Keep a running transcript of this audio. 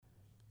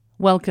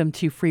Welcome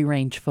to Free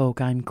Range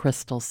Folk. I'm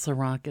Crystal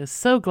Sarakas.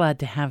 So glad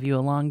to have you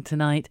along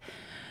tonight.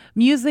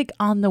 Music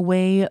on the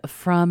way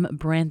from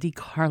Brandi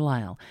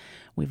Carlile.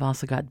 We've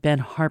also got Ben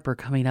Harper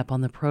coming up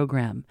on the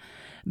program.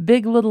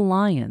 Big Little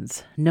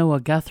Lions, Noah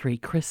Guthrie,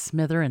 Chris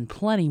Smither, and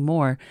plenty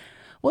more.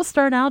 We'll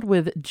start out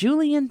with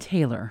Julian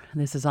Taylor.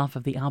 This is off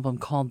of the album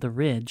called The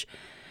Ridge.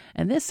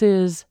 And this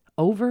is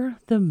Over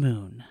the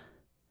Moon.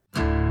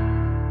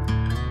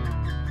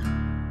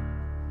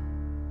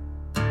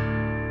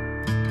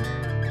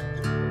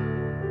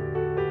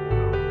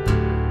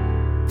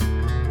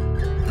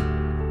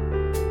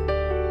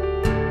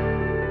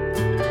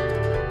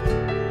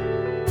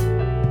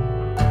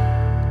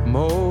 I'm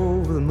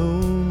over the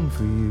moon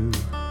for you.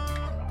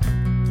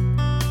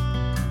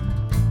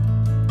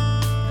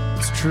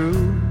 It's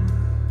true.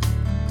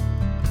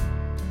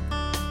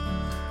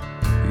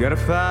 You got a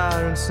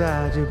fire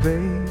inside you,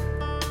 babe,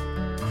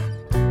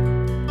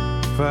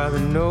 fire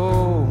that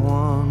no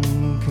one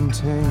can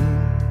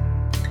tame.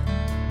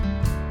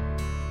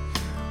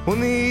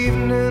 When the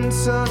evening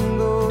sun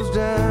goes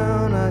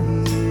down, I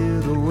hear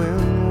the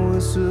wind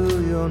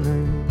whistle your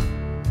name.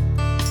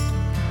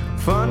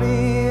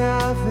 Funny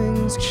how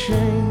things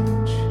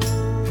change,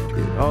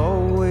 yet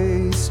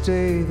always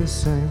stay the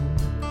same.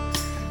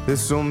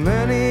 There's so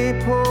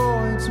many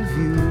points of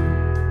view,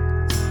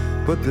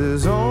 but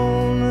there's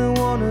only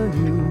one of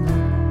you.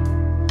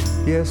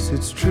 Yes,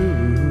 it's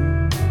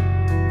true.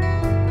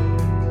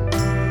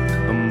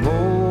 I'm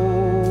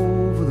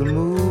over the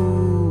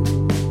moon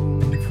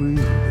for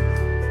you.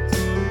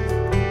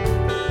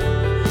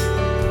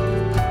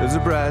 There's a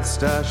bright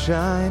star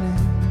shining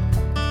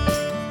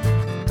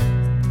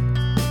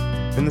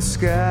in the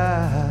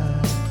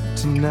sky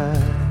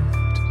tonight.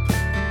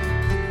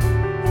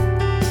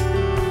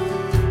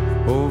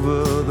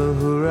 Over the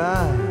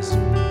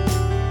horizon,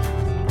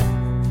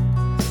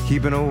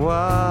 keeping a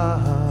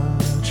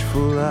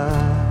watchful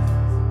eye.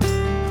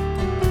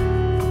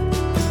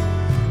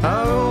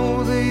 I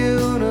owe the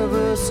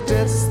universe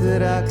debts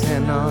that I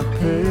cannot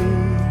pay,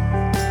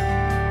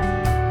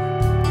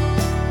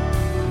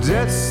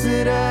 debts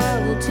that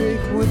I will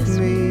take with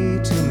me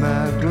to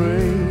my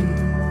grave.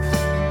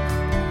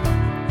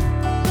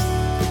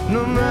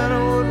 No matter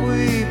what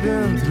we've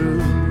been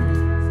through,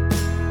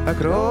 I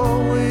could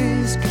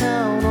always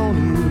count on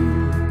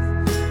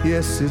you.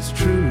 Yes, it's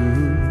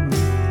true.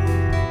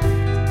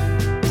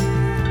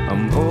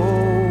 I'm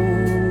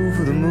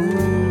over the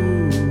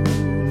moon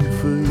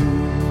for you.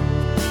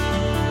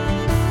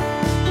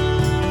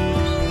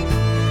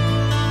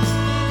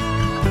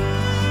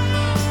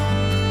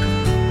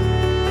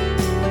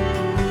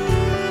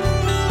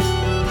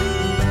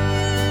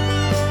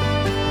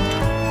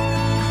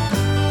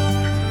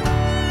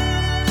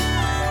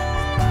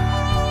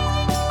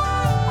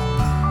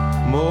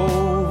 I'm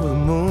over the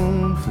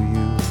moon for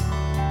you.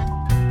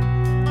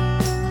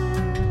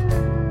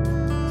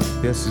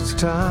 Yes, it's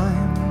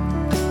time.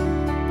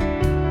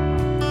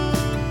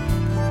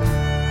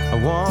 I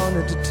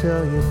wanted to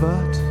tell you,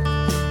 but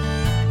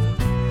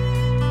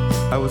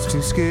I was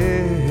too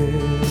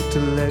scared to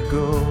let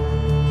go.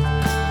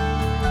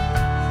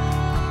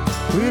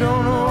 We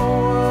don't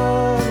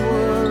know what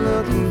we're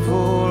looking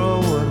for or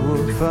what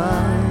we'll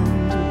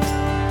find.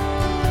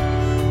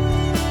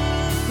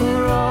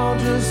 We're all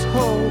just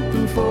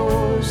hoping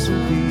for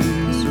some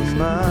peace of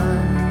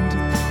mind.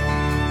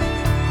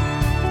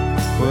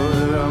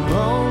 Whether I'm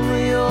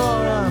lonely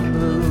or I'm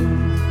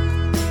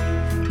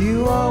blue,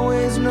 you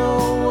always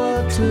know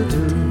what to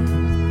do.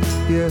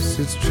 Yes,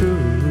 it's true.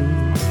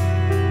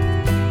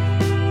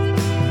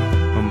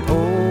 I'm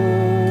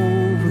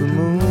over the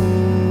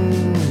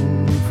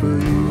moon for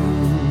you.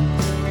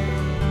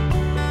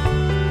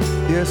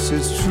 Yes,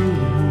 it's true.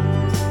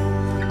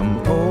 I'm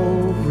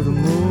over the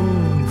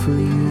moon for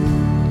you.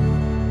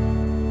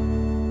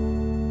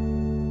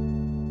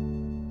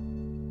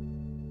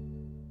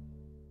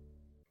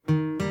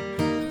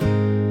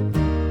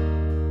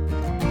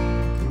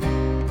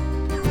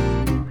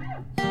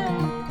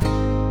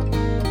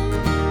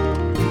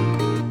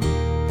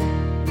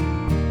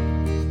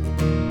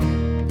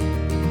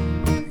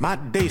 My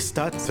day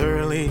starts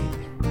early,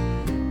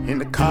 in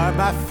the car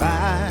by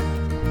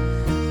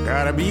 5.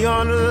 Gotta be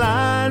on the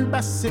line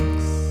by 6.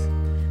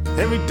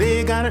 Every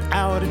day got an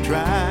hour to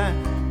drive.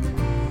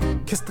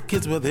 Kiss the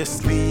kids while they're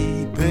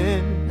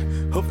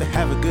sleeping. Hope they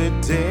have a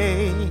good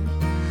day.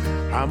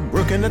 I'm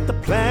working at the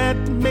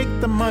plant to make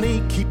the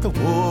money, keep the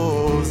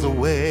wolves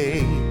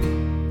away.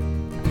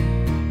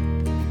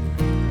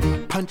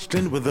 Punched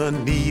in with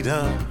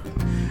Anita,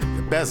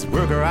 the best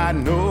worker I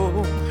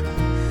know.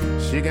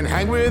 She can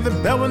hang with the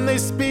bell when they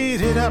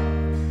speed it up,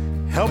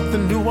 help the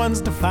new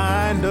ones to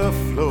find a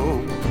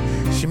flow.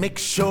 She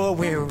makes sure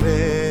we're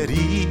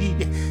ready,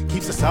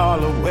 keeps us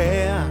all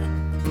aware.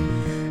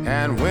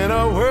 And when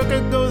a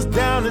worker goes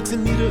down, it's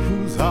Anita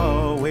who's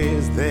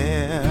always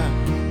there.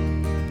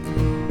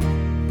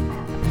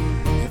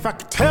 If I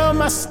could tell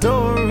my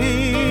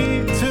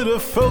story to the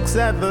folks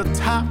at the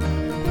top,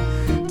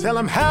 tell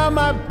them how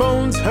my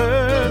bones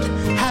hurt,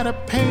 how the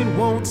pain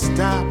won't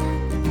stop,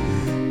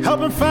 Help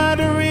them find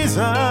a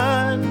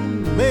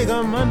reason, make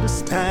them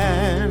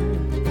understand.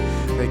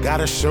 They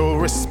gotta show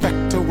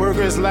respect to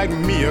workers like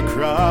me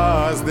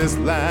across this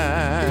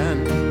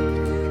land.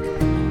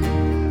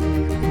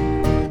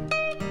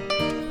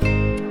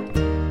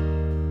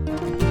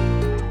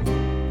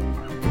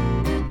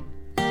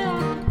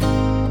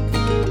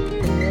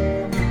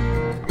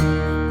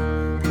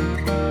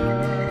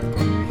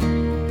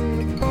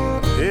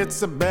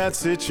 It's a bad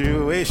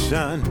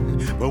situation,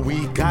 but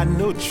we got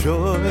no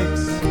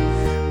choice.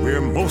 We're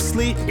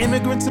mostly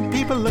immigrants and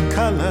people of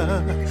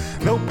color.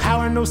 No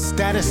power, no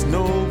status,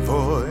 no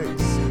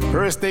voice.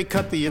 First they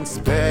cut the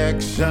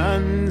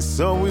inspection,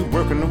 so we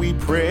work and we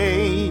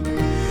pray.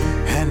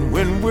 And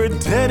when we're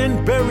dead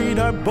and buried,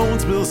 our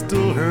bones will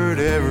still hurt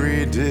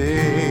every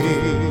day.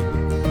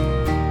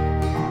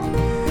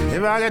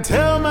 If I could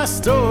tell my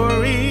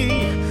story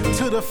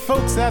to the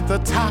folks at the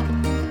top,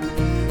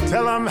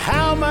 tell them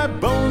how my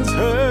bones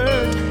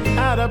hurt,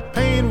 how the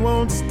pain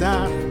won't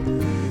stop.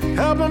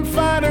 Help them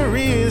find a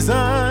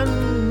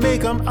reason,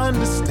 make them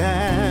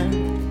understand.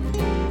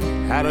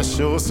 How to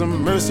show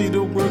some mercy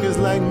to workers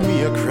like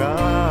me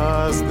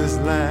across this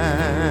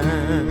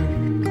land.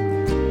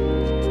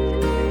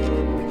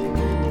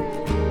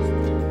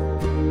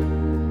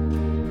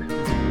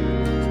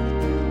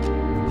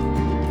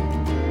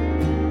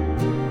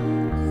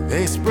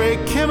 They spray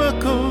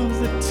chemicals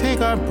that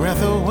take our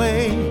breath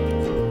away,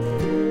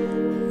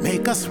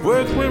 make us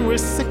work when we're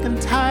sick and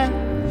tired,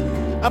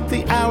 up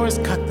the hours,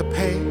 cut the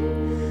pay.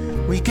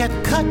 We get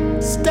cut,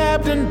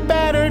 stabbed and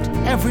battered.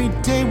 Every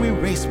day we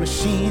race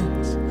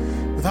machines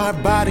with our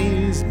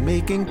bodies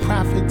making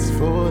profits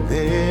for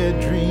their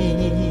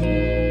dreams.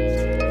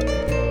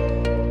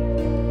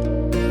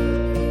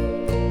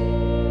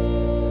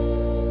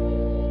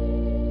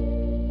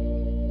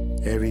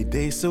 Every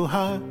day so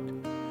hard,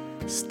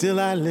 still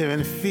I live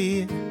in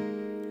fear.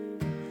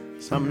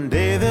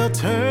 Someday they'll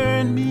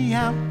turn me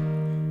out,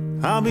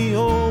 I'll be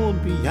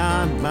old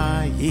beyond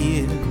my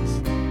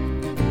years.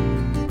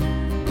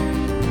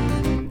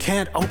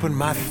 Can't open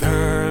my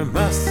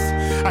thermos,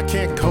 I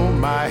can't comb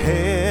my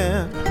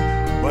hair,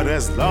 but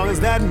as long as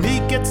that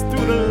meat gets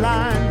through the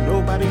line,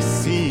 nobody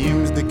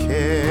seems to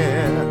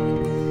care.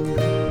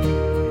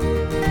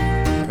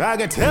 If I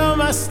could tell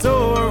my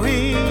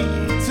story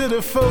to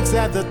the folks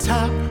at the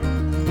top,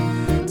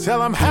 tell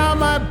them how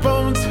my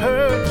bones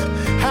hurt,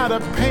 how the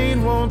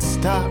pain won't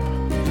stop.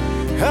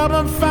 Help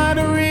them find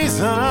a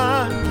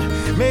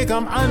reason, make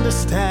them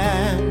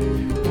understand.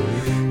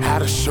 How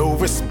to show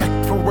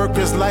respect for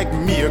workers like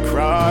me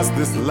across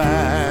this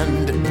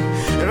land.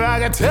 If I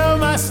could tell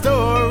my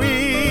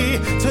story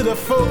to the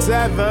folks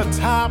at the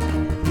top,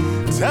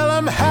 tell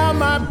them how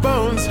my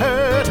bones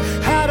hurt,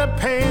 how the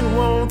pain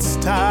won't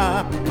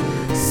stop.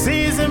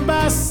 Season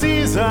by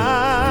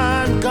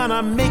season,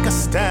 gonna make a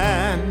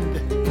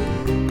stand.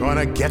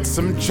 Gonna get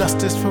some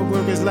justice for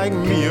workers like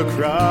me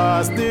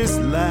across this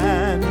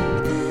land.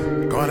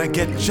 Gonna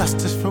get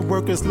justice for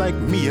workers like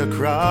me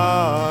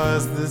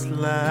across this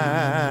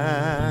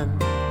land.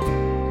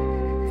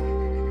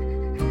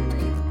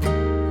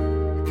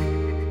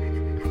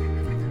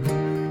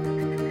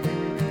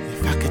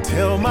 If I could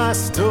tell my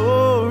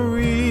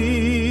story.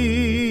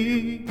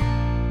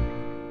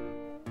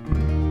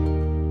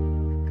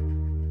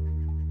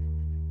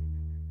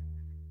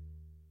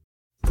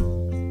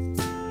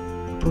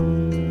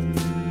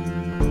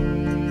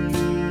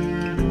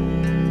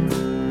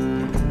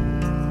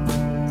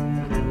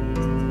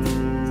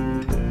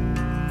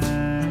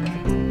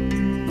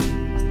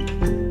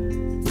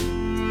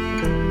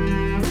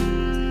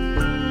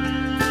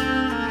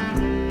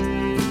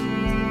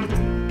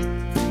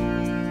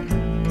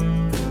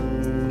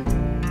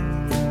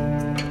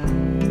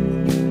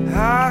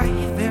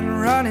 I've been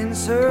running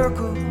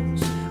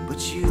circles,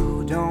 but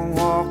you don't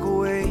walk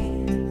away.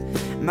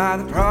 Am I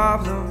the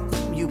problem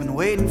you've been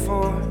waiting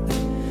for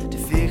to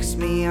fix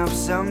me up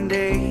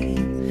someday?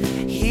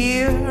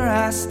 Here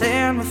I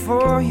stand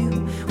before you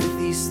with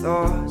these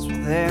thoughts,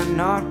 well they're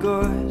not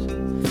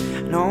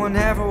good. No one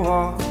ever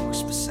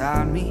walks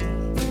beside me.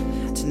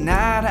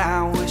 Tonight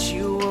I wish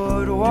you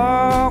would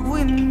walk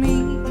with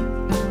me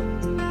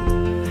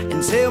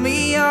and tell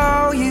me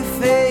all your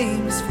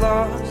famous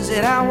flaws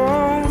that I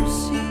won't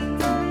see.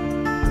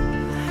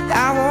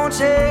 I won't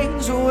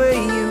change the way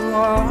you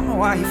are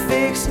while you're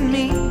fixing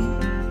me.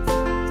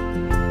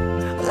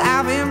 Well,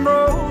 I've been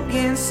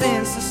broken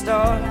since the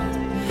start.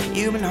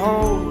 You've been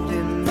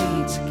holding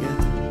me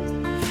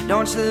together.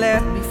 Don't you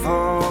let me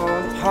fall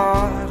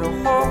apart.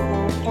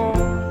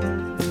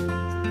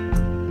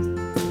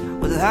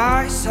 Well,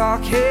 I saw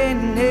Cain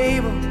and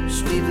Abel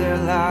sweep their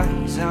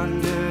lies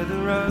under the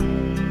rug.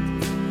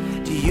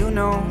 Do you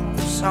know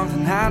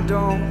something I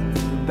don't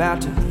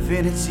about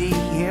divinity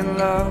and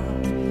love?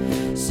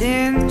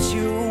 Since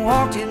you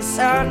walked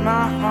inside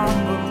my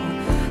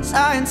humble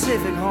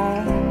scientific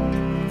home,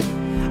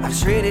 I've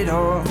traded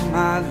all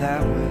my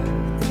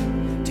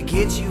life to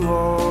get you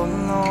all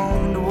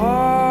alone to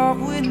walk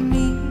with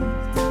me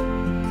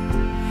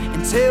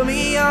and tell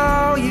me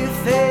all your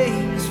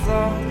famous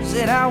flaws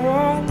that I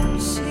won't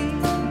see.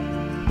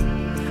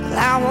 Well,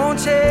 I won't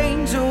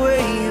change the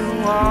way you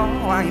are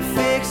while you're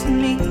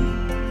fixing me.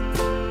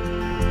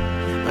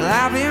 Well,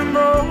 I've been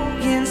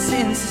broken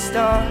since the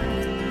start.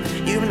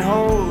 You've been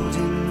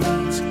holding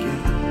me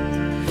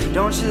together.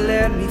 Don't you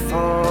let me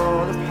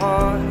fall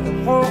apart.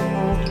 Oh,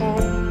 oh,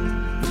 oh.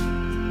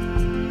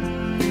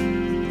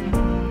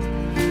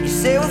 You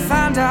say we'll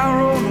find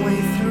our own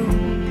way through.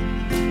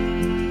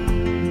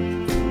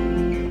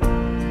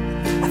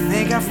 I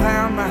think I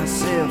found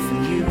myself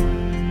in you.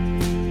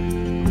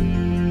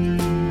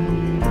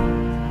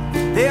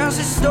 There's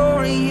a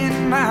story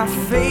in my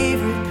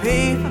favorite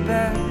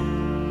paperback.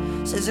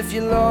 Says if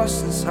you're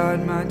lost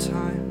inside my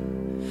time,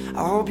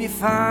 I hope you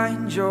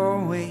find your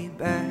way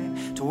back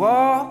to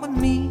walk with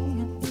me.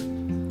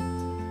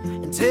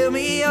 And tell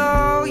me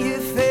all your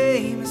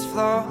famous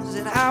flaws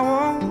that I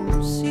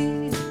won't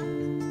see.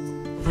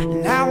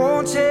 And I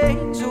won't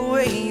change the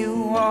way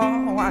you are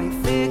while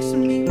you're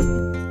fixing me.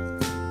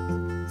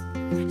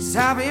 'Cause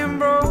I've been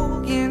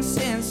broken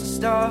since the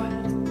start.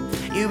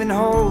 You've been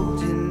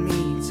holding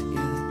me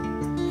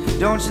together.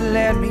 Don't you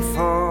let me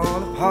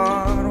fall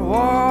apart.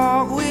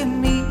 Walk with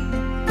me.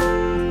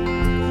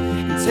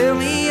 And tell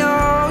me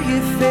all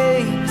your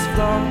famous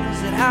flaws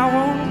that I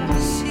won't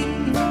see.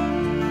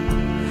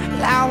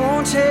 I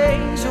won't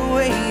change the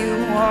way you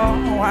are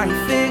while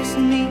you're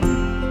fixing me.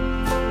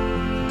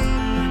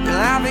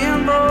 Well, I've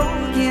been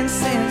broken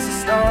since the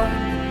start.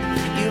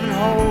 You've been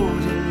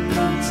holding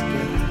me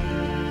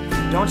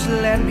together. Don't you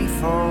let me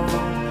fall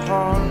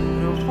apart.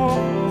 Oh,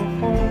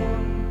 oh, oh.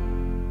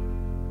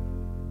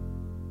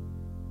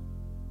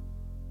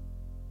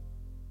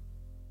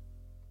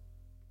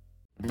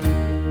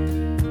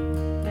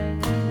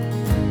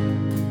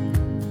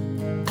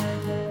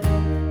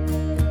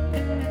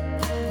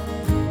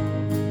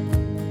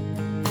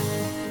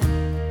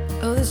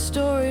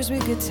 We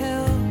could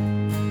tell,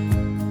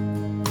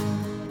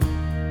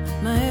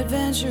 my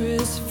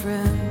adventurous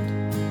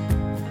friend,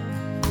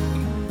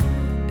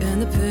 and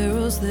the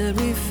perils that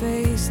we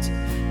faced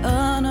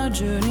on our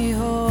journey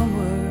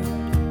homeward.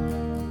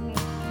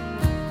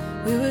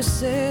 We were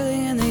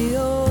sailing in the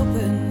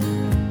open,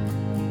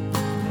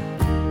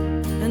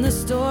 and the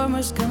storm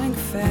was coming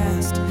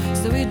fast,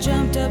 so we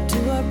jumped up to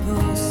our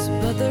posts,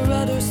 but the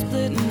rudder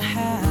split in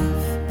half.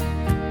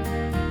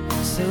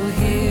 So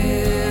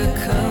here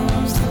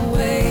comes the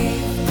wave,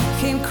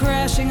 came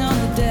crashing on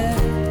the deck,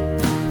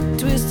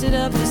 twisted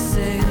up the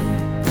sail.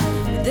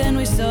 But then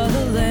we saw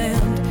the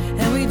land,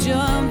 and we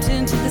jumped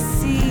into the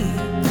sea.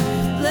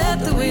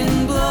 Let the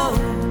wind blow,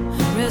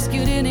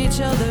 rescued in each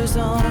other's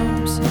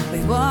arms. We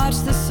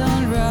watched the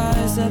sun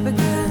rise up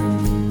again.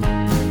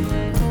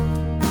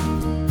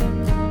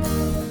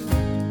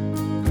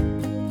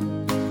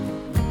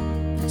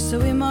 So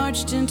we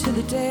marched into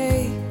the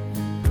day,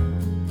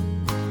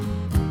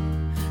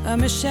 our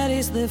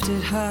machetes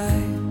lifted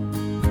high,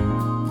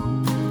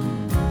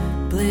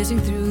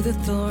 blazing through the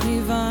thorny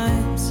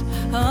vines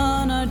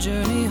on our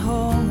journey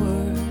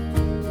homeward.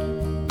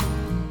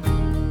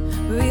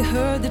 We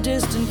heard the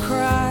distant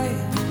cry,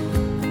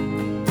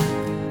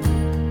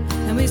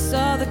 and we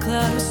saw the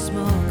cloud of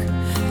smoke,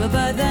 but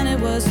by then it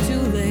was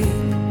too late.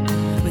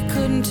 We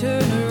couldn't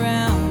turn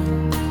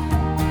around.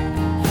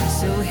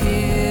 So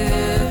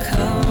here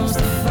comes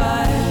the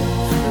fire.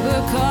 We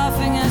were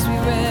coughing as we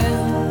ran.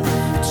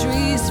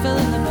 Trees fell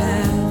in the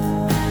path,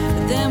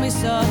 but then we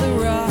saw the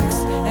rocks,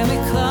 and we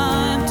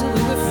climbed till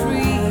we were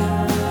free.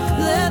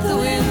 Let the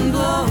wind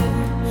blow,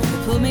 you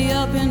pulled me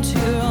up into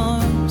your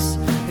arms.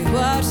 We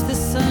watched the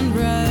sun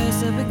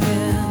rise up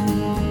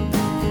again.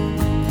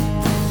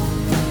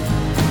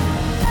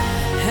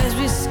 As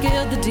we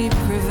scaled the deep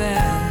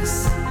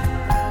crevasse,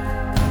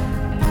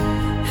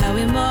 how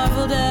we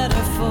marveled at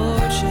our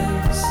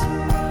fortunes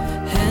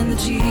and the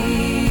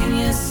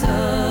genius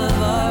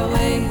of our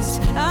ways.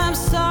 I'm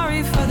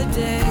sorry for the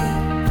day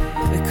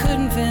we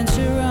couldn't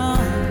venture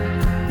on.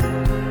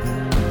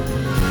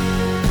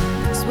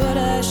 It's what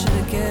I should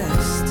have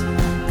guessed.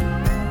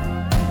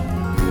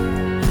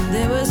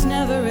 There was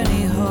never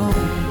any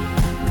home.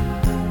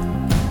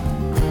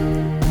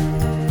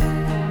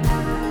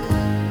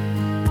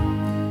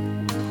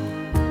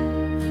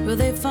 Will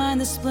they find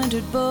the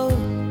splintered boat,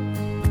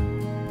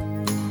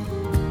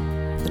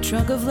 the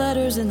trunk of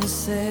letters in the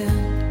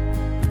sand,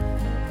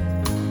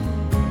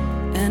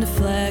 and a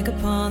flag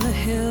upon the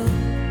hill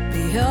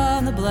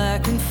beyond the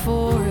blackened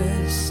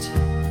forest?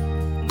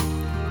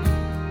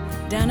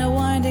 Down a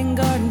winding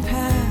garden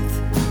path,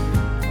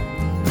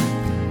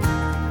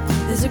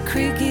 there's a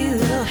creaky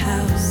little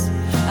house.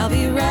 I'll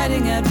be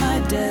writing at my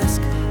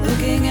desk,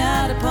 looking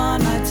out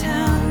upon my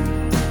town.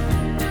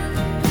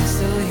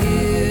 So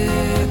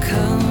here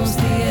comes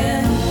the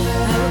end.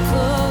 I will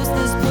close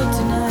this book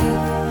tonight,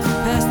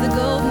 pass the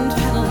golden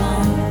pen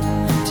along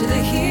to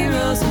the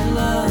heroes of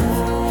love,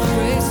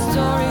 great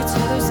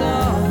storytellers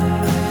all.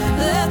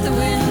 Let the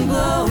wind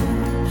blow,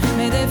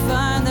 may they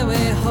find their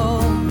way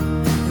home,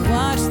 and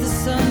watch the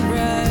sun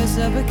rise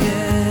up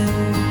again.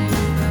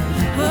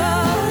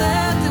 Oh,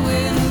 let the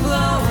wind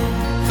blow,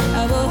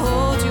 I will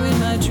hold you in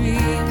my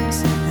dreams,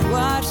 and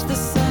watch the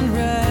sun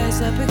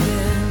rise up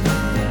again.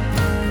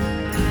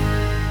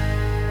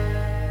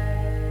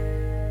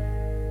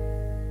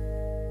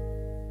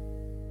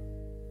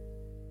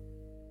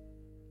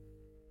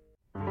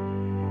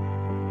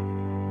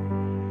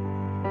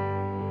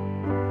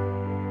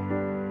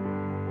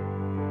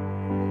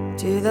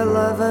 to the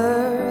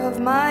lover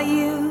of my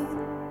youth,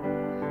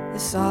 the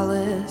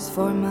solace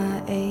for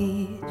my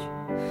age,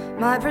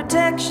 my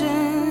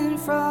protection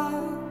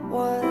from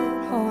what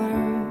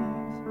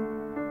harms.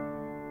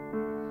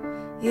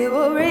 You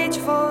will reach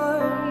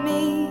for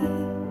me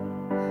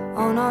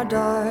on our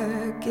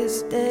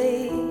darkest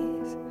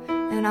days,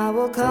 and I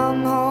will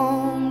come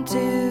home to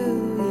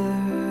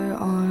your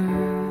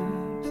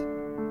arms,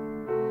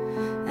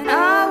 and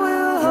I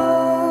will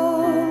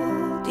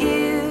hold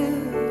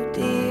you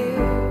dear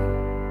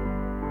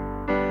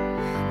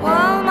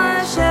while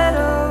my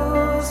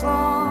shadow's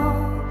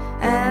long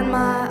and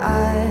my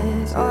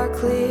eyes are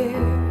clear.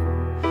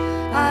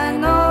 I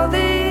know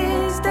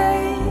these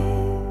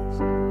days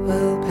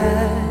will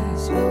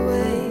pass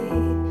away,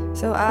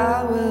 so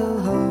I will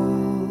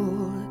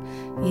hold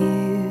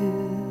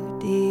you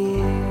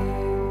dear.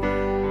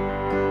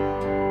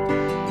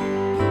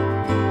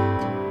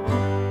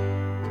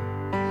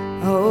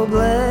 Oh,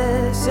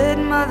 blessed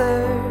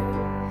Mother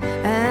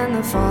and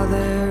the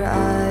Father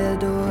I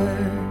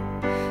adore,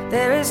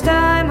 there is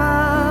time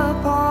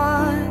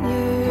upon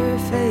your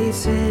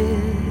faces.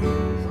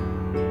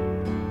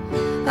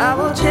 I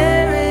will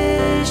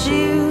cherish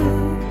you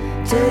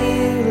till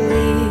you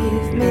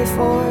leave me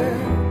for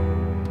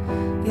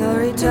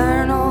your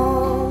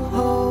eternal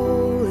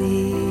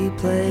holy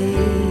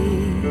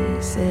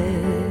places.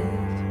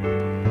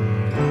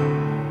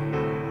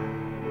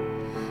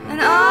 And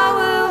I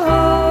will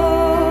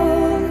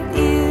hold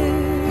you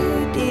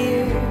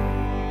dear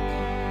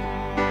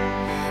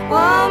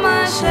while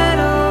my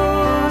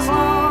shadow's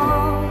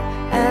long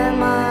and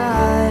my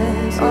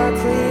eyes are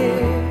clear.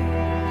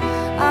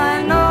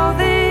 I know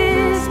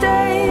these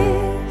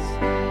days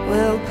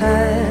will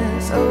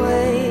pass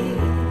away,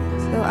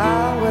 so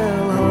I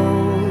will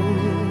hold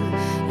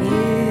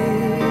you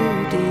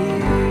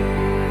dear.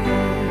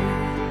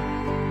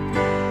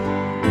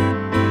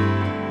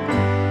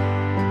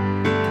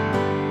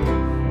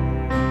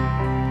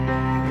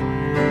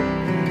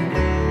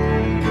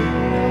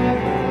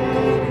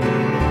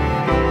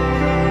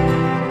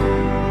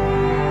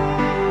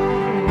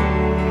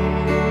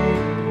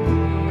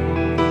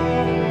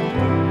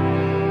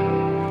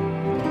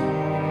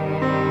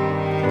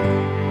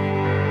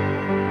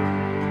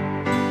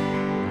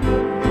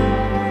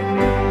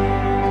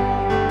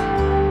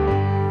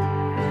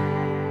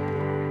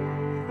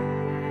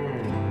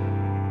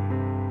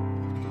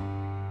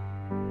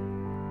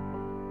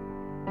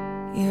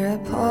 You're a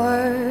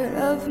part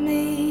of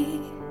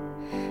me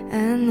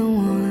and the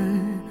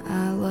one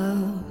I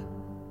love.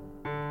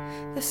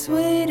 The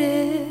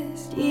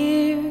sweetest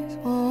years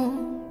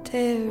won't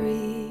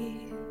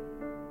tarry.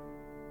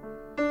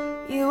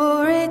 You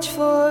will reach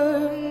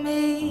for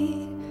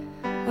me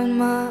when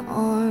my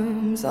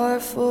arms are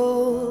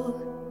full,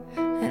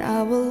 and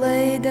I will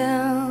lay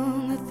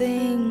down the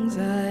things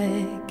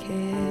I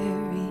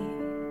carry,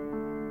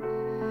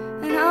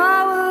 and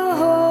I will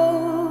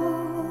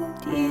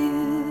hold you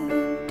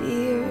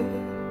dear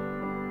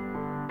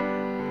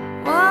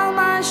while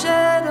my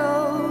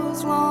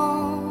shadow's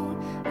long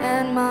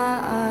and my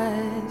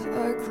eyes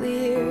are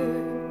clear.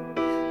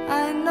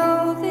 I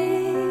know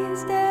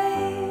these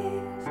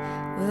days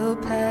will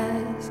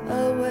pass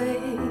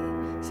away,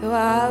 so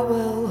I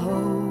will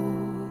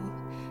hold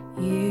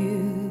you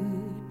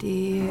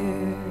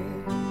dear.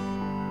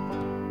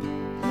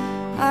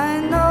 I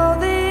know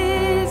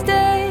these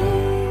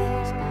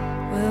days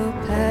will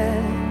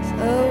pass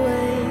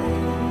away,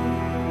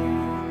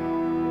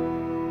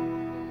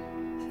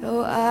 so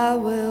I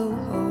will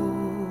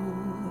hold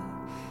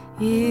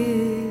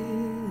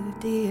you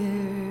dear.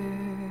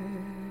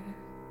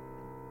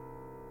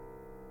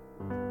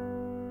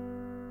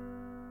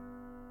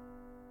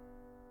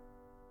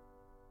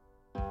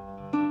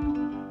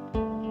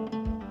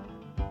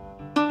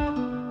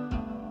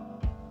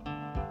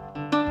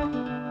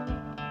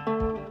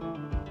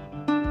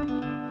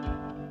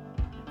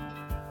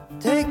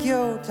 Take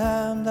your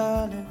time,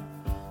 darling,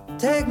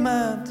 take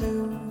mine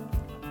too.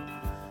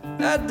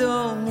 I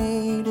don't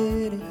need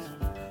it if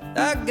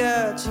I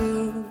got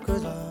you,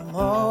 'cause I'm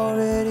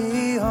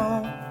already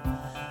home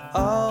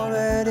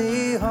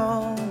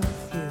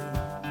with you.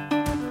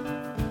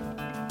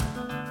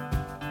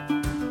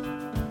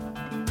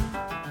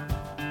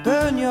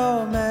 Burn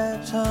your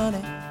match,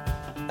 honey,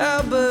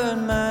 I'll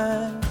burn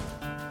mine.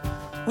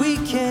 We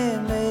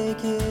can't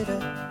make it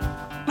up,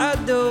 I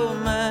don't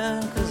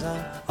mind, 'cause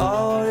I'm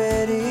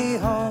already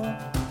home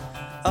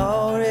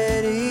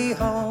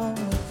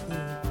with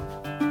you.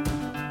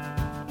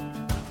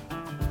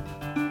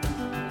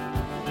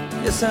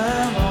 Yes,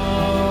 I'm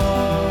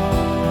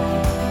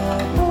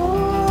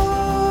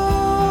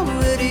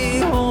already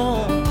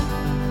home.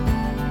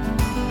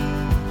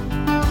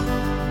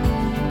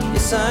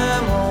 Yes,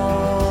 I'm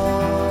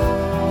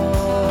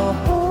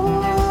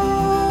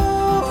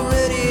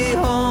already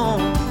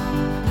home.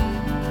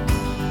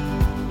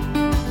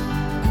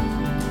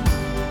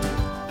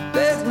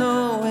 There's no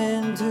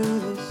end to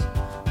this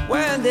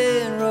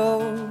winding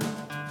road.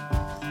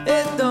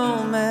 It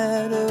don't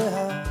matter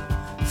how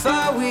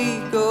far we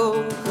go,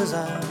 'cause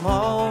I'm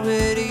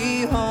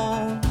already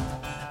home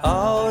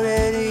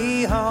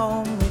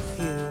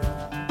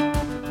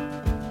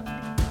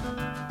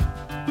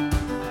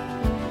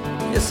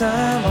Yes,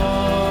 I'm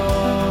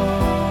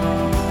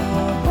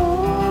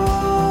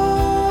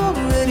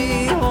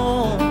already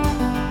home.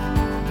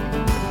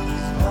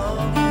 As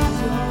long as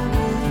you're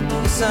with me.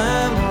 Yes,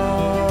 I'm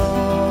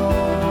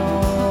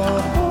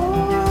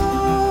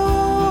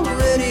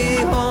already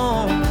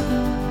home.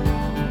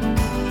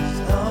 As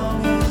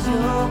long as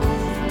you're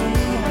with me.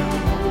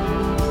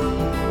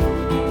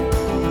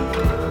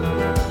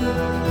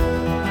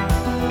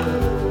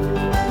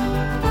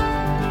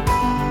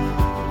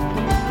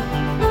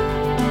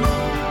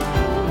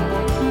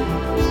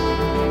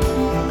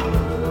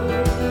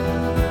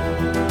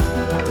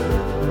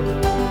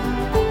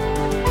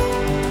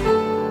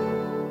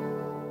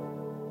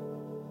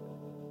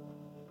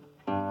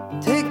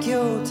 Take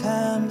your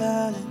time,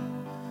 darling.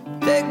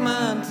 Take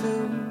mine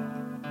too.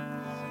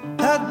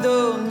 I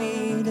don't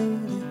need it.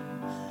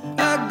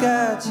 I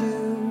got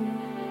you.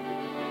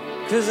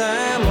 'Cause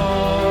I'm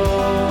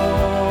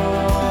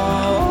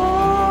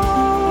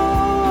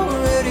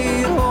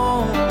already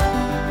home.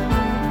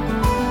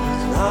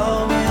 As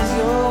long as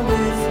you're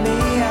with me,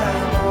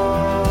 I'm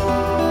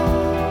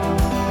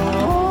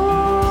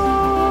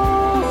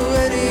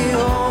already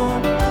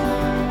home.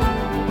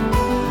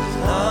 As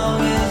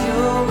long as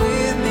you're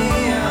with me,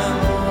 I'm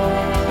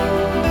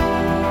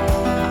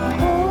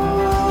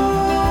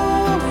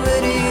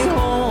already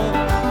home.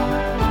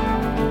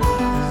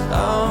 As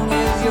long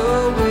as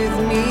you're with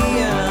me,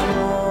 I'm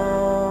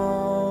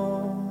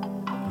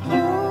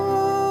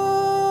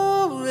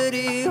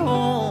already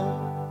home.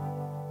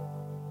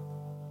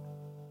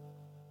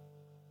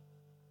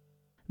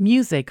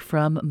 Music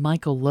from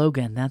Michael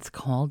Logan. That's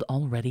called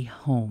Already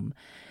Home.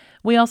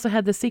 We also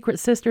had the Secret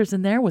Sisters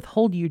in there with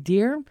Hold You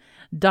Dear.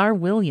 Dar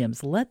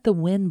Williams, Let the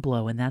Wind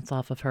Blow, and that's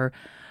off of her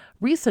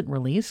recent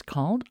release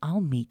called I'll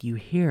Meet You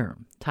Here.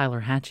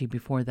 Tyler Hatchie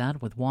before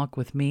that with Walk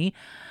With Me.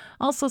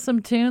 Also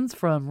some tunes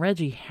from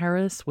Reggie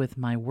Harris with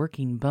My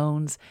Working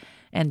Bones,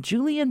 and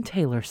Julian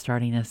Taylor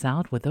starting us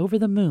out with Over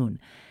the Moon,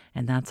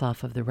 and that's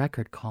off of the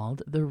record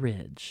called The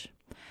Ridge.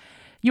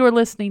 You're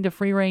listening to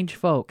Free Range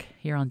Folk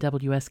here on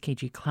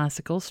WSKG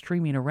Classical,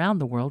 streaming around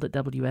the world at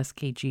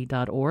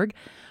WSKG.org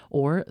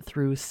or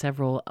through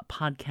several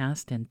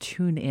podcast and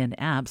tune-in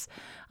apps.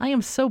 I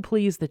am so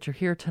pleased that you're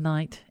here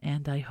tonight,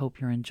 and I hope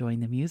you're enjoying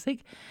the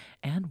music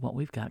and what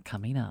we've got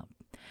coming up.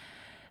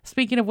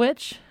 Speaking of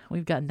which,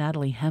 we've got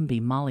Natalie Hemby,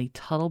 Molly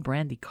Tuttle,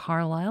 Brandi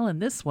Carlile,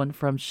 and this one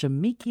from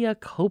Shemekia,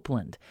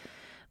 Copeland.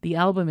 The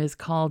album is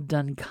called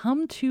Done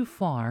Come Too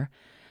Far,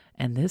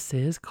 and this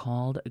is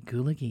called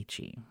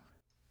Gulagichi.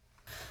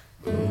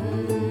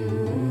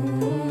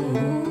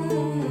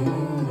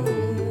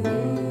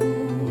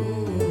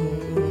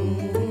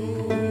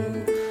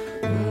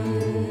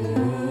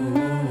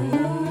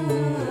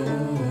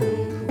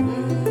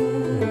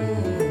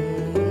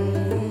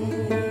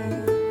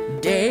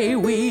 Day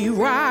we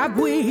robbed,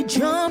 we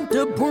jumped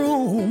a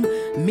broom,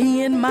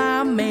 me and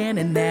my man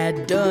in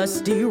that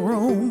dusty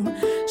room.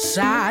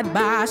 Side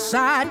by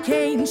side,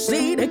 cane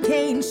seat to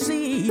cane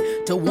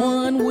seat, till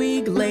 1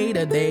 week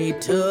later they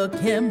took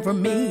him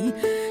from me.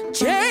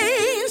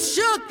 Chains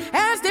shook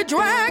as they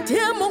dragged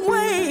him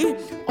away.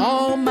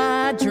 All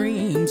my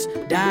dreams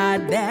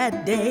died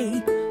that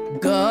day.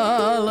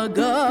 Gullah,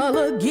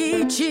 Gullah,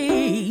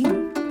 Geechee,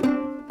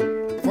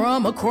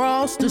 from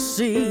across the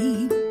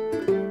sea.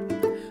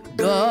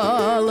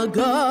 Gullah,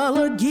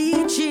 Gullah,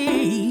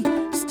 Geechee,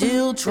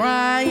 still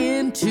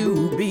trying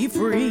to be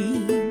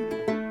free.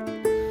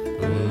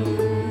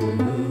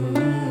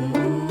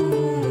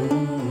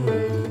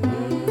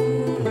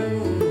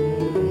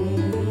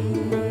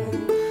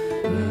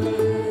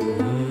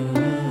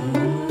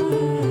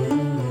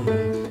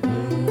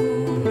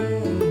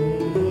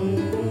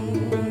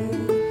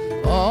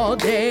 All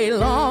day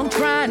long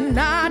trying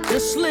not to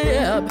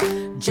slip,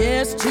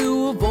 just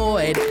to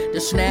avoid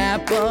the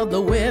snap of the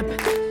whip.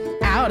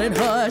 Out at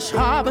Hush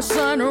Harbor,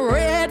 sun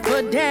red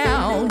for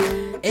down,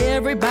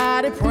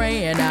 everybody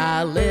praying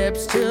our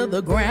lips to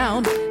the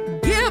ground.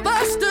 Give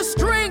us the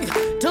strength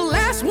to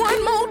last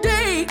one more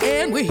day,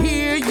 and we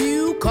hear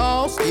you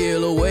call,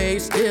 still away,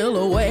 still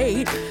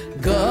away.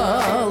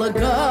 Gullah,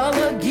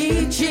 Gullah,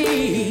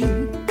 Geechee,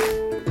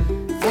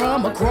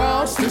 from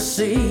across the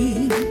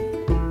sea.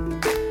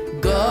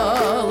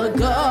 Gullah,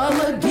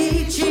 Gullah,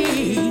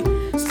 Geechee,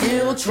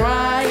 still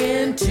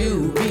trying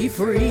to be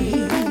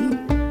free.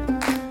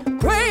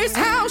 Praise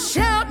house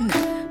shouting,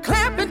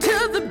 clapping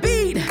to the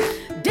beat,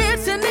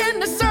 dancing in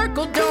the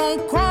circle,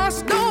 don't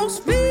cross those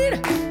feet.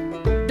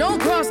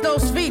 Don't cross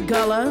those feet,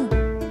 Gullah.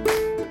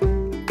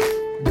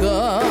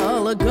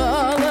 Gullah,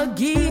 Gullah,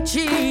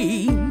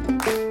 Geechee,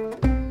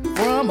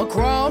 from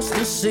across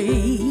the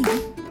sea.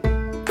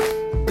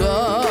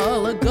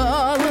 Gullah,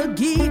 Gullah,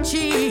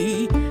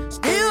 Geechee,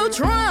 still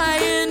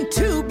trying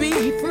to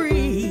be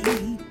free.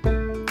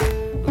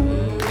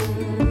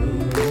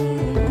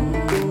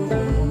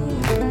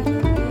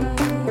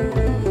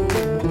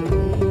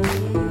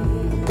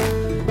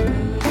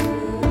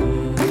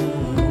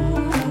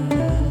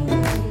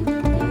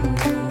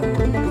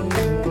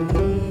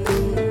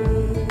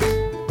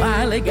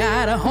 Finally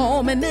got a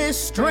home in this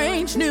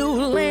strange new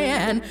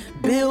land.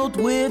 built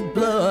with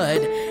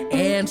blood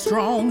and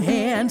strong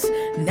hands.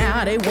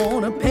 Now they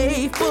wanna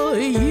pay for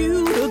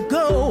you to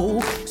go,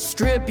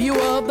 strip you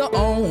of the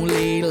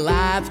only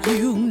life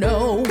you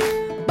know.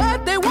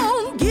 But they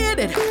won't get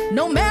it,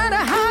 no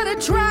matter how they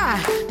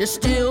try. There's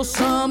still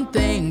some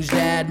things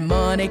that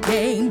money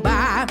can't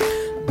buy.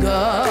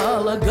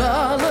 Gullah,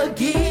 Gullah,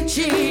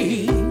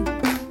 Geechee,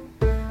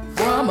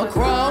 from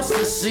across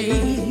the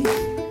sea.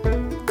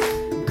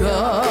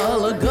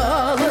 Gullah,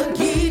 Gullah,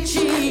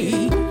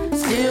 Geechee,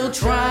 still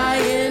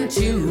trying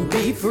to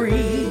be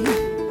free.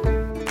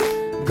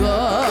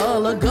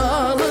 Gullah,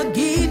 Gullah,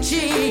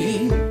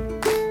 Geechee,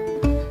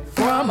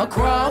 from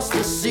across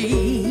the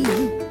sea.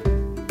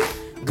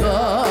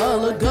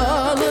 Gullah,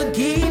 Gullah,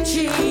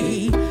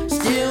 Geechee,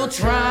 still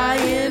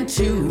trying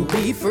to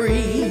be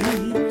free.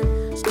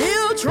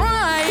 Still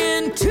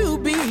trying to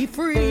be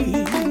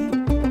free.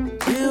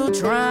 Still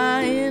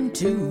trying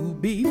to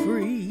be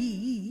free.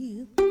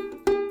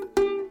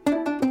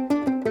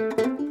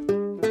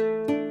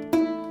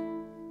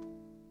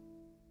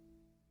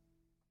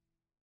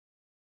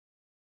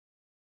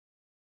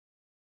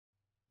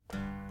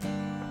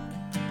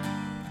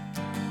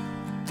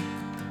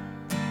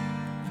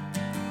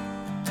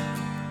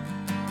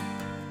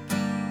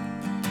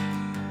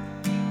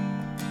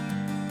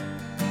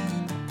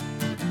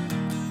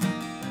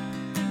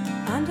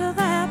 Under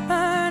that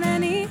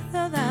burning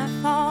ether that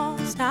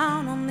falls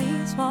down on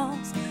these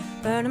walls,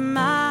 burning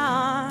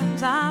my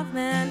arms, I've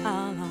been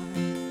alone.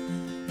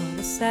 What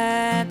a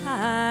sad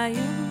are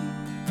you?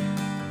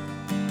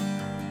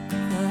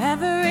 For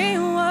every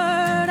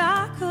word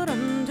I could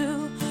undo,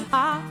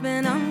 I've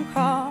been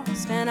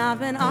uncrossed and I've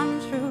been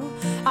untrue.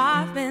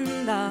 I've been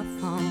the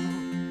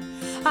thorn,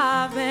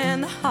 I've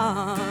been the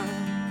heart,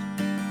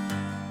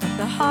 but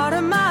the heart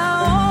of my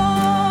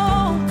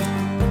own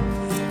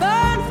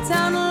burned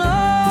down low.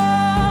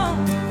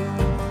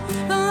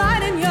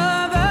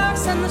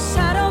 And the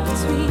shadow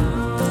between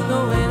the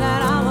way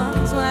that I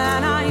was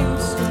when I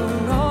used to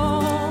know.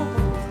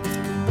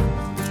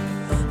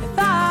 If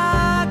I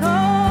go,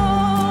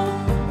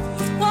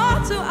 what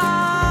do I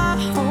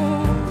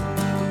hold?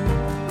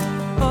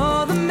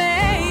 Oh, the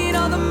maid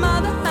or the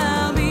mother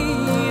I'll be,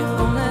 if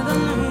only the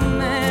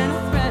loom and a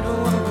thread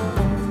won't.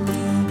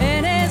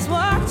 It is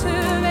work to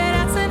be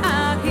dancing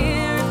out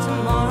here if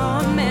tomorrow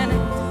a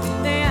minute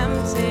the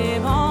empty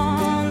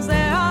bones.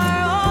 There are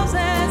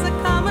roses that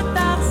come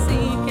without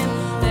seeking.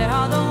 There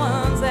are the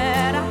ones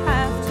that I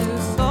have to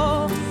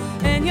sow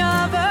in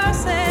your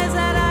verses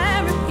that I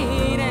am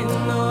repeating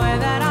the way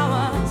that I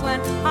was when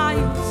I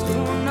used to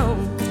know.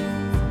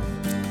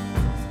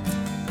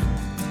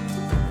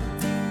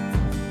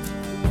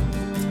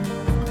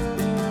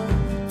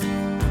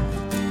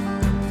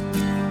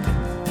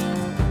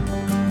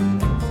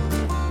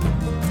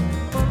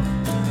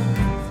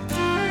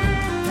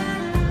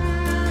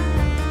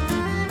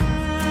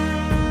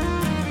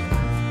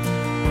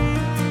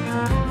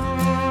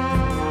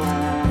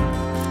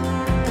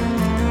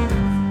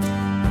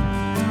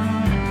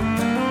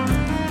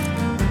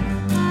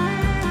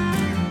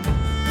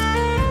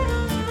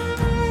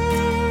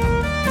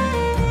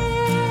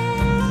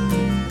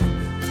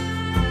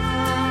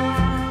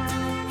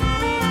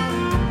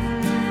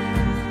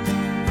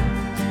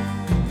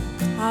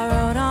 I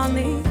wrote on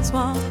these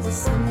walls a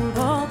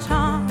simple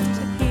charm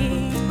to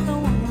keep the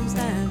wounds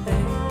that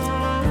they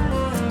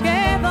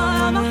gave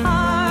all my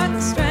heart,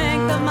 the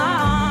strength of my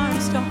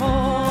arms to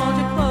hold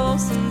you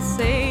close and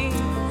safe.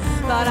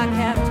 But I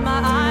kept my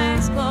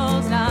eyes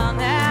closed, I'll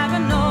never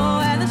know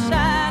where the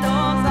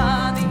shadows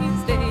are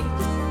these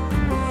days.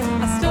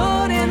 I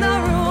stood in the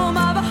room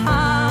of a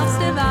house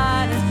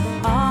divided,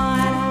 all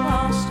and it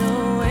washed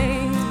away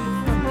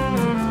from me.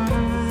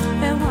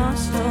 It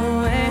washed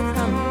away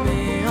from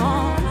me,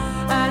 oh,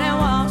 and it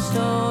washed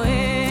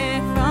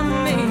away from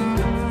me.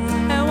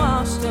 It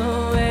washed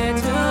away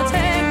to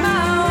take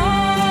my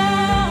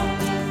own,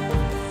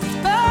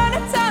 burn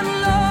it down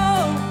low.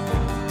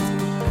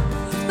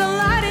 The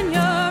light in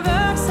your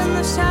verse and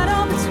the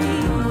shadow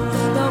between,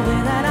 the way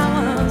that I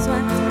was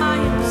when I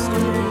used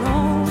to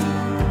know.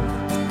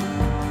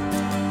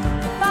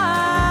 If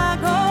I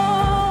go,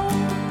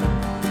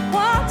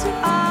 what do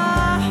I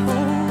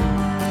hold?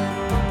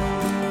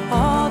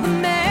 All the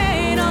men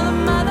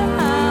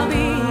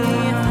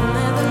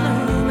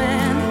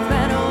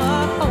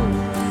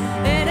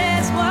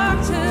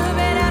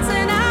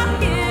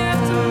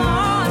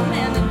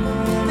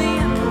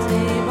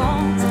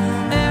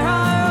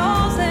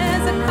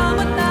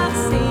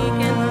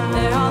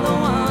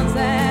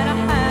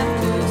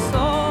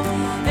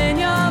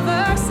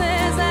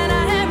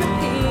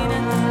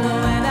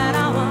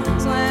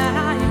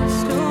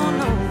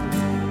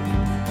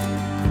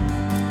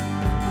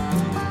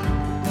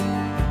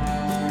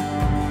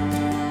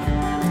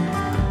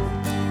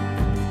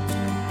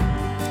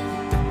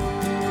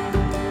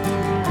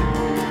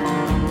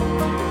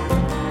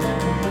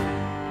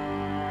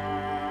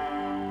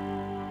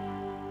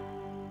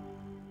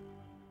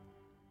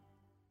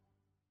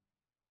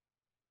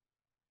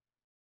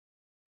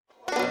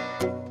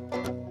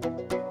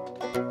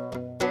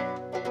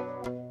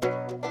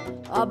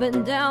I've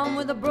been down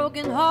with a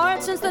broken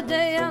heart since the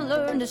day I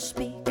learned to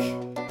speak.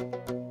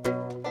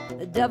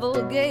 The devil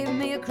gave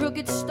me a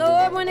crooked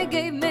start when he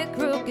gave me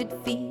crooked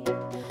feet.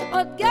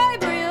 But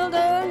Gabriel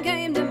done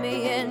came to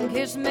me and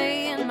kissed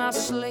me in my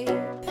sleep.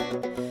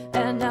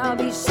 And I'll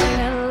be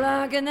singing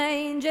like an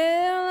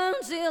angel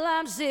until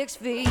I'm 6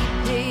 feet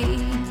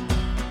deep.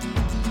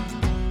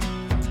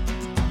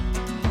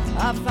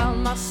 I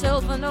found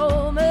myself an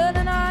omen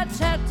and I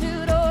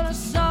tattooed on a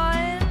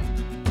sign.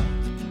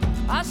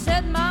 I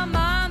set my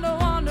mind to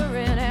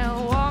wandering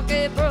and walk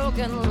a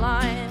broken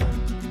line.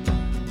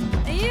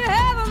 You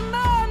have a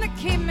mind to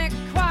keep me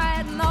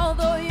quiet, and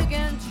although you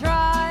can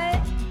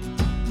try,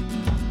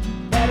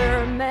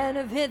 better men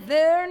have hit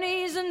their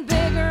knees and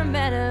bigger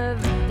men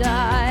have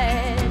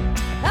died.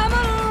 I'm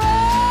gonna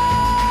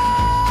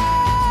ride,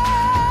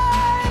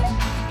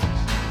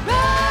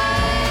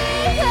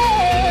 ride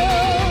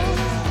hell.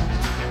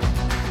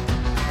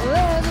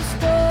 There's a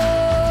storm,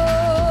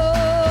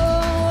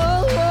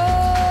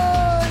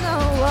 no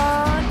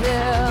one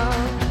down.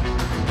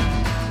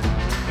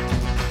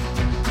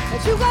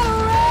 But you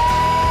gotta ride.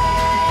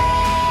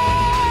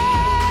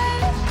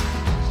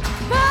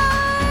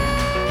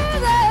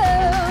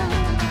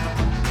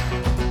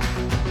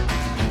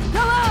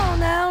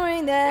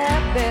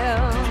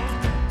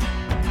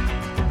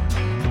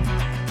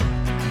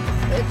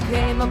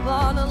 Came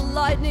upon a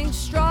lightning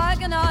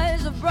strike and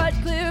eyes of bright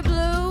clear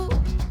blue.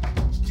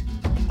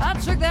 I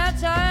took that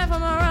tie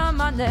from around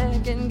my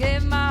neck and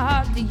gave my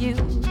heart to you.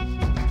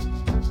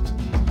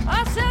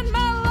 I sent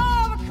my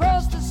love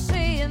across the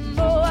sea, and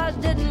though I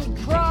didn't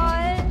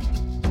cry,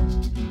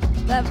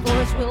 that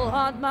voice will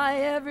haunt my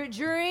every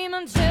dream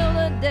until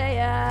the day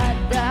I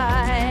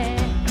die.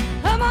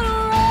 I'm gonna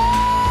ride.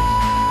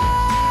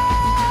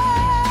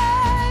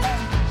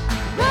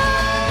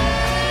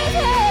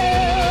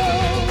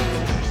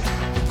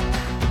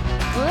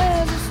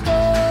 There's a storm,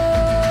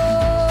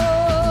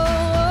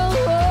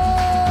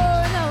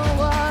 no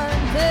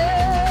one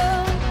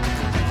tells.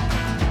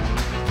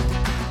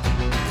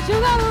 You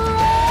gotta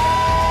ride,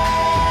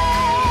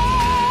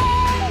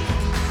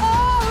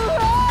 oh,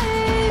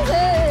 ride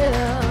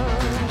hell.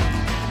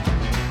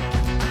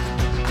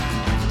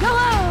 Come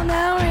on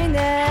now, ring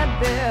that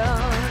bell.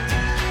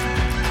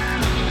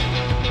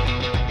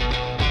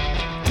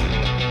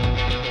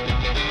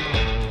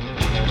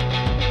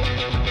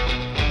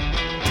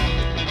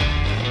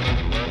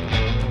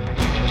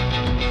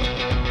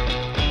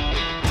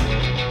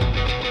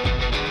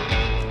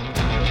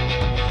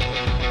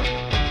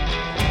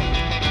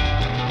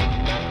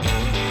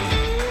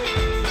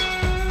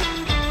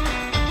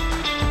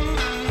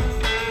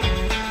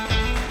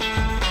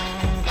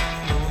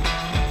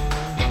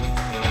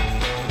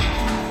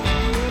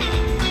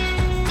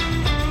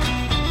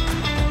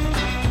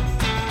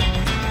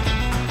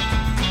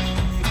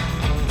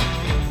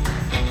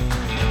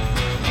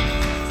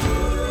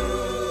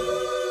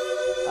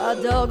 I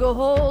dug a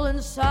hole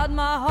inside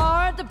my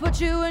heart to put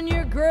you in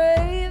your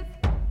grave.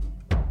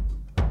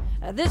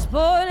 At this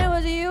point it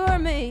was you or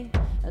me,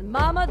 and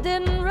Mama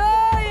didn't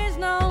raise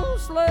no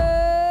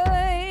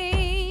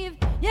slave.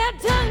 You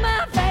took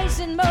my face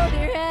in both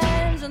your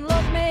hands and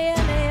looked me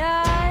in the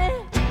eye,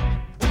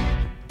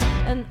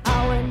 and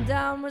I went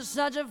down with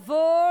such a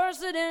force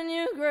that in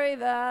your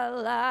grave I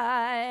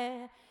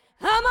lie.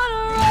 I'm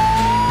gonna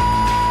ride,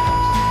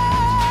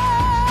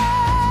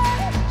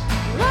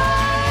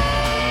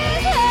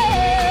 ride hell.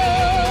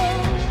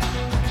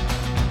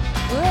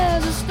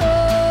 There's a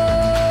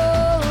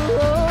storm,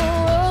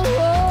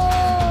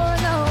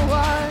 no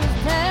one's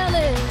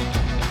telling.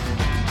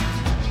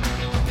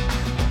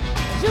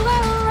 You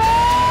gotta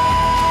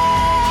ride,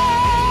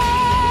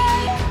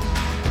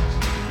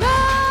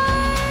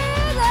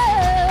 ride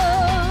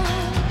hell.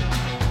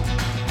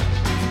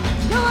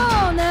 Come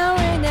on now,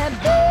 ring that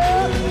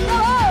bell. Come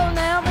on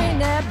now, ring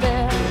that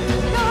bell.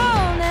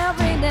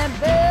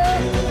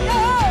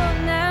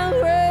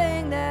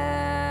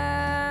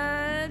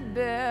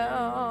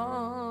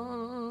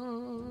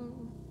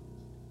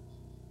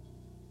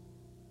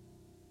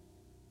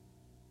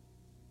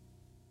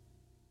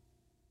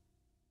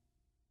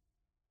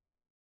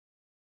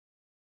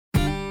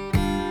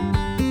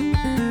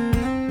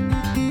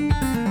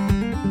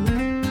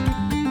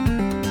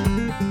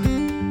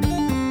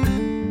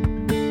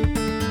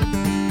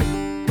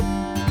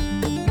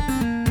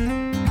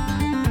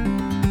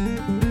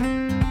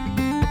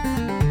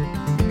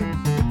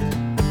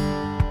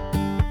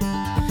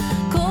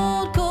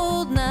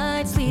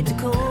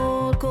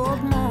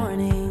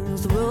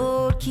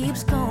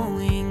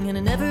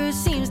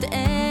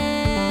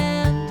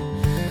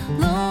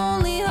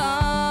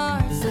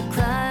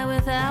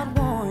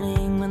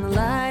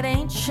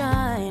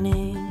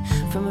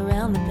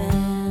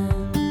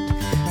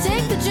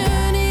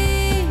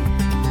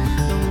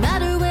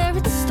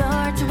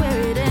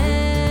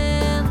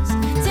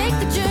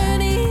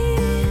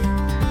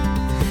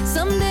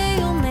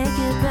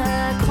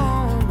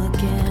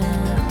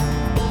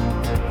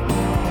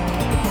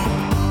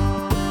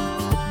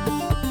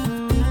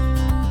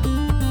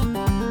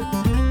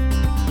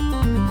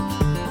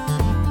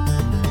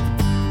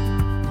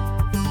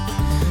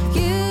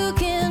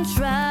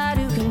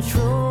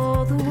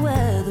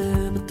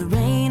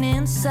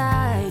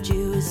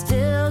 is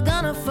still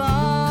gonna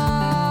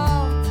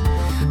fall.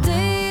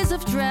 Days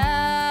of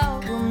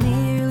drought will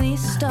nearly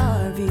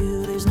starve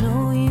you. There's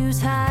no use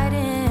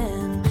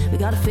hiding, we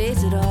gotta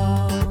face it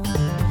all.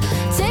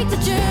 Take the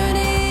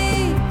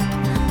journey,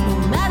 no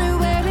matter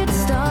where it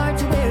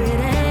starts or where it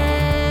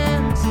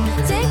ends.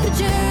 Take the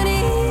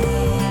journey,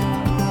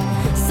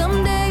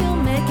 someday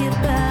you'll make it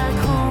back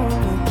home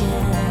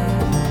again.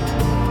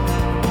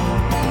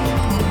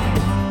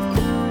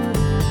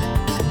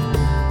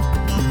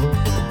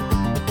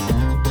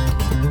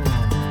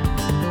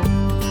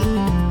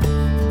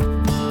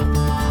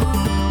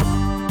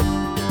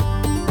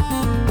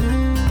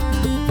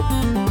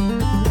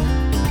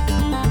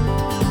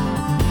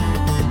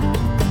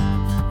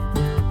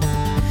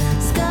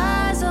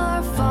 Skies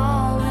are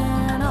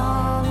falling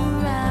all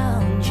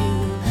around you.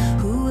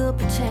 Who will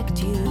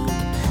protect you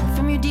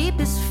from your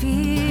deepest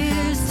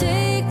fears?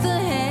 Take the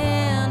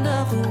hand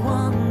of the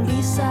one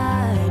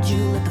beside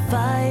you. Let the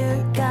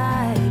fire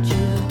guide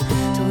you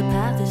till the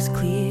path is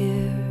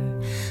clear.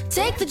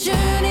 Take the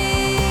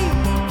journey,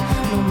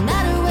 no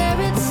matter where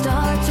it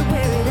starts or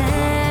where it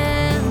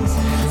ends.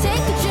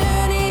 Take the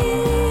journey,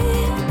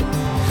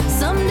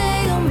 someday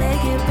you'll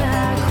make it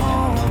back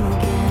home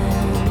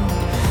again.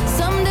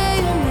 Someday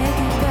you'll make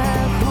it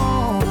back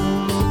home.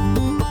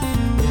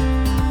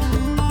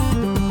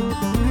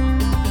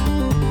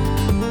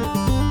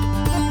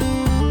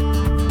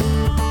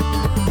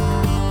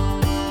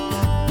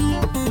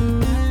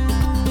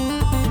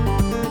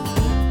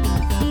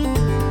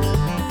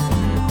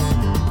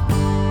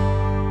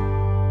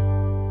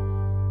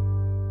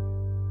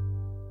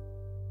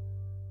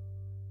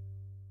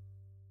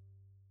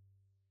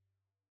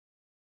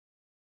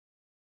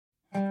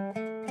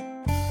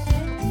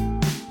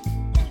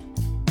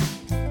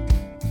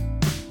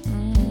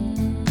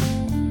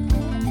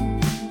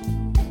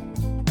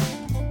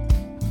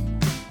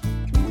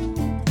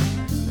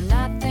 When I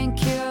think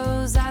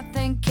heroes, I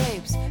think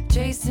capes,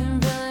 chasing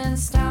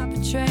villains,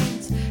 stopping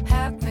trains,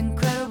 half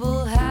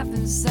incredible, half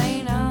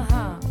insane,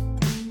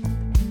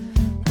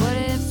 What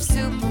if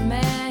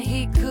Superman,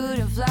 he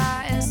couldn't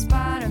fly, and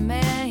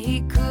Spider-Man,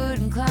 he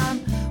couldn't climb?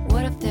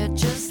 What if they're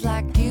just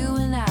like you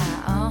and I, I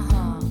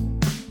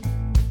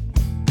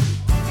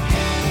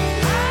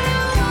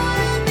don't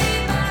wanna be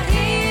my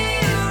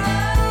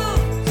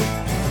heroes.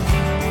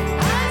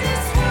 I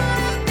just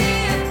wanna be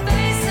a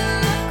face in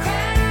the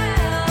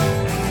crowd.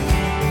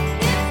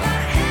 If I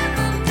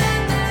ever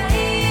met my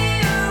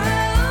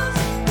heroes,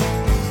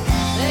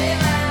 they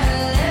might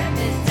let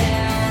me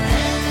down,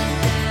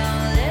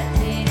 let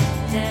me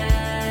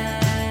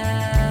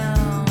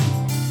down.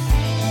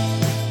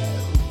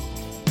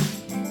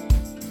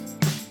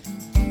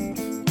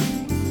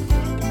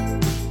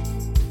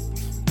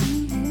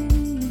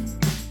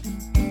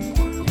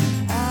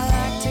 I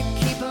like to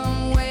keep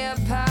 'em way up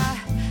high,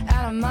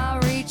 out of my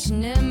reach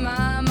and in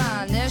my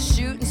mind. They're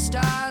shooting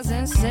stars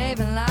and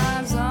saving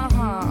lives,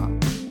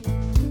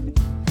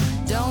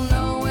 Don't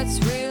know what's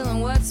real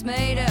and what's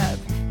made up.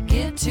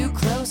 Get too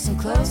close and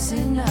close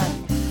enough.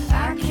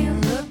 I can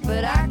look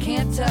but I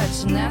can't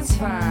touch, and that's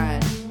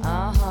fine,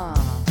 Well,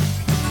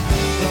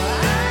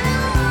 I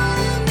don't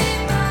wanna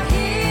meet my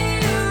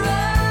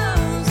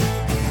heroes.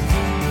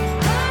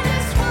 I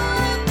just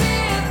wanna be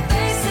a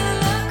face in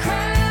the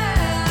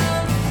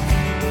crowd.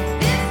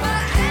 If I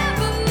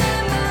ever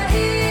met my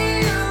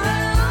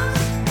heroes,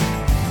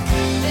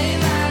 they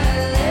might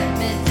let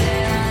me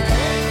down,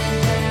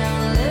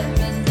 let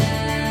me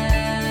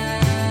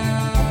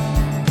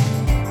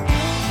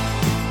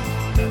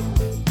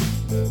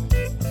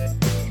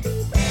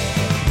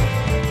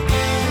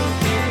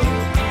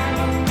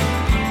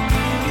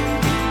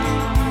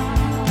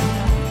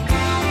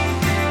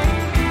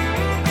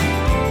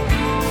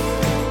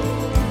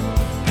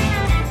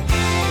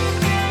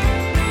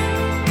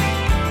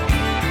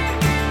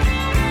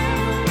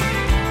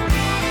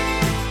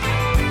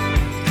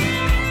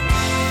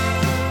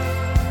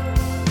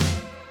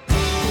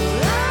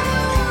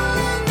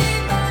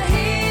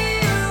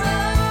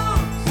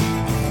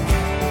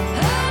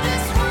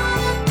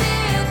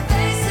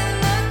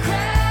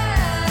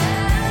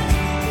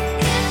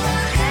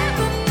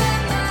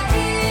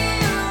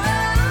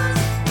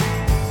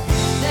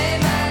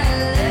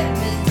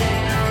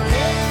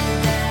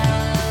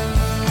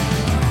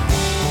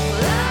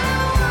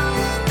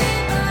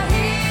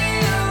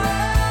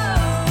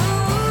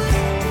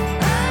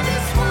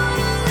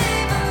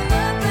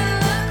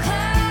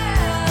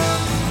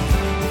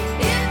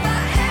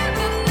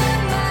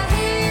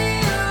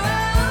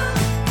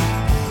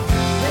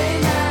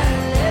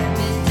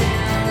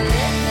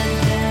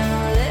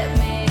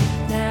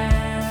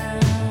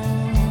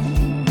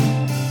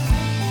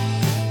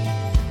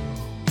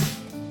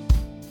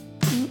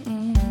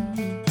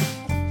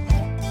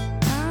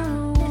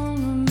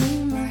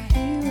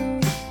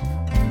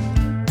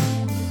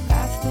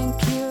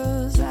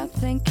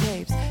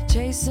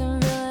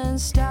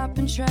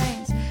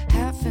trains,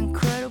 half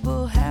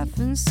incredible, half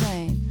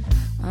insane.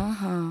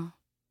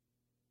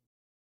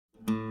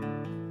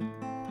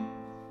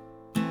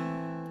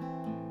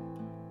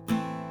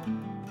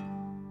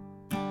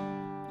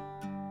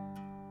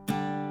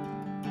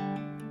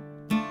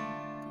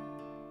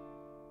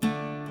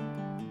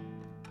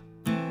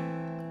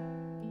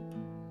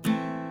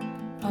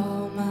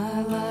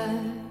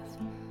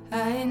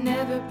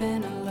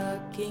 been a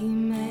lucky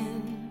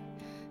man.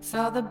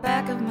 Saw the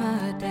back of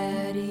my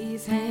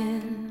daddy's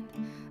hand.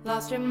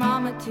 Lost your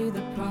mama to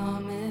the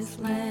promised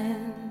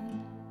land.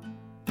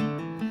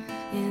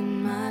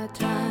 In my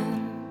time,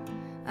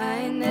 I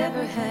ain't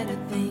never had a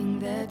thing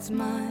that's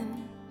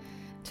mine,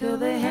 till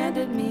they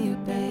handed me a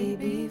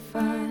baby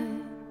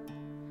fine,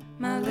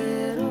 my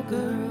little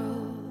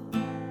girl.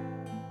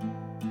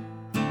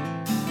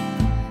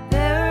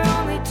 There are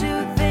only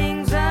two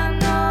things I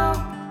know.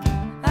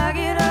 I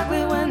get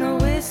ugly when the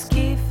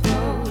whiskey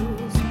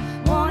flows.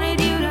 Wanted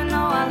you to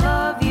know I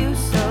love you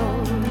so,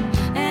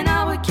 and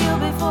I would kill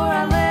before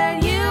I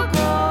let you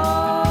go.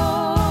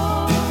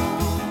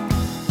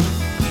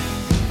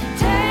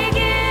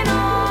 Taking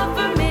off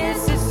for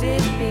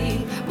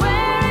Mississippi,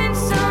 wearing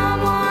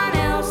someone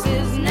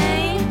else's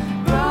name.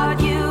 Brought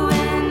you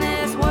in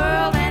this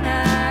world and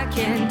I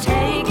can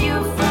take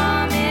you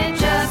from it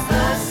just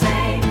the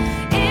same.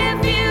 If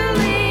you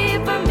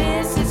leave for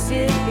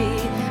Mississippi,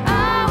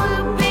 I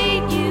will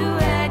beat you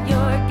at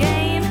your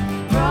game.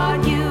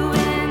 Brought you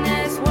in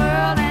this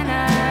world and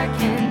I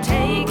can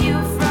take you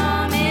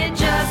from it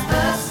just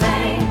the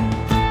same.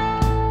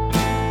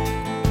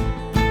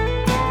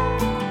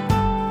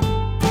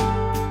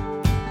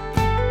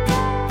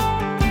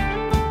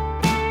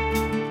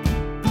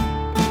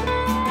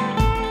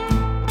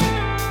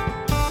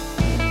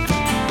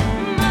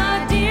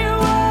 My dear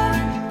one,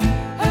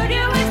 heard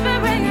you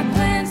whispering your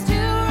plans to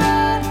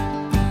run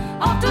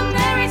off to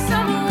marry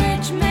some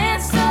rich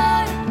man's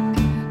son.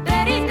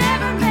 Bet he's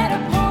never met a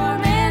poor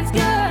man's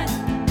gun.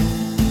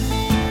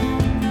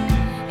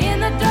 In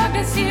the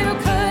darkness you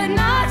could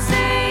not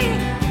see,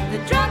 the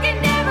drunken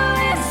devil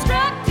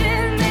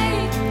instructed me.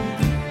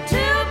 2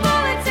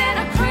 bullets and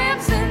a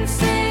crimson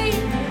sea.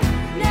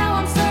 Now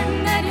I'm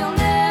certain that you'll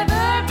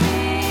never be.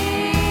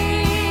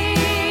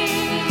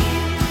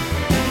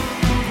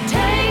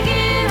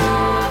 Taking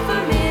off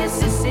for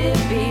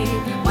Mississippi,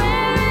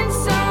 wearing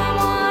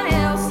someone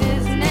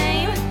else's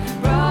name.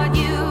 Brought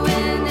you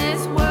in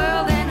this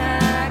world and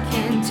I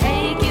can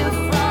take you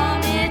from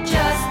it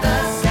just the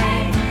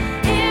same.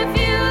 If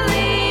you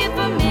leave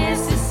for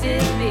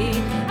Mississippi,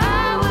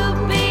 I will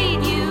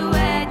beat you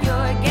at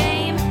your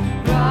game.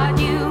 Brought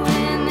you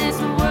in this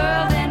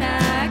world and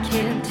I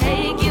can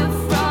take you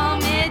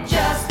from it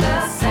just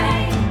the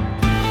same.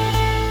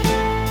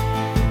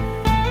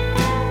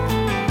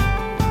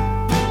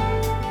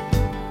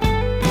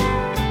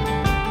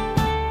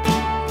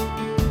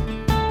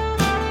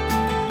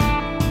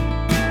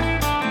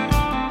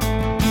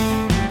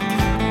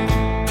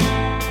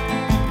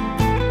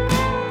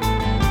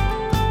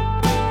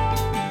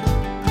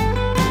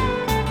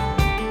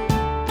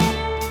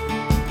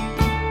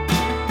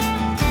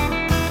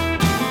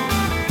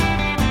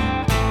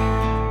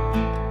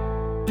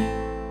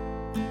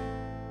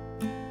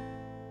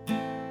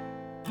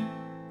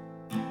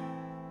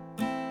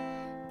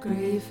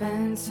 Grief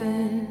and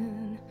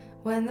sin,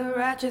 when the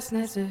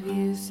righteousness of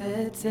you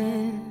sets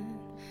in,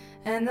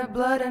 and the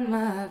blood in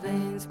my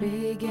veins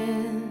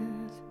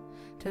begins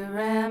to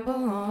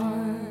ramble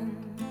on.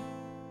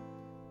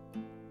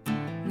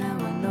 Now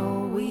I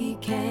know we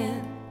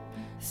can't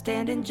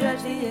stand and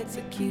judge the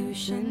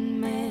execution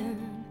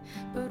man,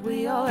 but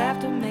we all have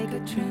to make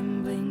a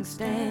trembling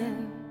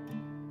stand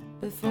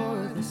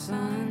before the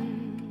sun.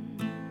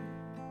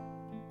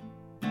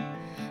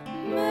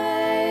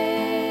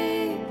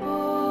 Maple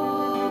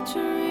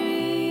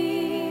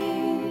tree,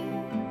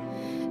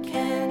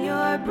 can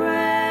your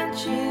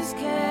branches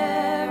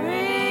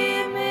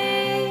carry me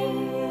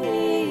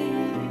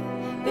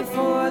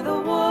before the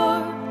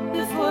war,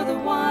 before the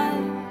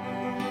wine,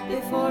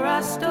 before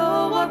I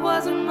stole what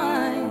wasn't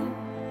mine?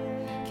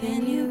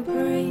 Can you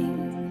bring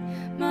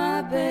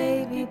my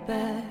baby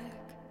back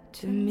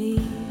to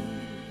me?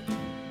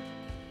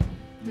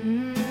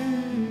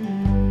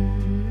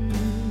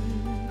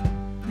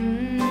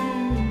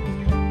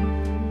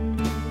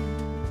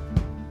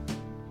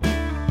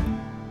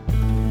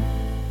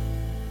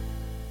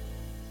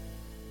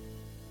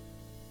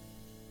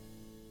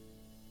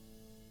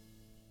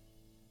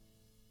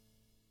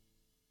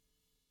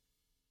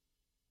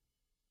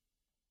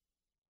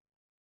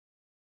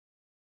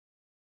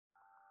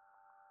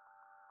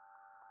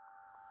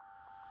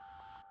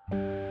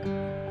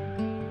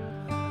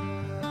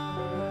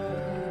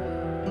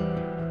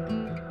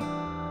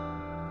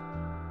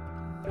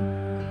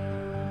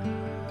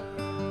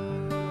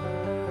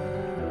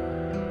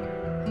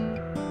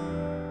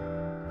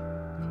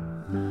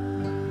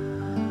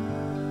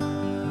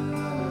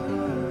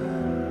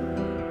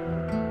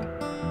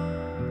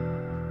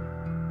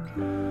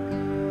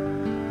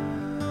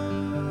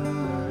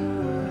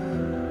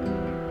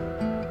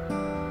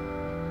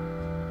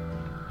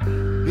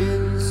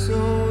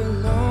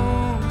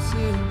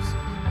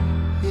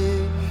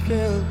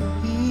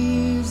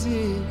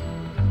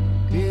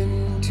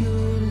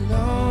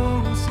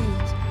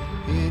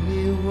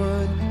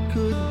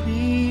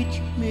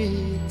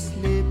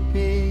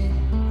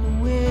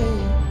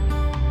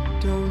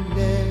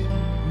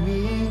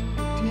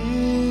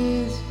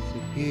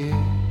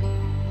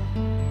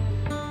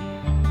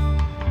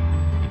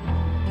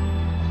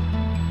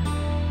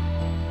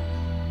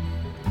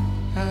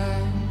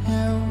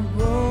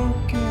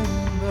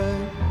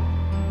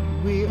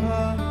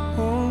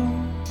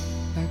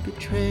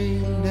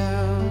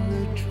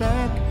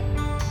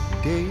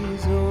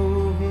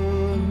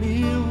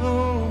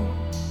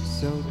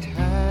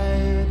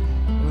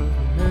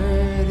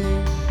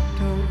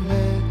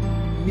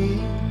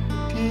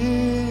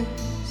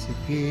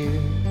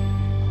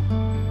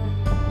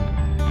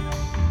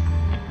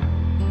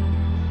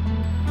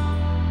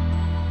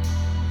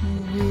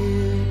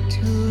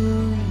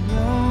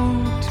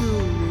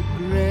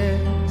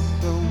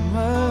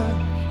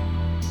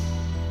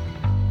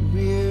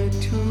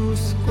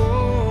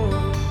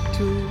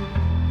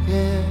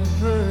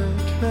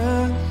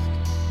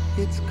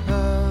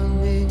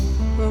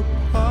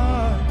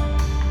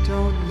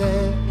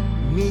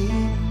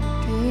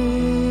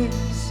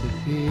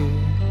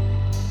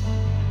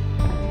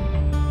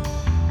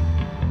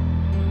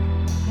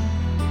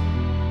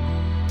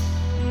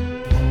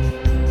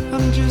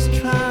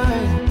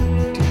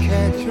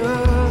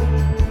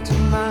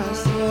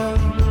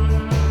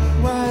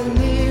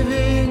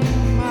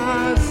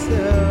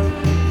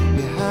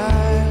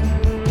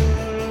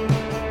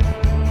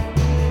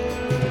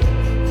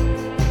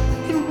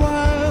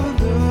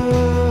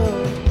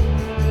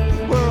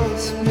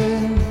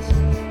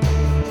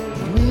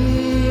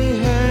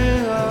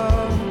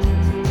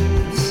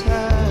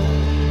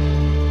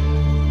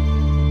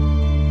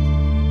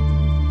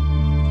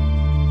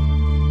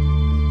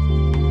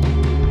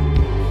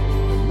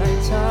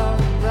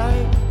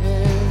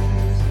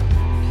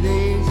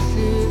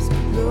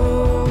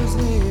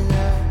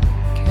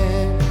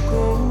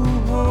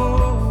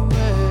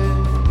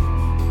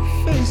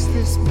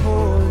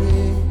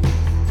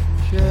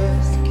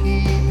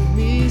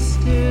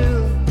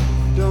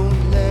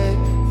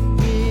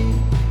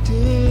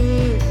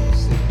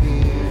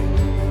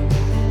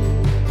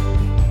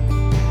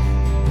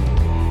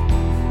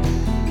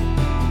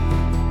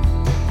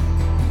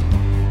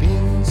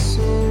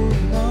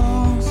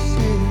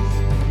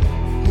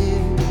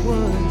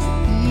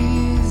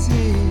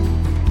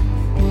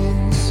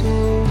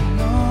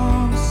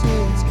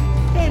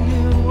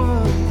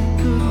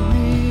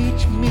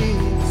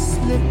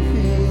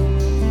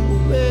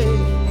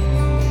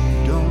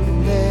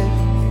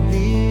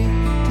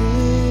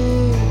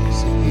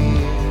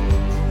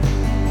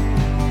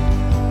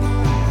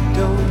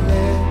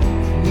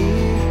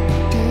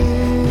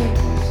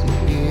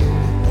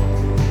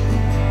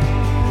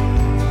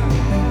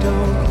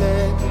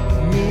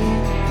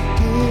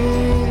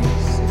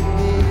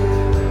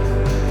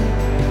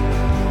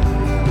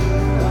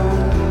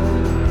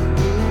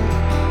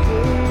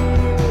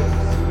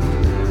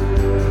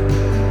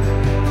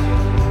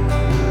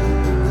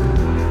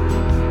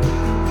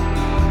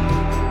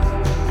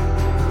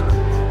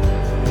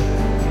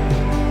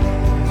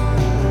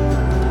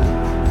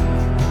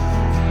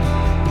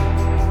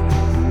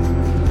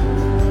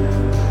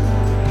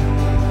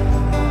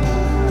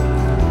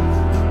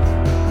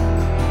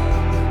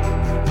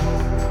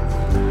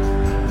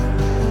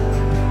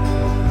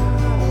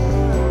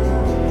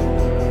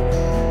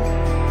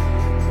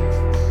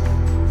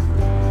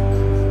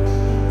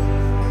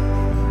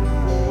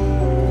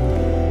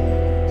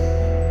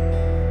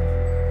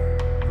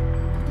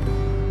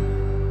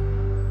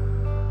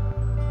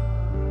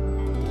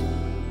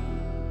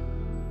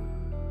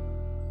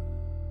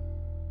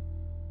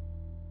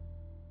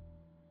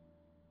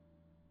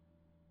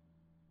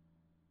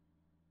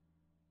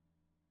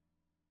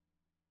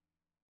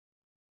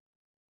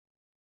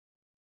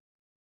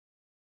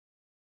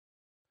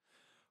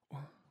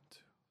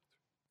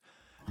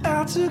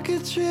 I took a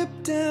trip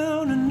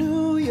down to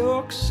New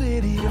York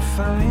City to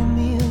find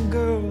me a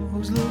girl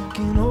who's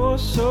looking oh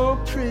so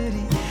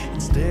pretty.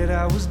 Instead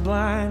I was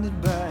blinded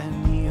by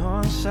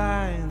neon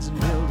signs and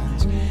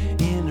buildings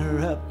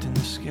interrupting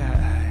the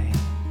sky.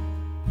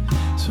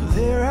 So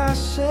there I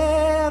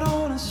sat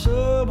on a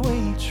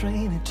subway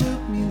train. It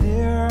took me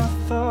there, I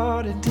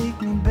thought it'd take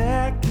me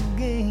back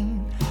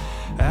again.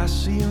 I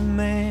see a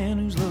man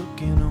who's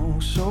looking oh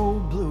so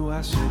blue.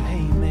 I said,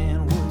 hey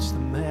man, what's the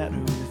matter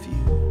with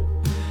you?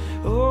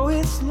 Oh,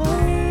 it's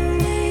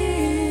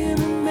lonely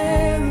in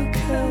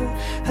America,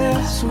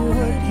 that's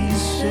what he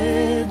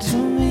said to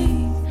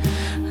me.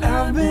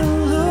 I've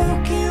been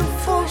looking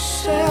for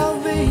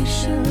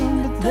salvation,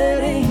 but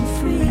that ain't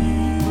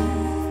free.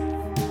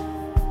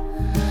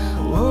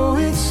 Oh,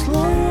 it's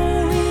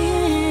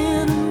lonely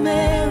in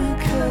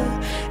America,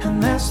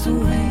 and that's the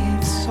way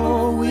it's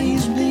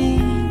always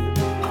been.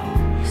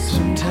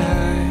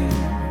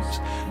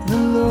 Sometimes the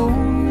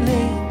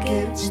lonely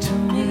gets to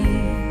me.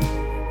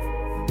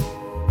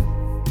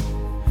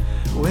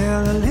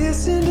 Well, I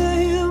listened to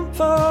him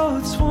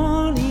for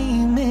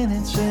 20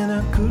 minutes and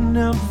I couldn't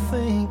help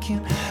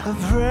thinking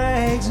of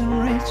rags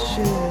and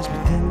riches.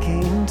 But then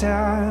came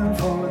time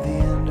for the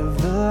end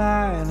of the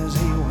line. As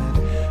he went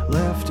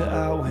left,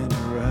 I went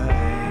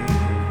right.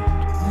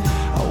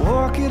 I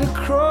walk it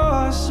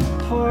across the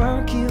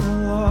parking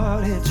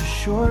lot. It's a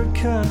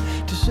shortcut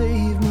to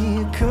save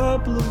me a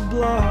couple of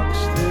blocks.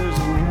 There's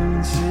a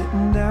woman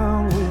sitting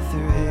down with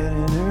her head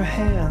in her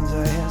hands.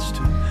 I asked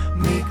her,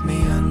 make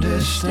me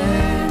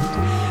understand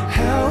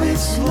how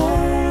it's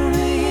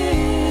lonely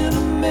in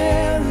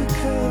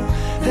America.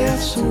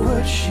 That's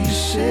what she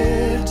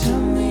said to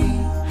me.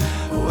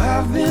 Oh,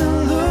 I've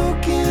been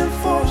looking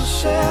for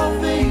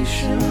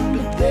salvation,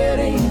 but that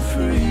ain't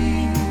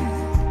free.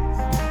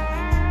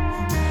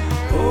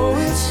 Oh,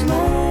 it's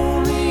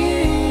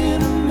lonely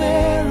in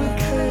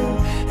America,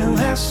 and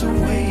that's the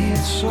way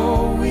it's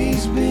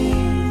always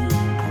been.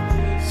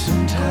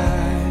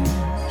 Sometimes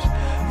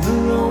the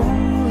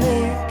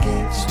lonely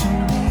gets to me.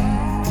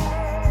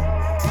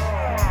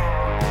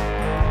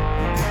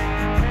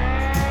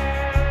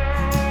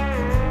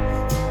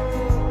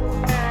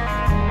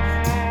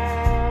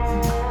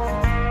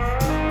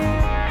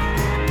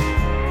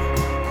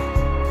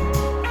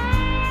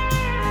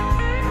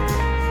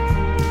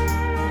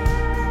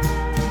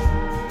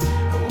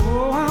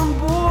 Oh, I'm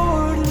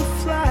bored in a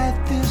flight.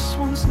 This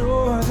one's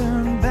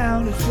northern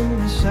bound from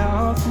the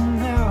south, and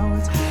now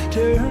it's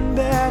turned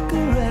back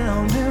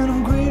around, and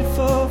I'm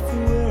grateful for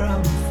where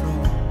I'm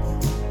from.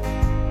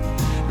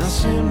 Now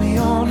send me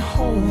on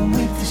home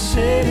with the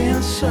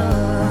setting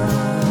sun.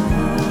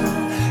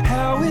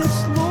 How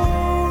it's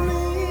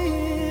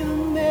lonely in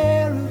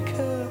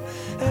America,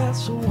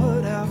 that's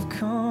what I've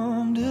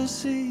come to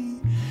see.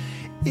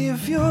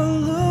 If you're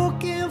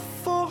looking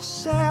for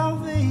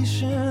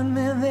salvation,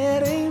 man,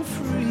 that ain't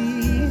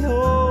free.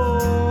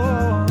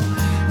 Oh,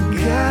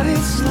 God,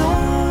 it's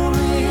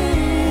lonely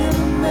in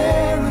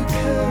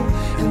America,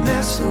 and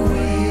that's the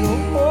way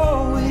it'll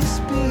always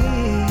be.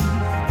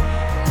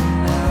 And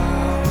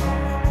now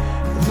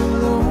the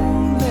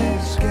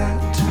lonely's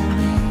got to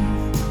me.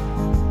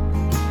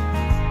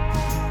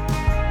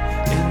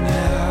 And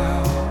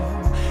now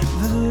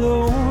the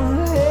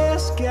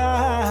lonely's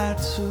got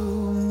to me.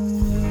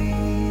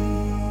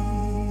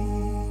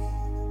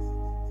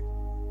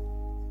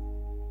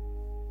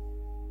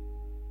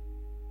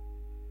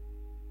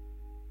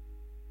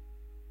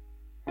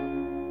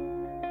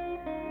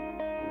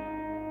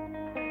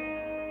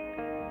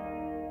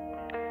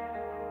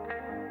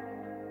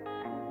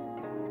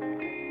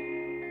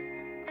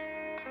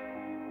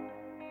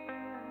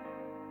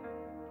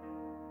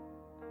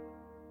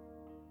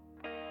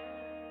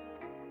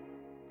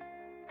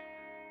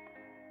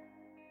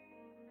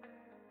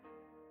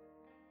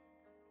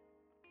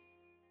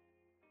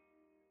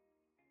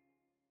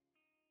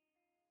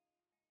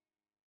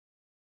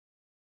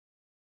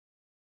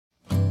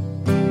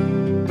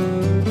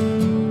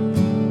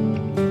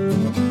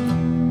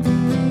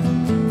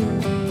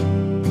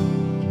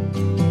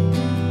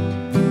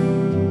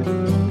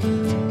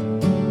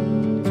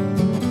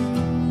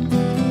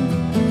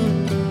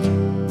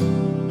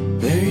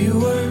 There you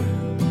were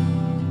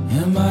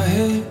in my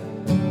head,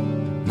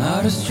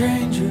 not a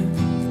stranger.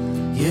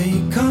 Yeah,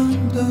 you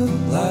come to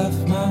life,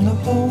 mind to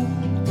hold,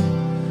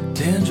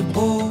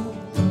 tangible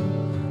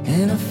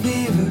in a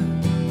fever.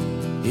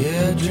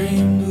 Yeah, I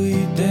dreamed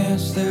we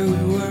danced, there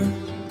we were.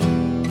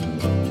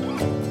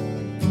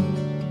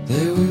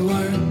 There we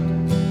were.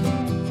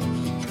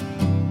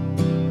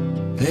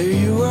 There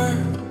you were.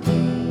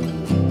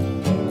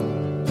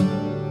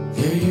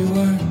 There you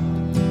were.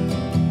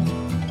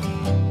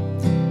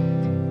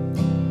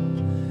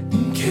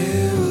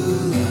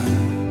 Carolina,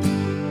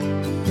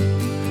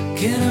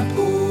 can I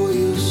pull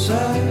you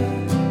aside?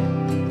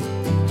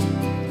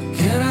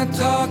 Can I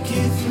talk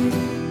you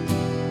through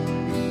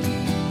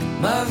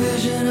my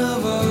vision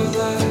of our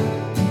life?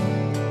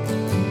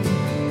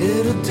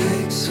 It'll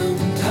take some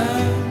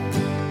time.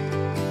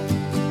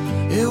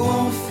 It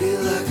won't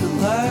feel like a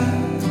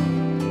lie.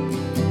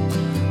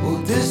 We'll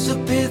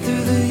disappear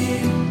through the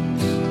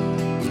years.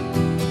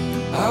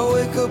 I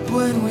wake up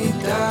when we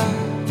die.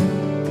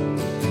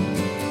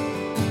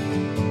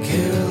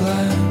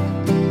 Caroline.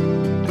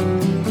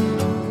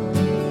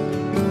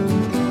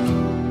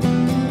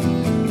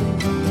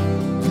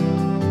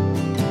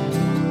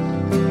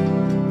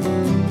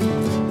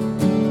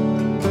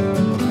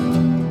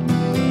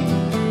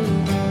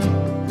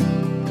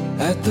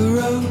 At the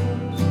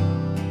Rose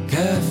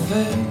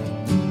Cafe,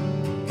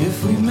 if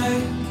we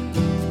met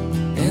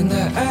and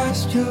I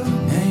asked your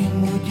name,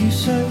 would you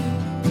say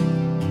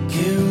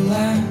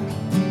Caroline?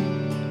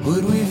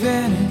 Would we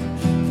vanish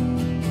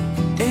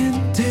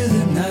into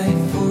the night?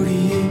 40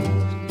 years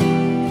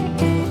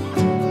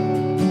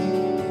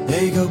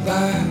they go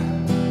by,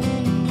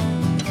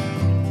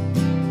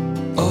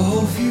 a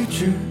whole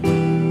future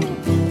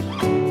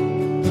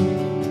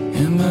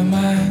in my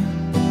mind.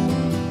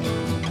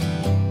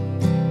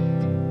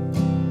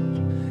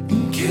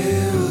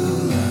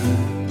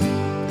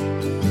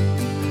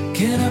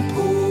 Can I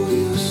pull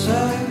you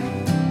aside?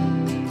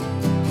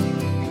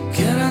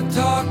 Can I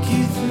talk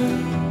you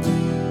through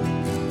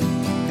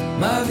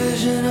my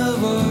vision of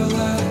our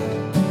life?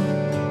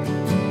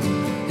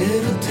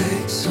 It'll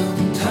take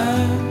some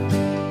time.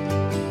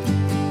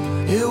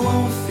 It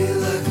won't feel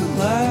like a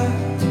lie.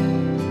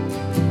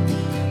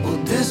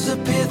 We'll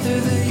disappear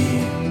through the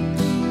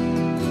years.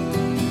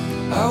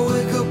 I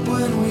wake up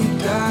when we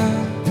die.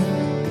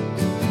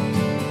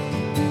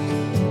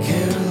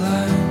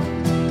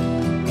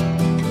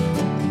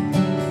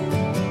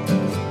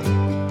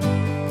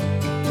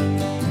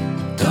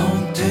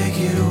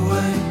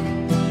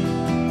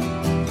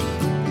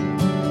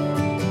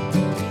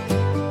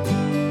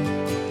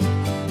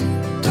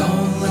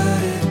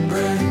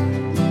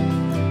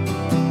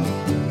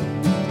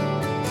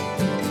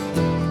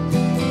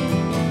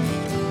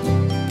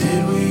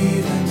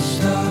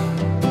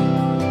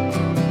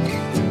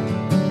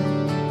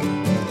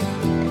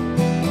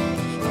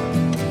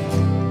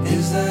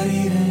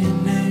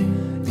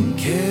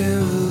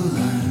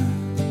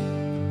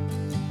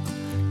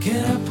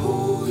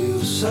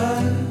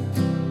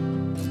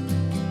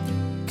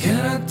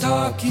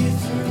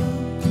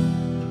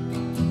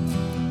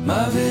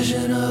 My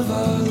vision of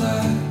our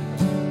life.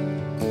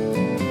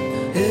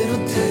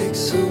 It'll take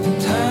some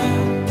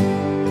time.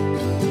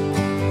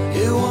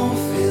 It won't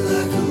feel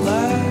like a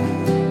lie.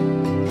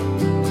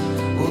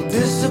 We'll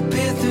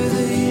disappear through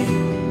the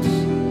years.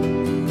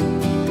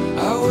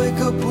 I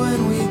wake up when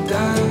we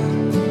die.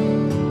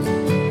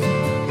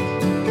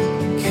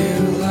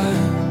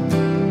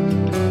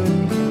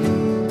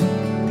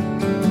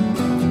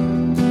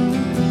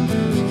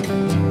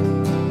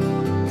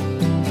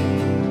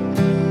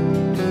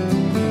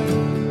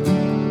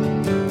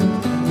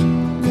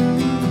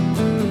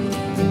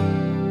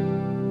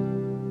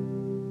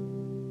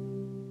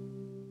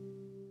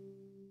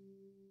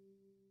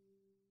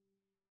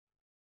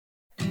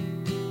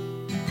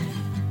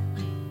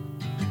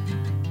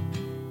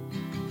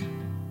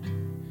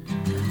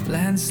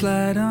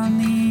 Landslide on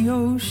the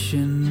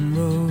ocean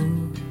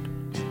road.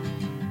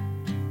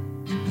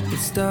 It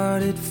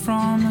started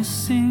from a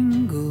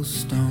single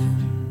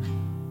stone.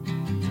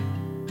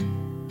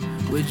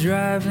 We're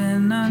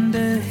driving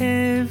under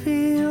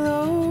heavy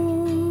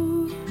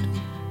load.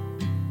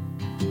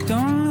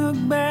 Don't look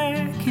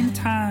back in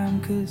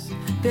time, 'cause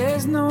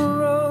there's no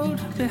road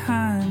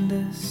behind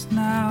us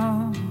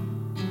now.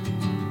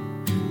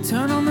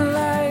 Turn on the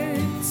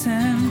lights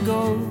and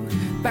go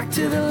back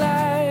to the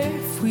life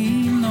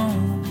we know.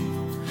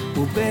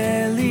 We'll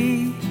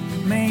barely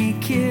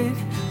make it,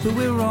 but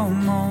we're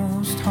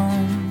almost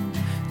home.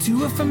 To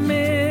a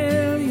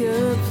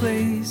familiar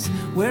place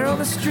where all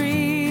the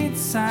street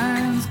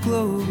signs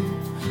glow.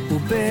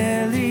 We'll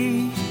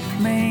barely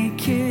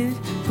make it,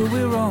 but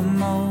we're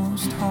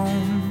almost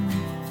home.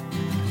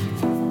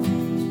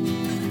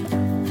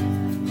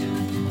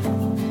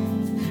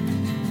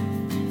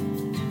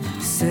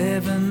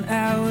 7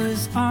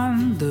 hours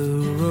on the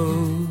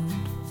road.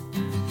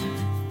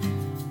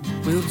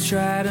 We'll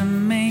try to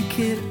make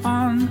it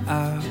on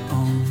our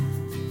own,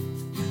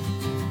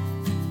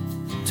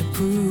 to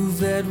prove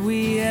that we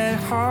had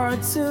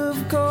hearts of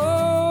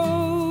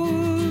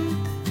gold.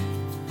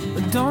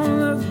 But don't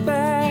look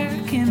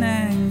back in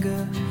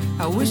anger.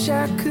 I wish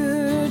I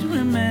could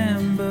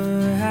remember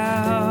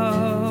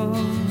how.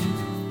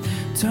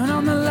 Turn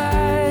on the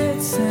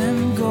lights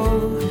and go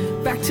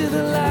back to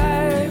the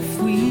life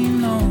we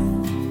know.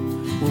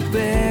 We'll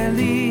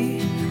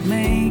barely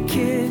make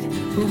it,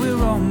 but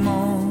we're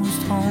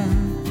almost home.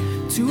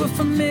 To a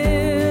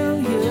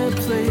familiar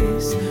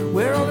place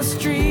where all the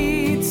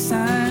street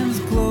signs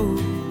glow.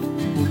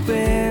 We'll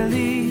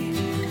barely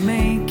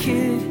make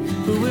it,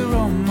 but we're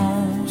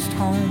almost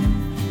home.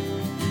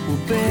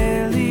 We'll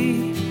barely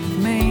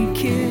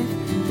make it,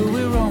 but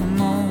we're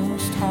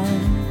almost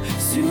home.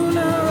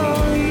 Sooner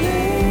or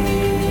later,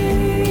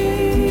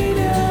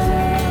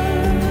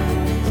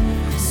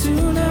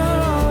 sooner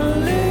or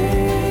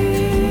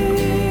later,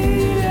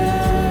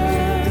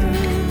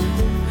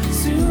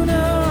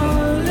 sooner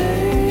or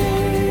later,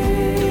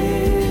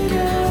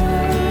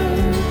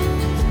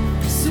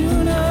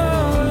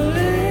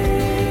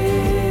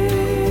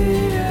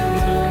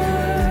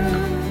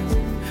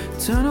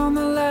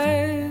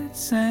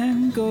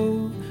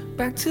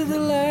 back to the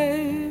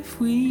life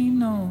we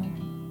know.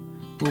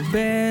 We'll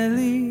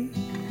barely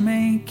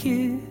make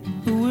it,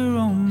 but we're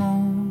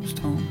almost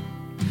home.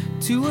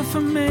 To a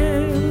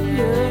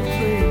familiar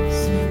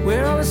place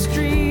where all the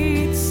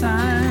street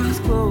signs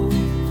glow.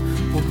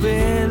 We'll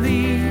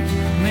barely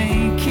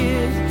make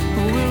it,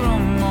 but we're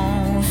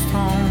almost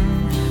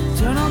home.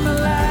 Turn on the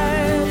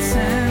lights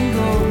and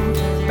go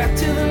back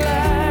to the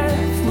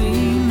life we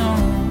know.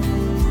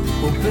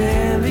 We'll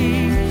barely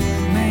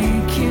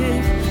make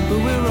it, but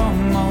we're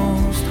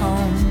almost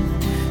home.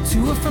 To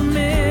a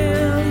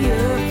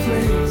familiar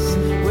place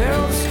where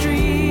all the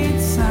street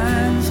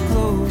signs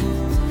glow.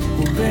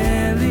 We'll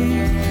barely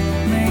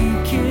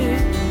make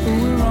it, but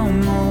we're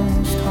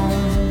almost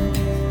home.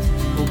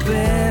 We'll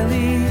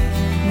barely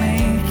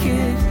make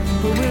it,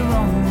 but we're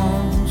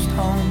almost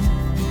home.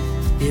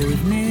 Yeah,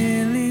 we've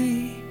nearly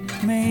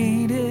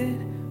made it,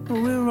 but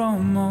we're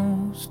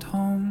almost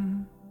home.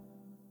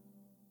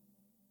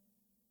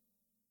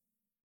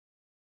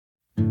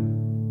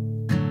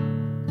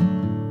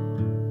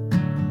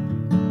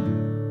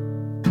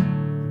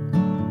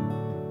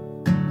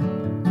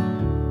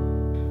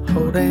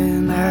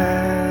 Holding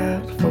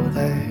out for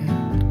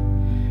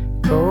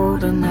that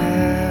golden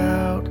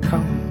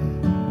outcome.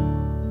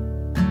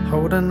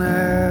 Holding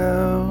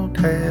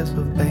out as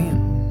we've been.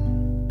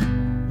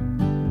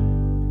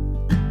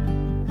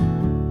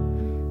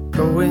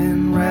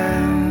 Going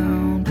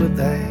round with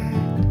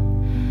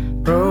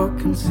that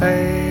broken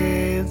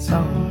sad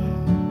song.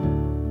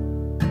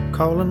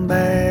 Calling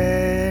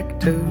back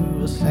to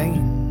a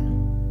scene.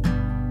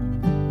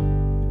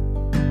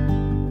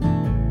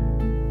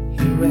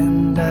 You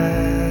and I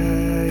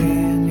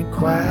in your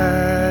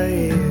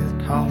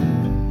quiet home,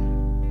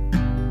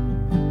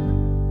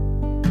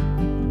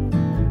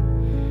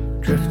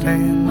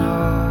 drifting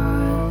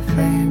off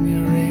and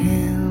you're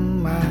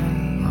in my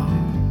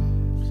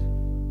arms.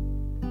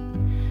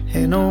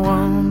 Ain't no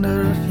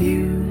wonder if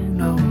you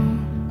know,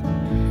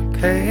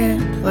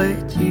 can't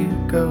let you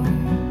go.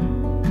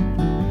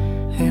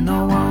 Ain't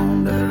no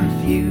wonder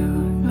if you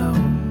know,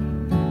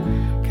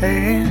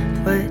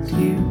 can't let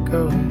you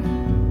go.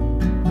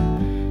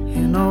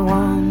 Ain't no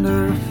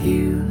wonder if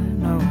you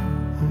know.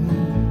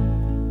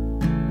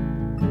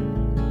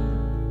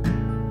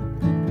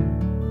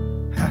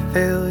 I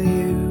feel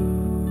you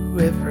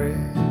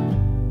everywhere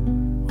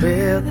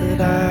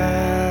that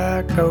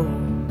I go.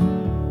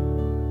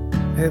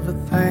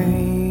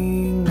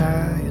 Everything I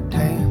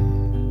attain.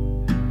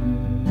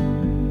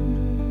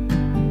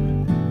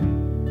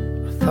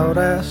 I thought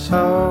I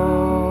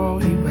saw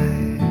you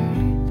at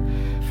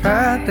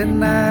Friday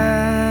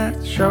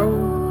night show.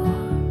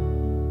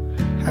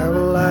 I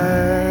would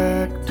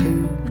like to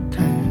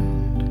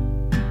pretend.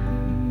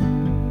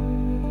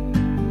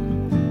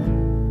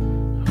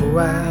 Oh,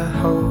 I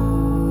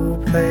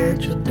hope that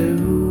you're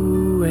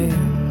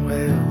doing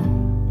well.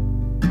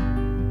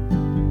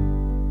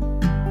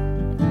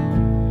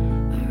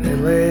 I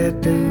really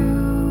do,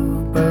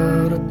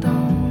 but I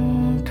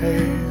don't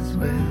as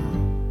well.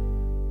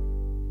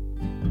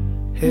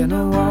 And I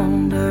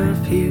wonder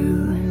if you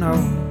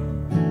know,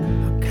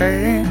 I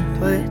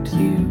can't let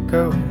you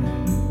go.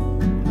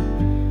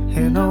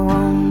 And I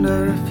wonder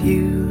if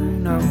you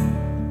know,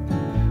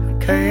 I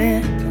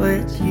can't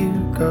let you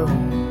go.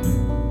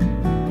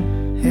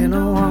 And I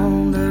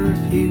wonder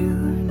if you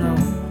know.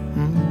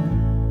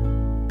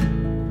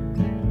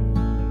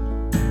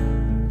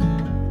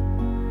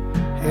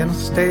 And I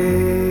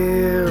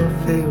still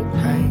feel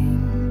pain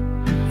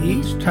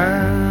each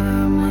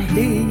time I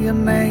hear your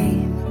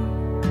name.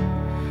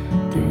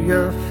 Do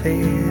you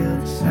feel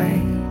the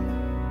same?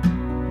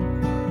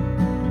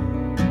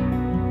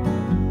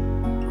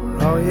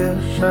 Or you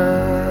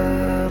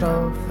shut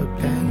off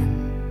again?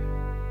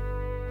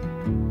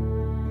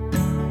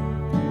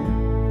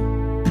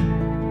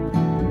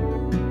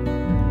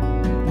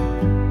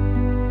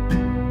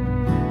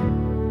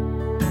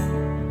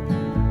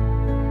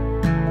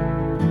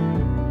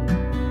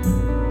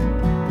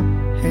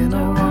 And I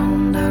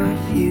wonder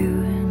if you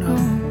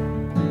know,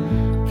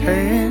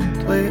 can't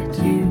let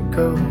you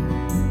go.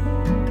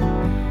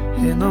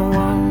 And I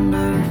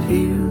wonder if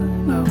you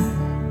know,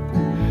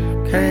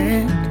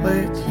 can't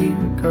let you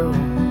go.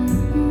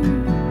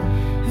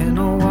 And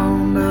I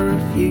wonder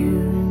if you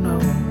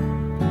know,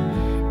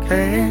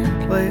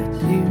 can't let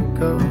you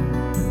go.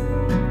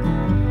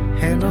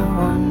 And I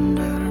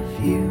wonder if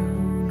you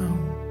know.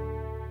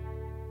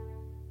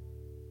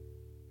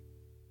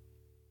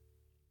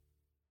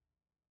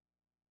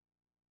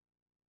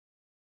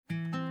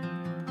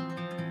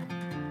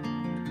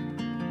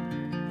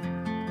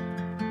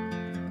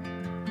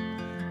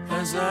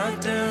 As I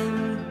dim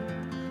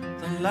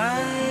the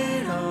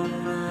light on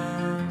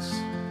us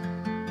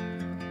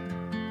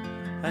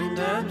and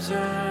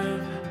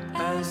observe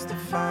as the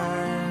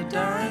fire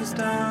dies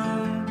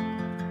down,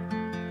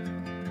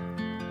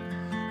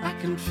 I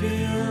can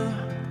feel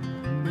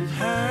we've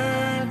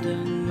had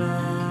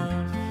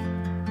enough.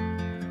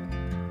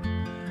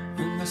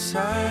 In the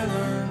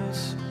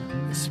silence,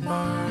 the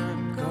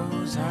spark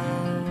goes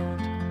out.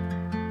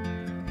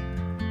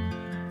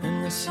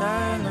 In the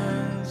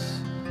silence,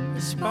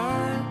 the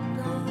spark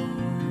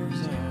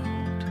goes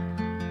out.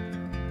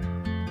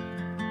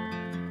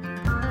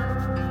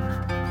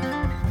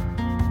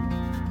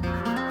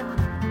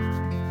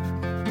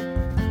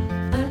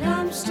 And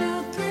I'm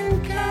still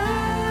thinking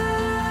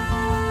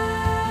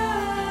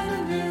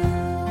of you.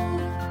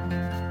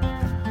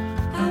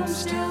 I'm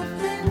still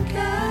thinking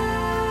of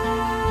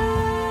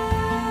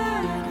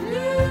you.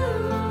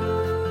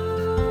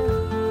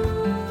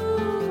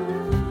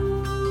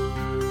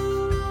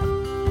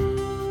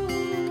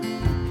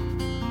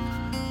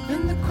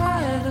 In the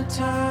quieter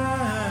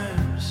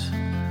times,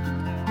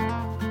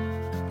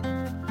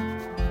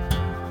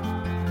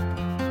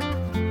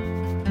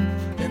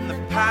 in the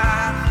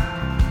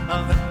path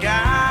of the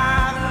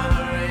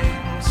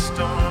gathering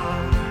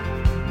storm,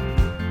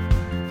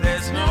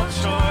 there's no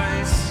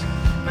choice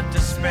but to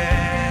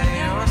spare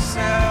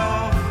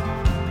yourself.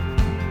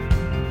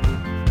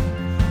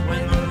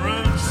 When the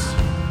roots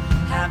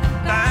have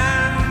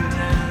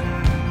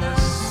abandoned the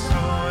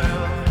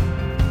soil,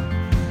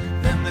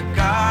 then the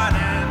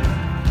garden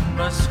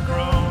must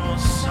grow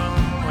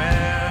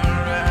somewhere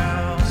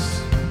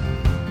else.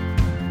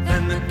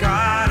 Then the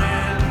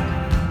garden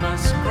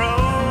must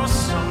grow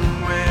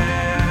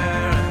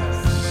somewhere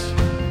else.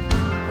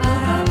 But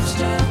I'm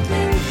still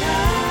thinking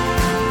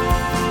of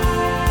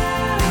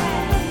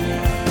you.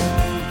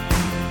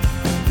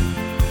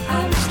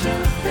 I'm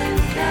still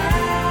thinking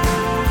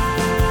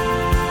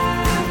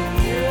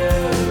of you.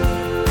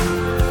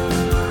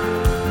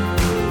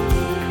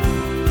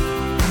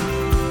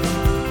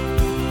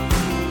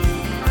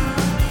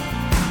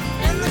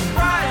 In the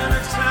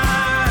quieter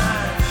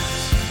times,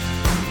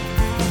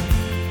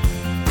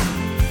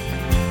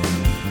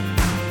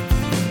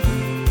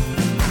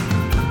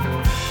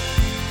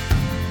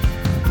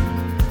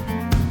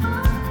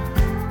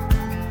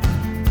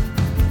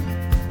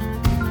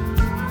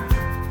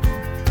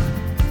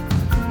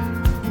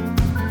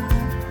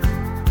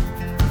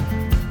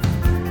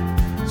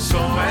 so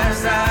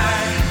as I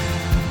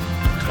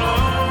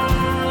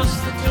close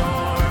the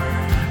door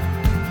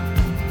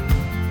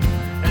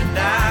and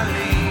I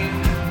leave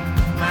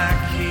my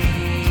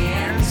key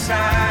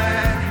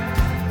inside,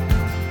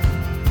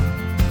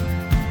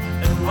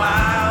 and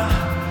while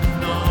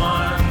no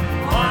one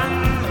won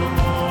the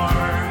war,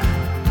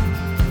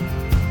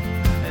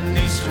 at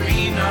least we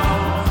know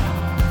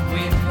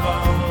we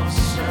both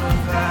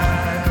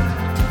survived.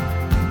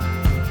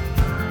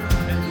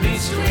 At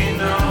least we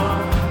know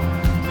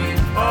we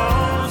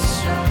both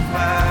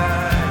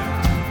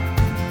survived.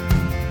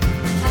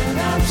 And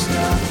I'm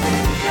still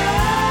thinking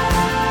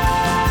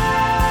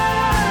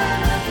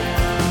of you.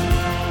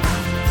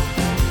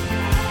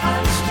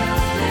 I'm still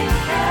thinking of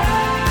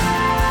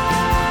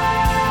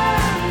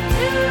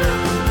you.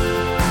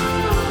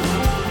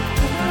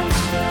 And I'm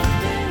still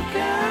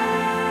thinking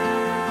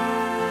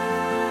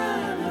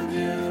of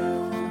you.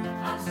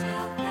 I'm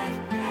still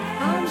thinking.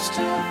 I'm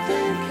still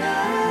thinking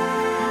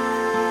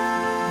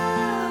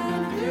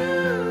of you.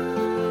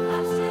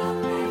 I'm still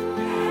thinking.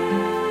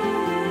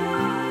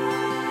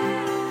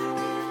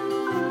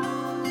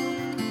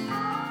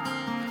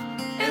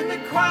 In the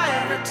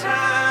quieter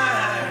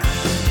times,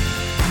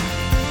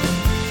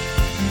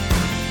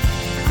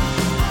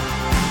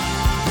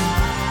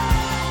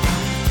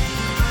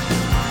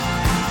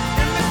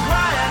 in the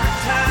quieter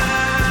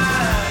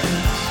times,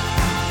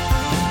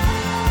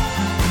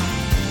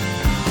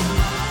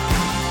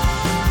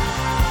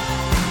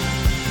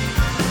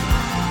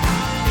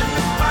 in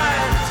the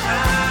quieter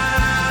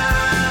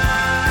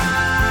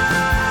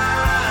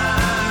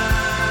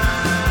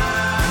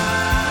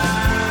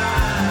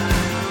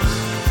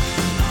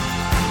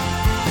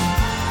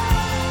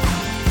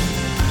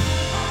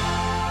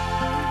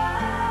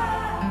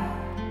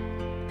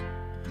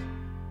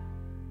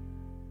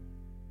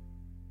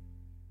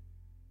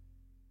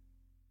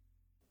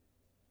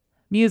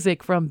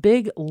Music from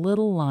Big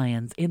Little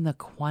Lions in the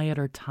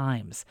Quieter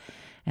Times.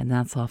 And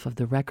that's off of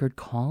the record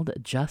called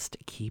Just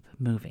Keep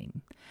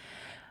Moving.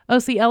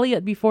 O.C.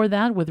 Elliott before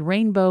that with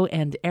Rainbow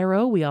and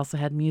Arrow. We also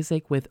had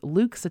music with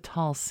Luke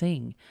Sital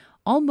sing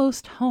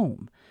Almost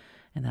Home.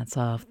 And that's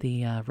off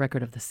the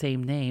record of the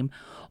same name.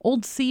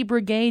 Old Sea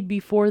Brigade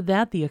before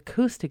that, the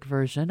acoustic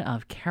version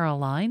of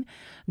Carlile.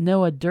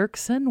 Noah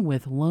Dirksen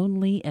with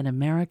Lonely in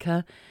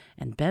America.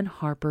 And Ben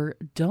Harper,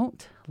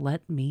 Don't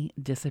Let Me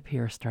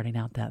Disappear, starting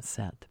out that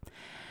set.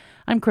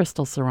 I'm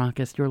Crystal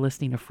Sarakas. You're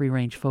listening to Free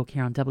Range Folk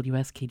here on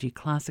WSKG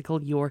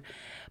Classical, your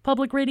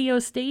public radio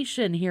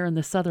station here in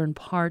the southern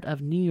part of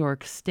New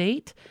York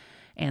State,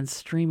 and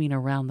streaming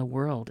around the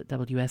world at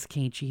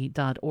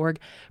WSKG.org.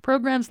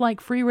 Programs like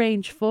Free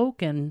Range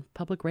Folk and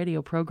public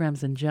radio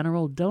programs in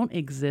general don't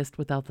exist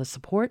without the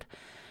support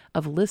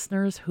of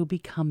listeners who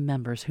become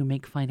members, who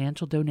make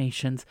financial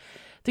donations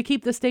to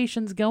keep the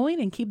stations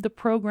going and keep the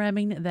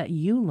programming that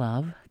you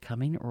love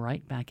coming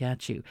right back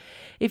at you.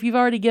 If you've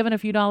already given a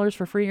few dollars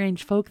for Free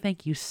Range Folk,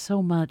 thank you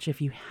so much.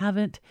 If you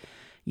haven't,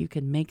 you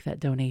can make that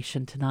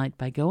donation tonight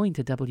by going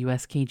to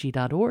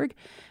WSKG.org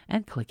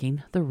and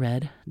clicking the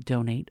red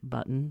donate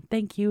button.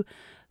 Thank you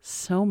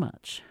so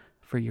much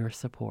for your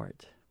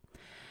support.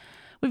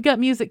 We've got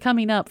music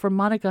coming up from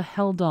Monica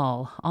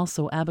Heldahl,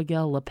 also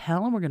Abigail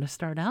Lapel, and we're going to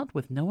start out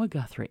with Noah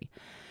Guthrie.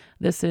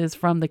 This is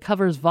from the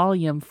Covers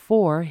Volume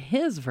 4,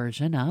 his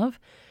version of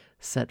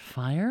Set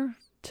Fire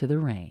to the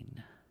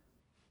Rain.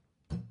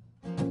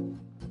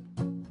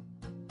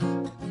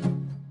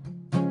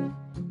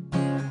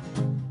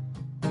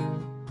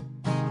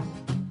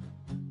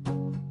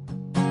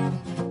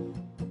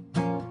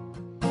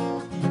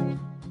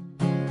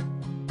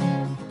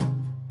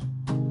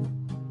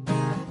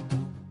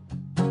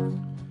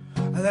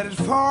 I let it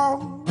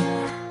fall,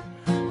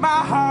 my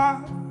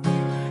heart,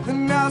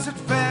 and as it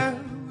fell,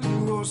 you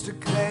rose to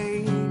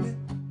claim it.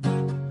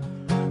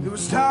 It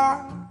was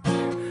dark,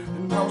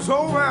 and I was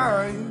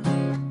over you,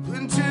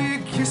 until you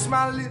kissed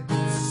my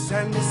lips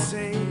and you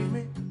saved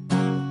me.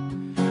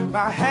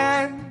 My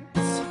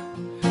hands,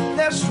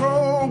 they're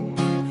strong,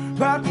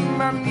 but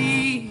my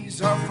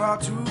knees are far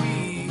too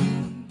weak.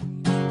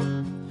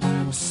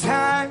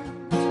 Stand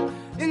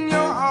in your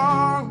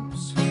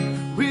arms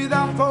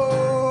without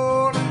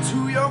falling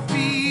to your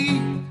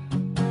feet.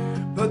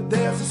 But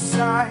there's a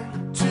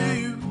side to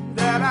you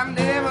that I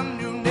never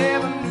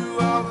knew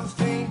all the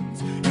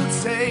things you'd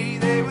say.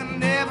 They were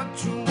never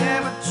true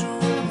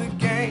in the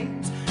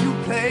games you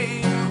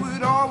played. You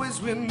would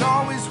always win,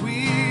 always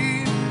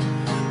win.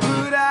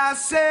 But I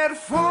set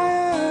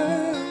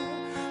fire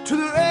to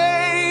the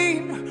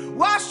rain,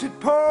 watched it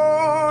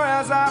pour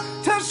as I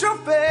touched your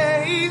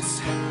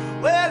face.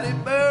 Well,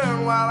 it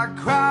burned while I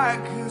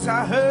cried, 'cause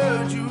I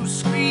heard you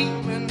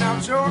screaming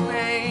out your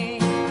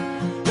name,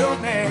 your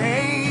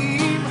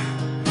name.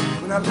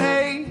 When I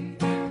lay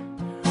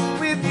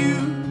with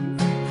you,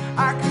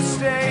 I could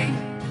stay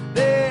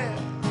there,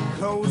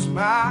 close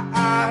my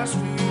eyes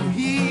for you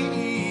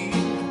here.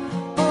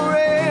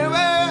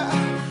 Forever,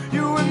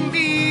 you and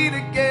me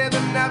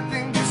together,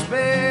 nothing gets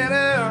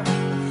better.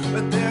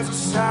 But there's a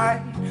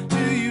side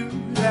to you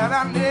that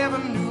I never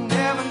knew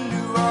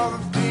all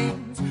the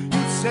things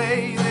you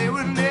say. They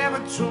were never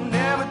true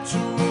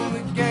in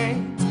the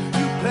games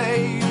you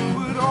played. You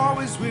would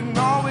always win,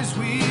 always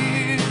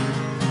win.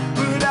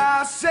 But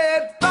I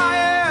set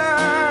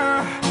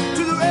fire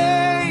to the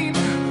rain,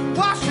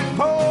 watch it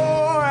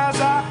pour as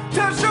I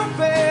touched your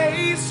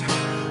face.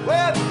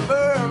 Well, it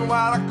burned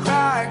while I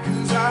cried,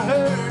 'cause I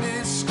heard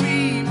it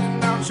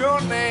screaming out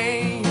your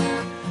name,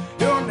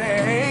 your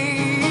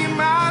name.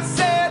 I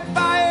set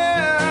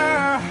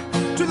fire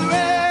to the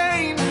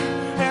rain,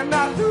 and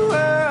I threw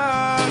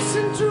us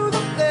into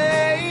the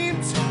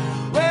flames.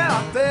 Well,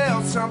 I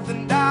felt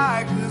something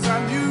die, 'cause I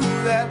knew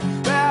that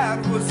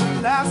was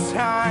the last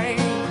time.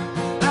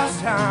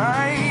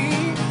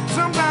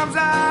 Sometimes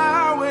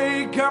I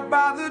wake up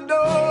by the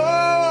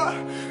door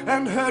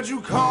and heard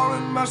you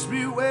calling, must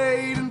be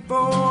waiting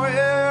for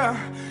you.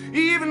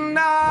 Even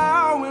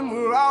now when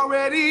we're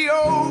already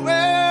over,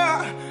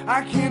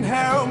 I can't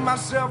help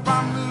myself,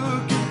 I'm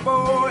looking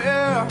for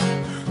you,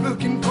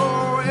 looking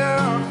for you,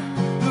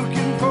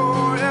 looking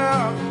for you.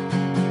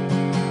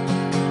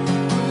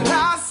 But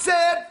I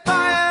set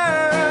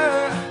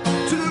fire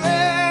to the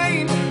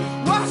rain,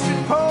 watch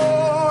it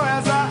pour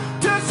as I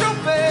touch your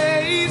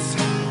face.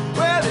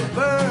 Well, it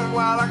burned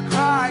while I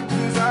cried,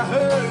 'cause I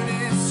heard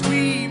it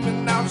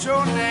screaming out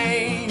your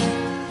name,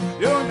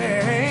 your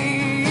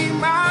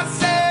name. I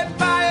set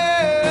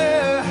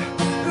fire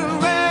to the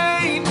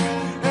rain,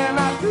 and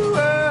I threw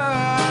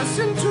us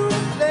into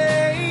the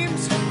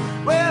flames.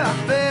 Well, I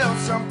felt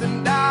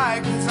something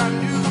die, 'cause I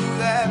knew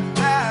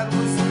that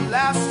was the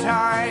last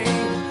time,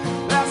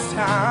 last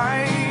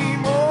time.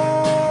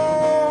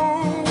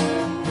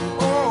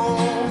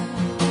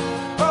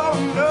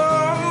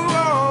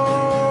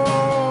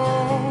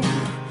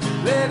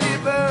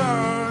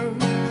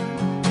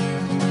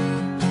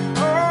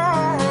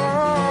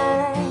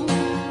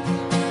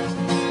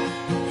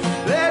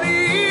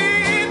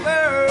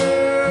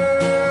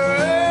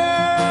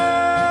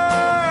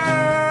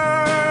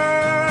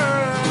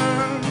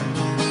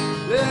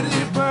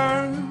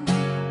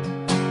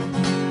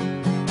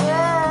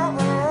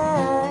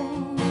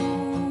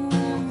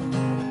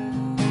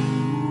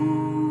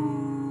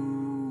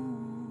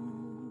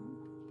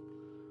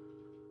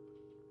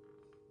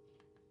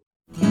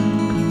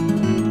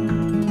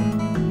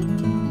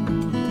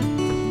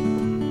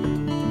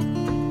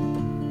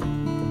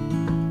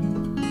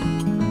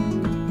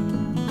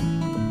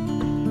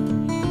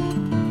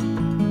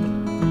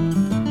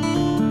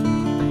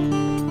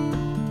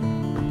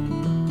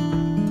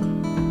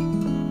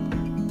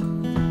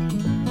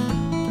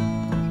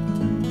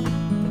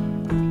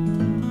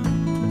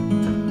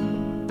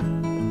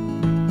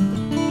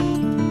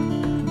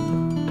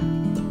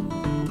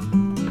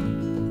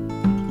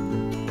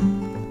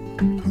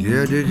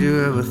 Yeah, did you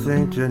ever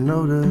think to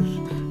notice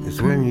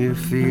it's when you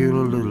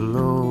feel a little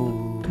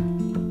low,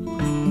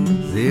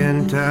 the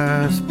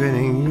entire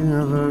spinning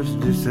universe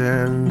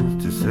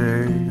descends to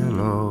say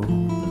hello,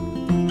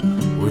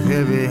 with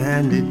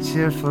heavy-handed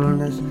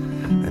cheerfulness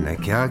and a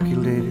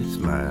calculated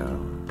smile,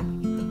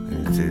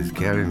 and it says,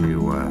 carry me a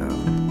while.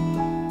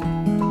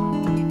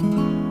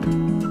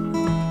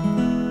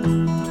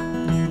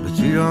 But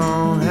you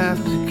don't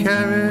have to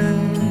carry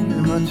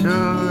much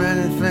of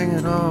anything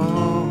at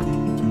all.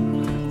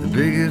 The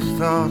biggest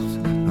thoughts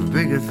of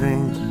bigger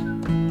things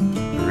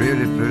are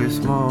really pretty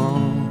small.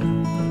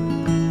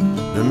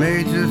 The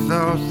major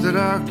thoughts that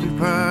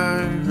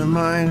occupy the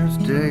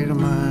mind's state of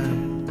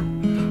mind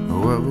are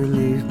what we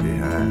leave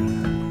behind.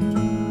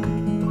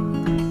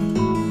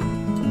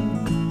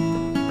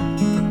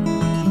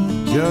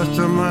 Just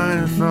a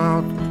minor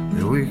thought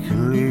that we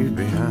can leave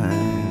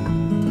behind.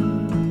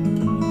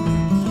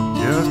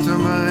 Just a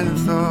minor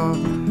thought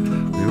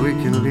that we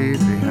can leave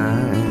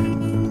behind.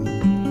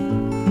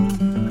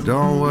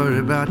 Don't worry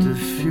about the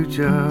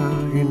future,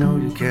 you know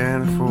you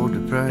can't afford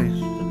the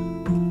price.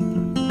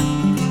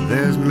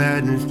 There's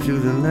madness to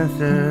the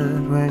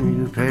method when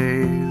you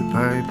pay the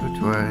piper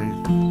twice.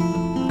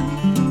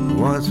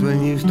 Once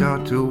when you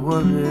start to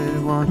worry,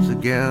 once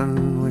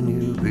again when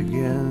you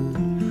begin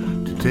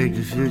to take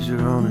the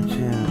future on the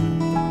chin.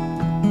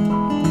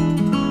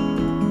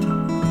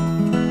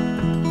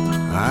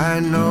 I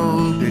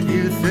know that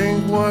you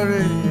think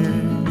worry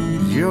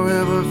is your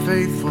ever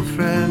faithful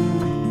friend,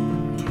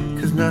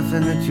 'cause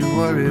nothing that you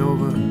worry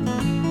over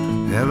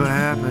ever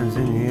happens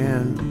in the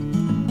end.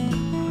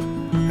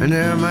 And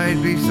there might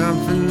be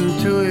something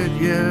to it,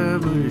 yeah,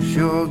 but it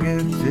sure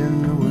gets in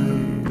the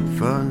way of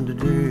fun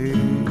today.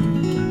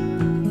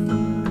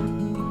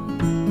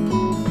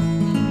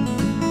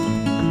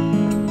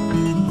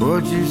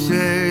 What you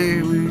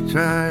say, we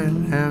try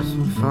and have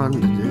some fun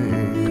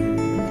today.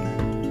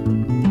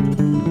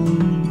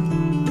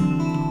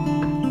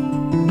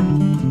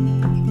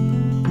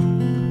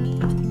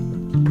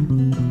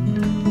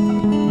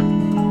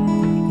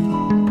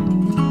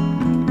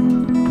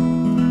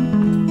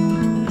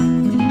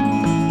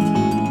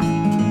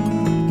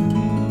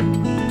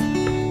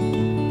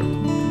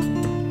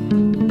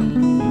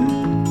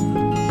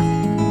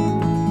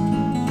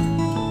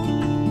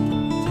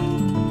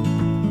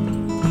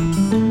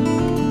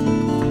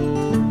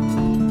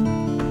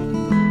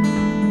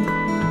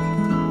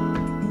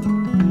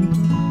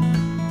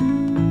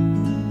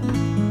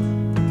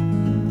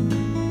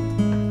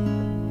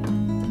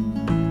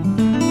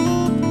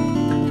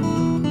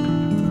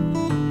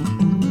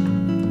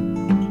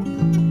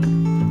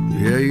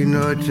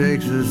 It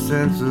takes a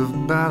sense of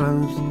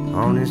balance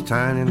on his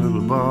tiny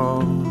little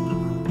ball,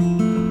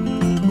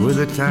 with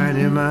a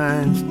tiny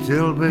mind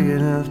still big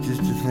enough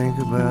just to think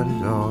about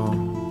it all.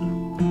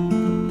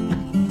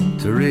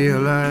 To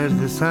realize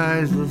the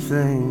size of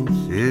things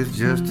is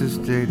just a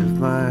state of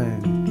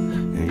mind,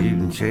 and you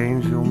can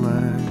change your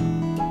mind.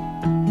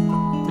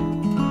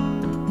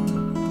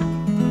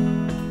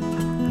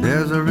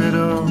 There's a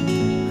riddle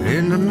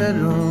in the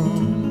middle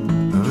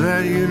of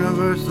that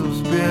universal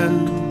spin,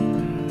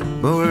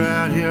 but we're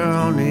out here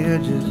on the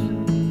edges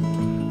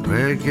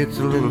where it gets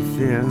a little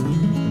thin.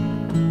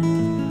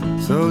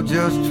 So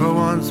just for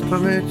once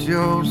permit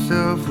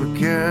yourself a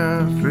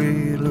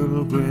carefree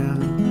little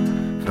grin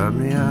from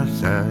the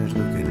outside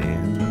looking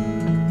in.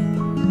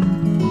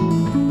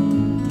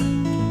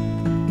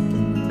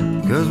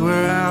 'Cause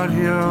we're out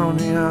here on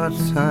the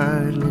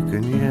outside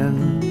looking in,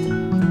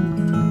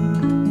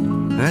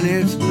 and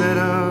it's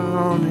better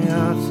on the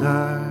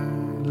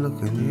outside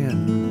looking in.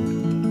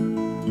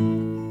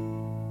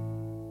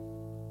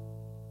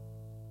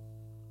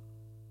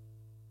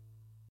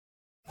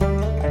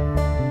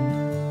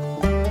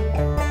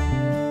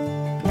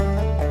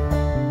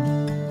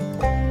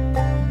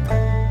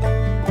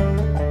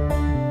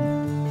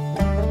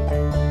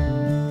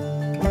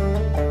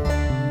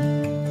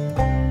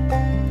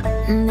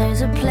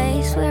 There's a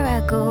place where I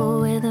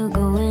go where the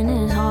going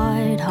is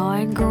hard,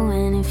 hard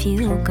going if you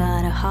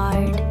got a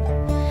heart.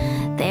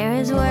 There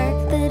is work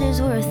that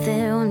is worth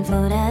it, one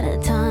foot at a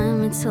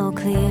time. It's so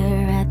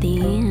clear at the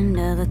end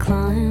of the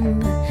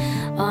climb.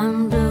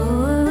 On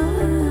Bluebell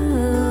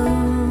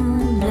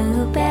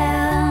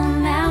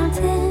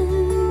Mountain,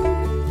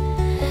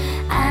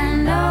 I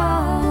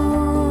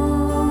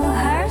know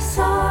her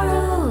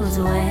sorrows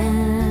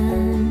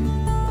when.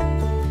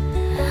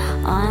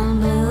 On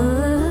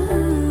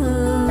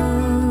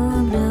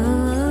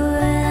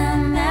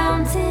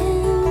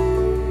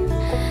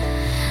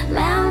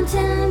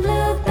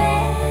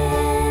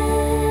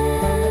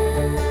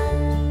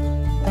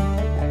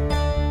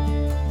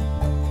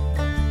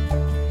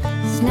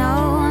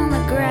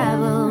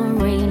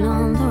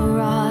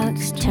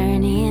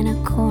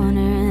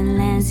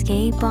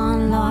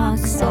on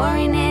locks,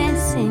 soaring and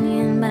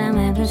singing, but I'm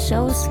ever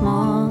so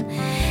small.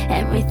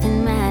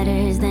 Everything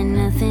matters, then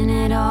nothing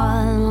at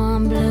all.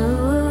 On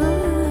Bluebell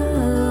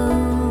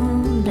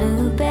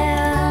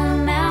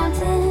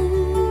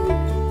Mountain,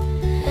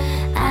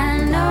 I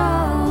know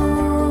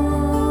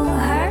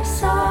her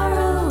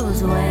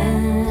sorrows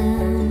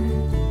when.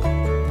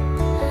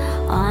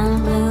 On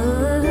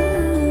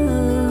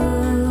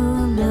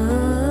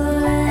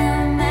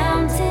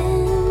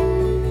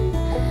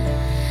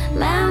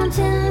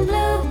Mountain Blue.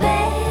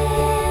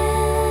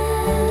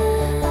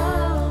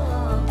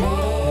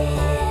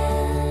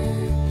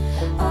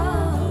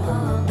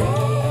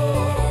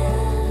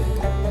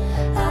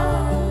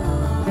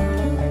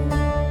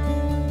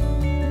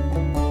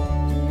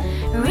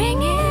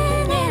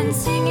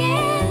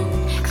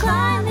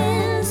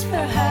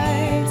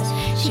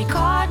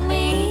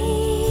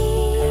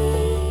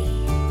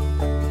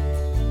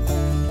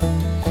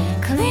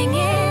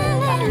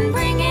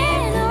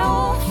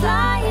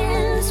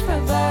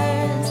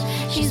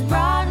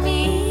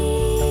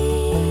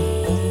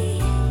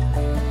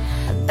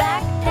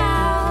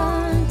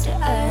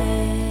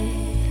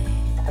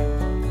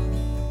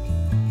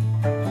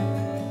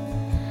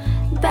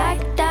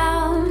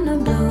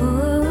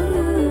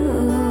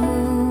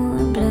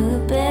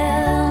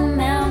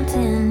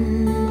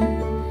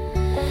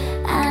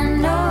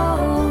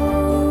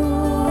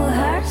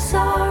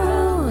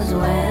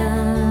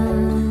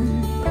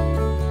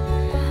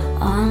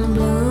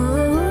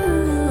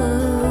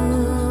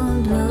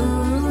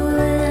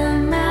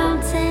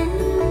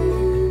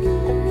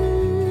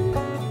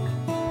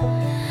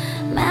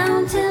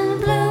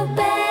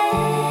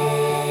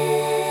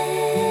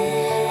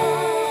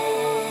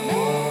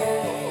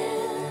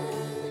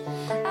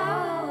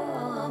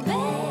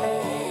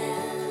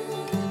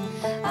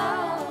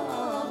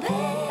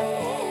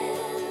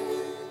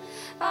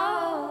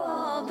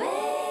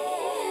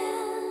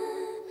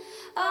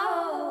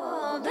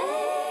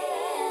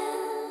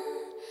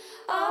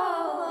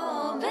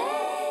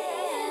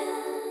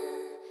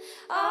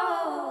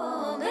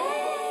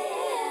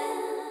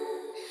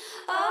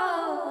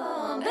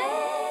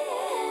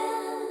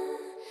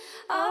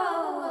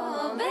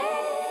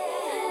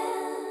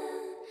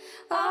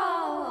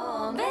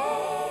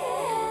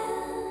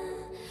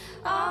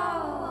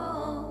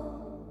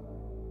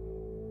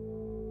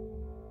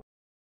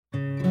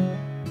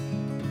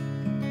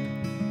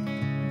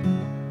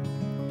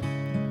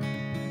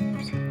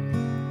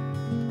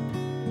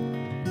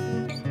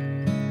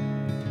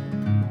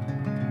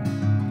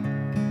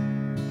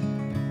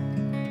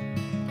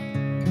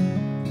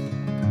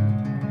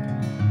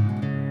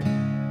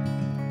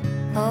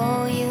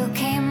 Oh, you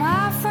came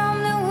out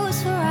from the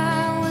woods where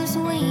I was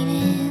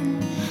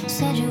waiting.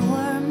 Said you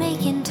were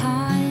making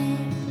time.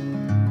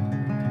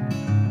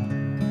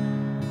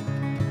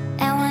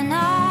 And when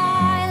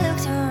I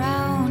looked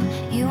around,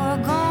 you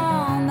were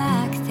gone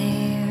back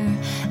there.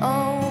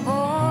 Oh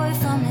boy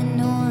from the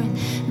north,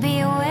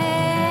 beware,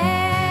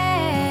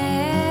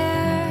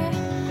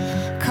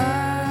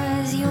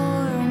 'cause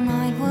your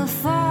night will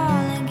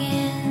fall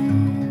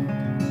again.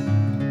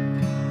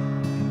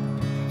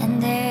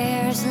 And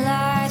there's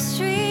light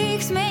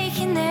streaks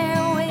making their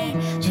way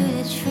to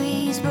the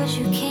trees, but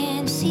you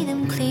can't see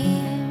them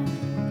clear.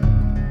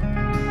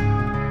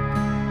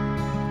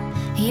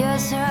 You'll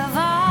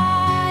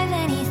survive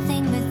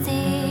anything, but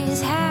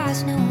this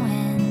has no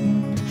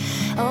end.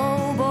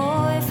 Oh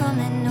boy from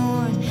the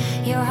north,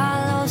 your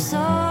hollow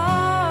soul,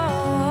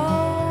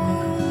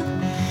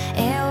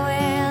 it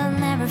will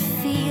never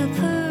feel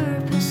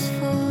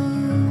purposeful.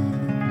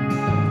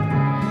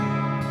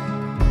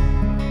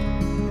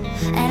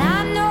 And I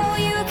know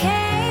you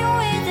came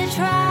with the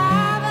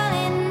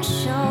traveling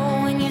show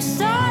when you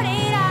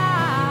started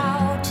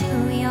out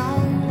too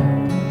young.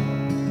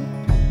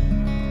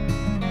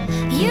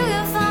 You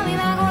can find me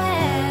back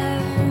where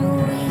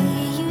we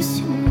used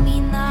to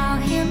meet. Now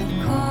hear me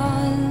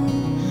call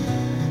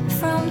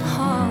from the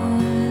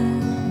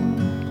heart.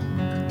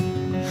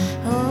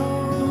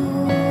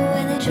 Oh,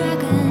 where the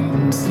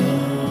dragon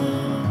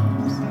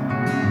sleeps.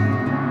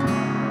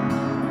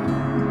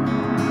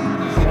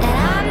 And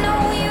I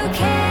know you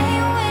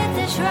came with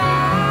the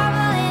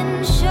traveling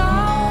show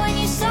when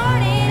you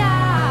started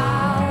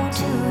out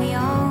too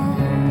young.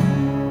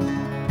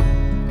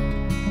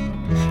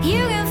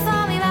 You can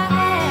find me back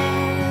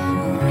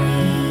where we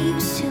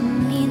used to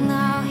meet.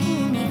 Now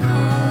hear me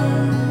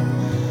call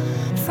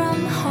from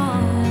the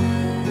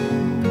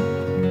heart.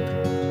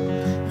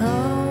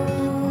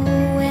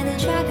 Oh, where the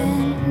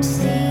dragon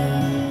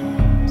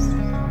sleeps.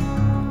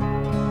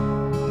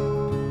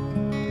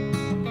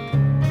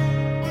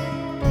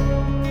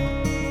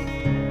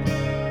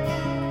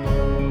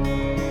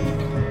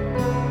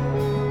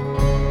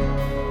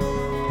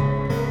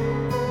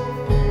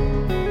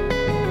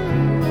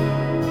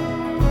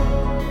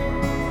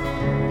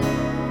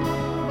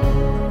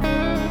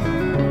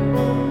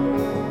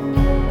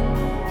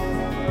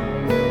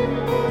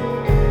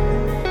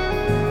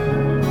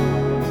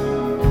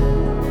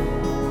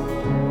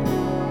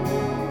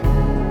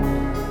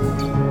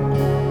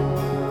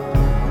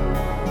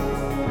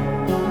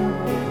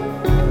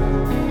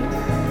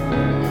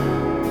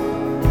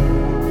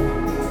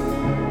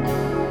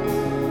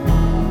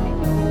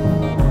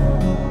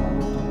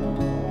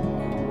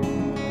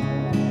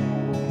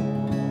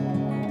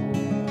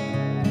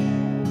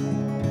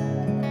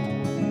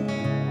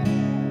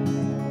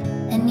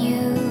 And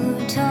you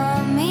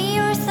told me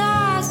your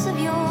thoughts of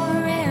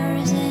your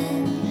errors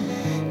and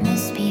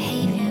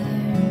misbehavior.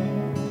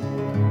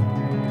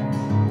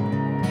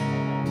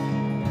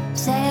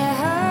 Say it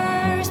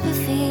hurts but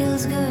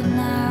feels good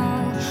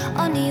now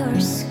under your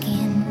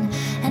skin,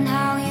 and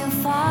how you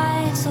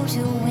fight so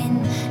to win.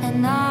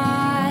 And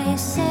I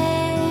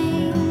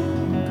say,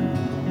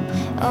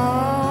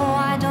 oh,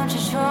 why don't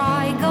you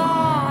try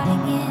God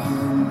again?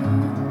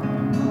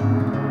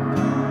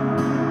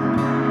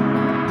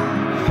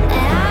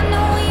 And I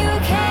know you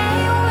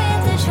came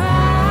with the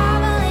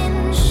traveling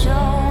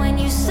show when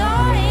you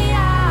started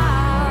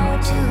out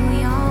too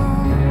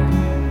young.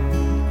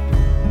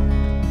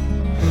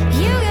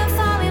 You can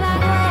find me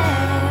back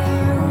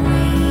where we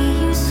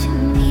used to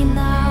meet.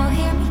 Now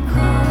hear me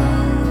call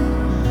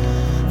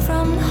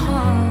from the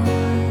heart.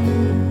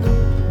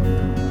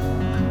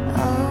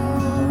 Oh,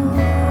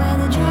 where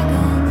the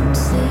dragon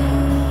sleeps.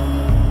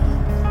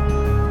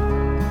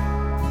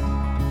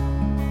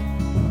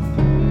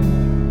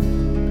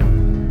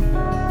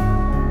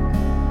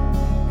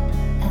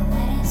 And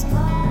when it's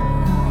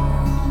gone,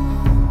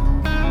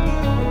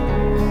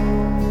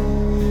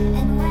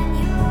 and when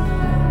you're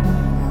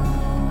gone,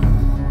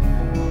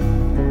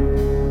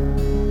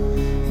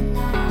 and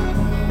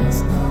now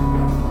it's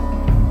gone,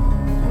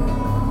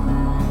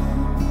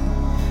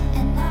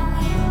 and now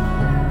you're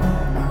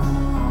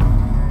gone,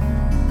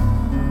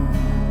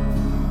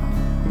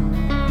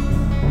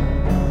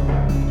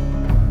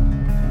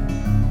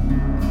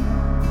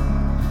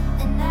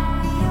 and now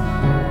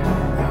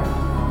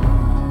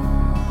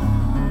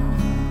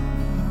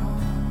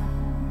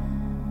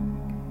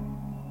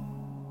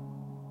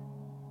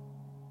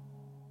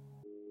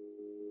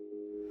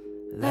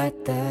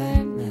Light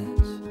that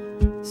match,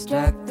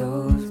 strike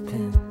those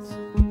pins.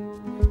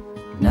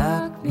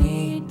 Knock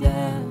me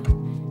down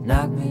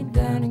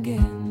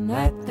again.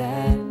 Light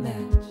that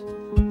match,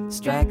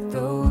 strike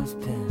those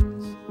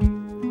pins.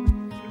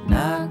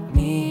 Knock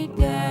me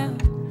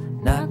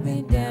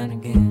down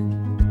again.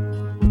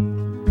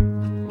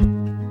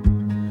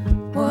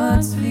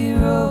 Once we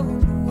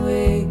rode the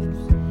waves,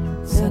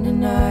 sun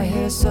in our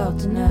hair,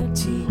 salt in our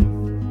teeth.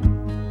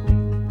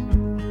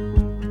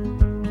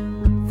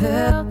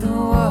 Felt the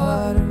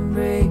water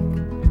break,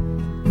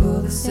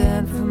 pull the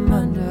sand from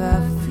under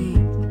our feet.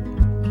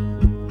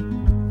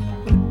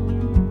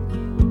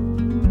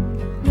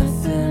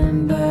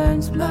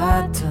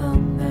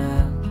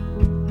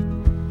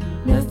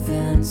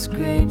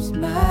 scrapes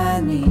my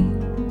knee.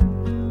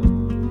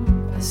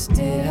 I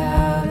stay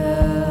out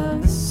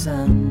of the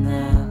sun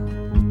now.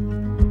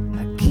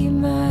 I keep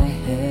my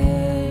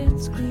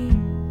hands clean.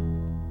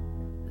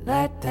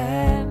 Light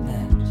that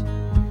match,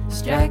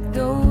 strike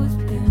those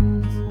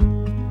pins.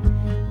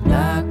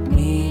 Knock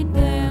me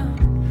down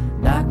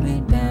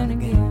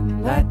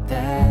again. Light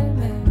that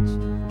match,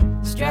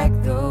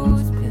 strike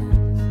those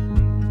pins.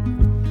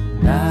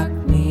 Knock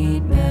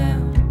me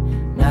down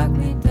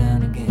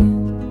again.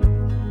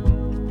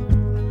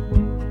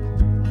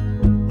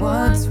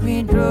 Once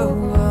we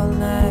drove all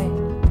night,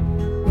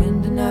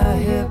 wind in our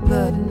hair,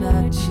 blood in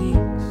our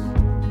cheeks.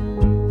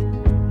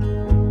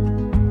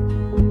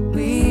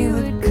 We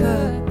would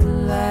cut the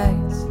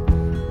lights,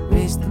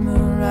 race the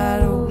moon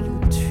right over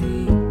the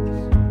trees.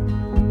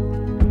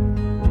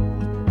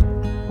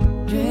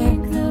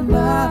 Drink the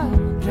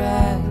bottle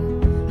dry,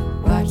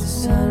 watch the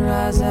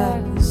sunrise out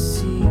of the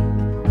sea.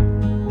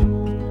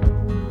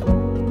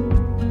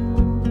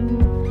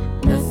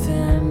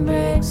 Nothing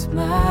breaks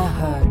my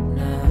heart now.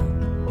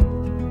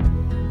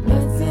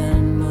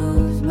 Nothing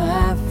moves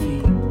my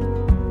feet.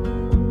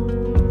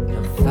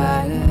 No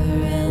fire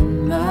in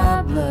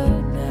my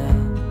blood now.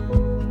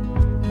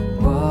 I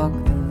walk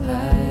the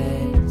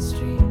light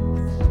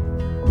streets.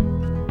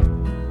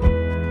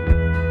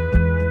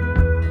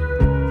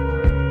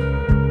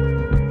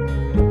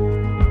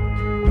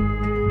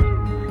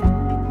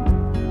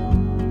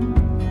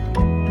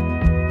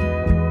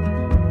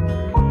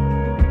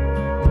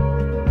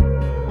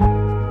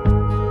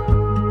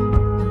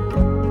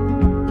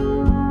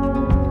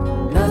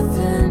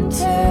 Nothing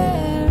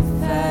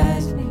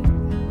terrifies me.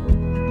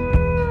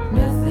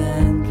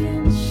 Nothing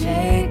can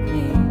shake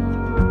me.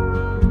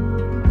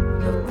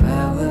 No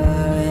power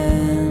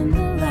in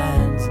the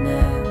lines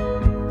now.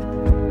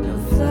 No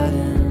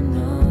flooding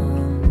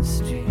on the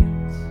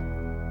streets.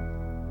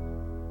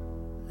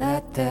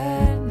 Light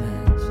that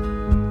match,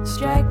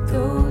 strike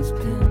those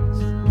pins.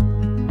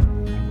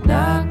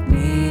 Knock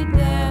me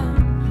down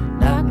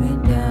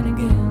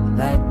again.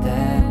 Light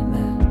that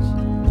match,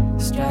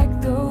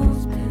 strike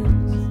those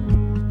pins.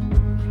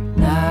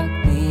 Knock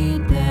me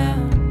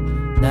down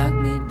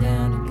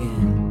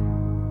again.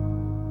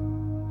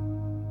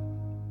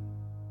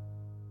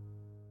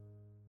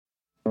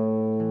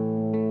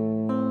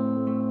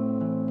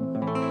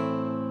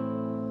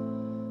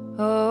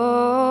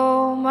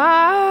 Oh,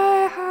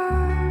 my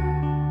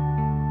heart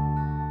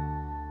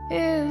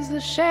is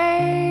the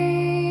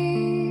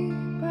shape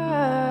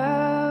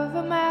of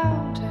a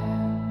mountain,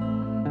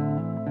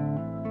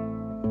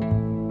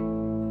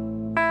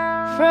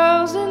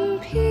 frozen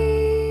peak,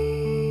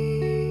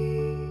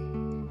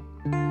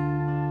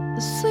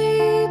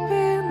 asleep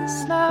in the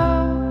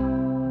snow,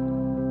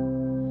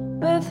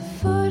 with the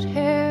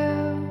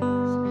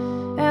foothills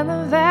and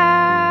the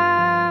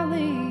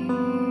valleys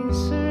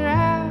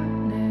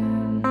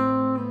surrounding.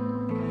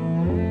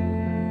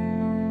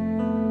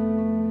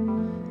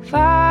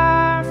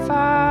 Far,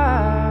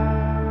 far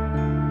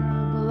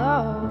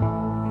below.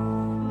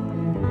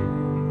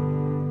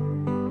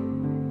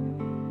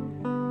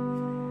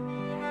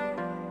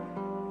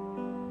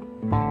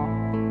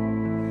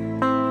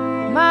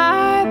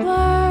 My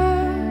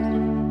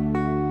blood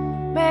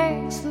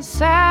makes the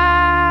sound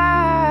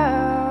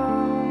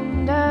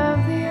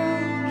of the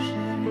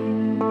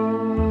ocean,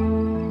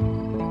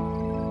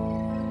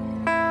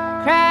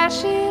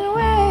 crashing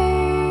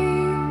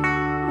waves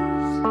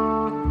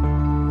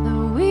that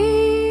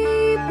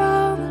weep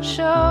on the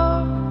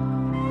shore,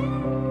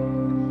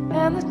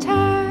 and the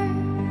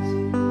tides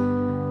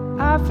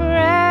are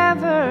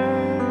forever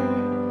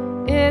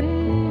in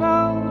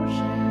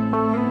motion,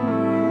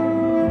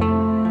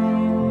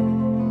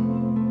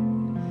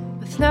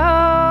 with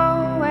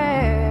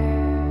nowhere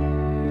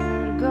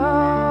to go.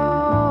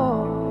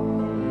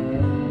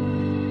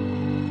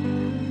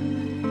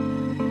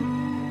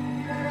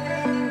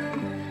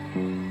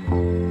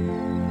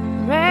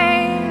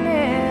 Rain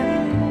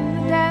in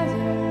the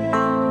desert,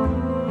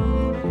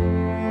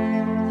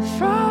 the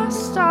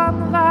frost on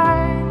the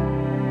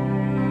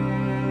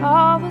vine,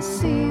 all the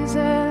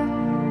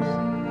seasons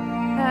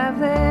have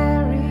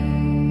their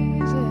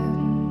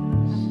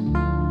reasons,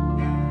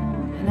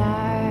 and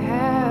I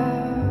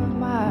have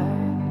mine.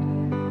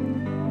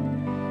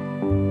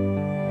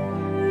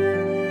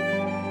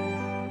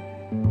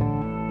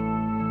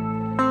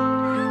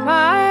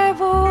 My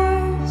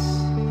voice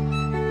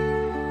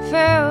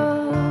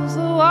fills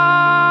the walls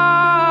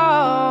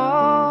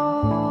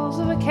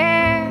of a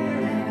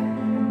canyon,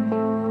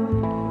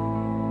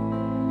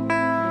 a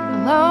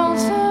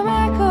lonesome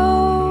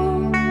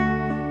echo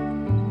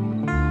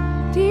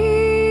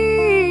deep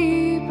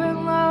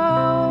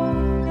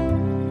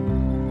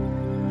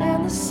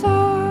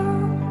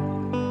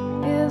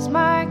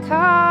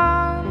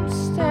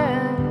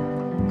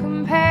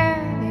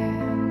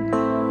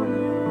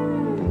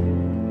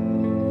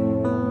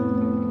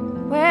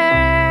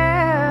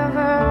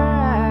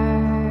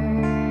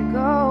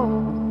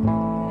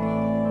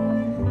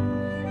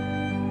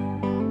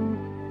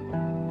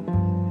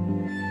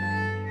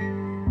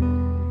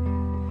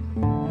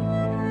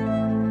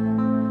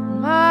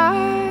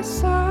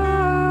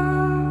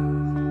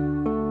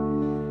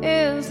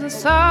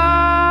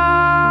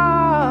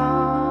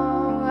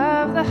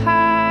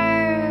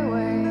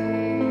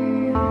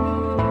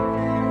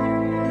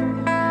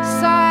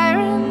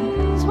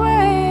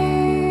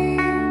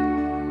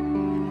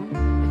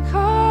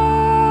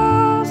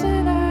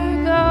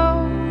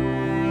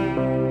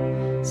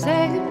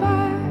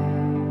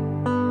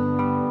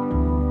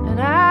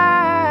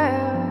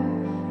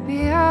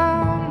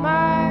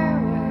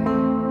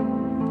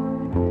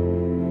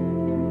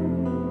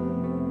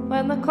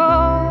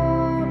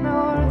cold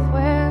north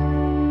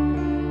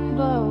wind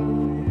blows.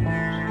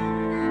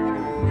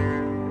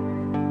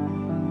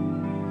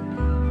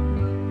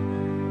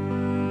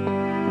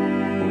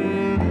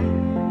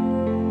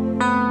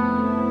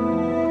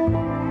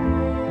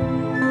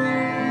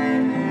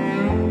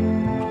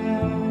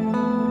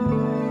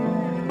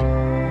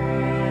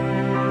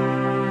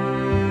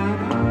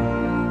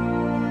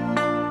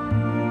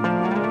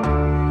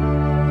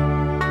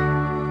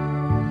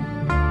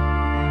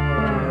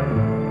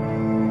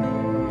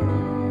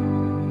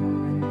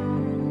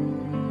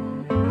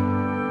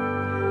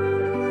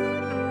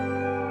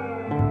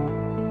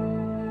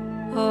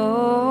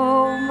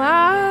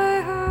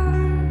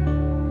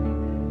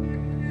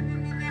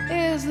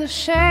 The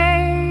shape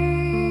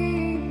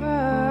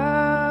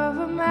of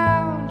a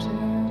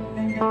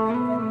mountain,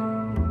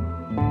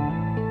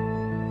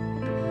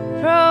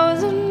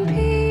 frozen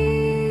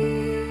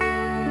peak,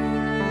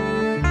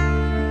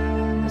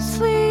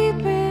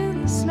 asleep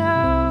in the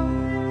snow,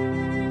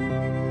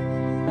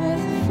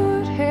 with the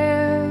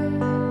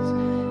foothills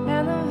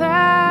and the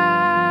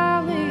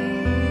valleys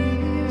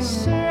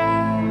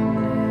surrounding.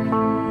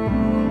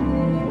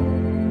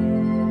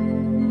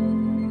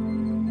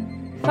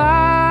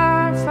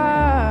 Far, far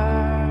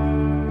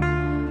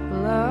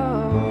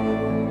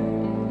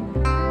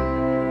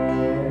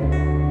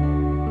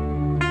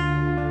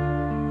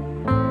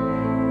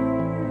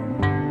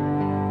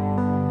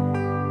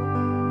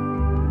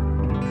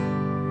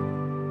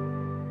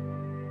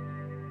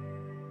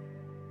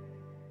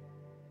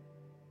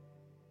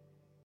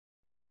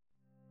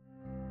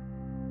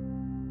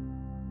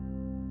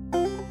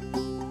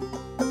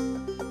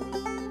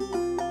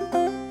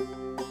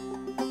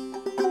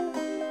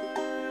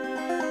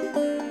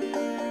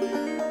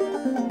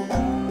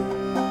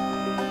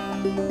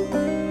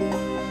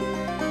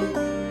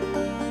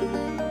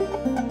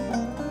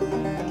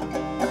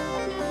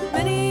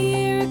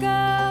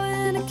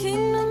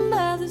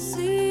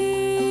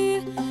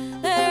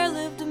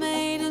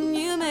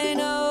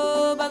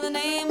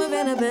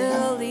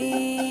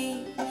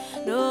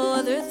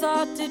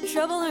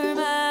trouble her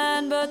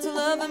mind, but to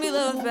love and be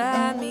loved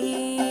by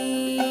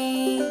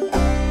me.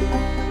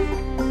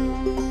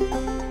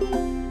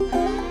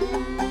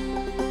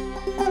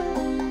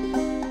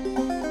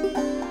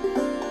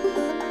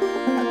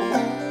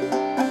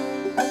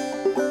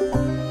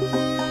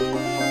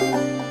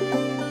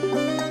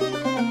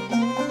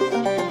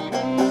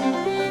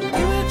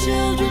 We were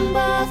children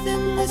both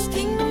in this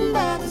kingdom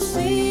by the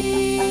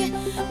sea,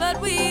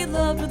 but we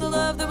loved with a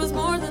love that was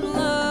more than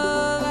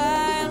love.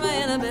 I and my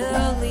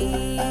Annabelle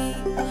Lee,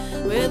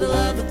 with a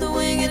love that the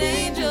winged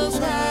angels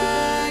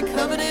fly,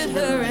 coveted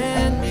her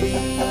and me.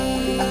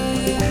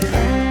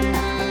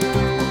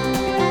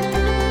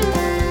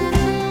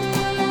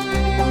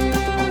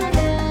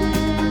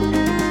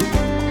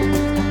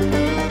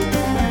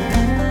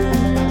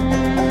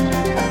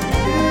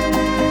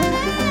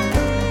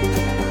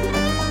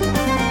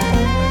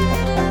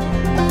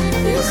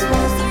 This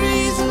was the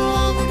reason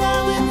long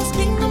ago in this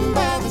kingdom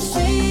by the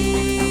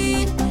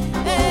sea,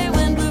 a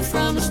wind blew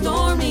from a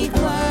stormy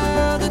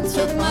cloud that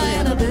took my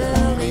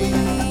Annabelle Lee.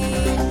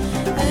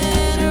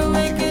 Then her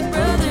wicked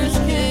brothers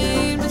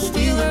came to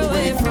steal her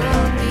away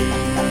from me.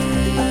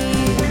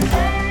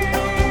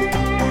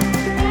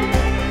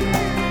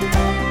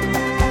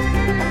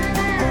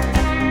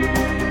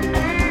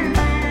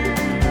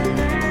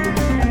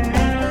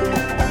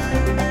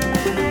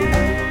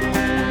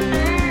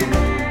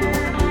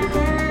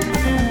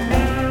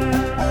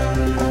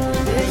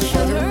 They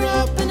shut her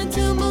up in a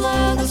tomb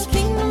below this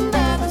kingdom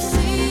by the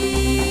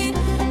sea,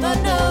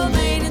 but no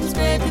maiden's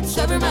grave could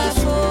sever my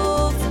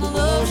soul from the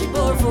love she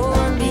bore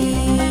for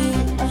me.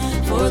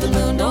 For the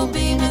moon don't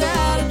beam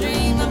without a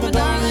dream of my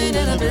darling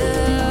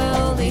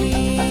Annabelle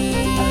Lee.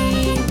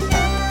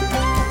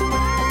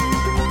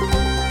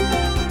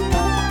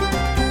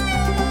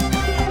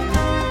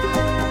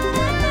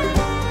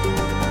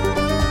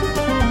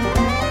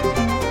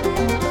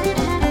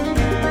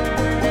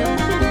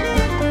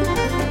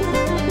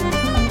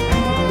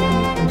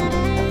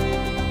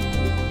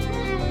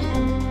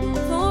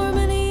 For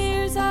many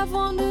years I've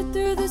wandered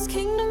through this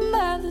kingdom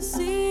by the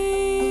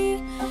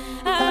sea.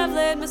 I've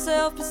laid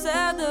myself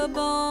beside the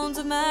bones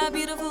of my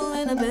beautiful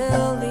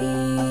Annabelle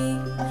Lee.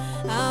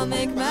 I'll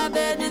make my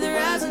bed near the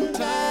rising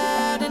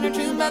tide, and her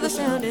tomb by the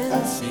sounding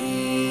sea.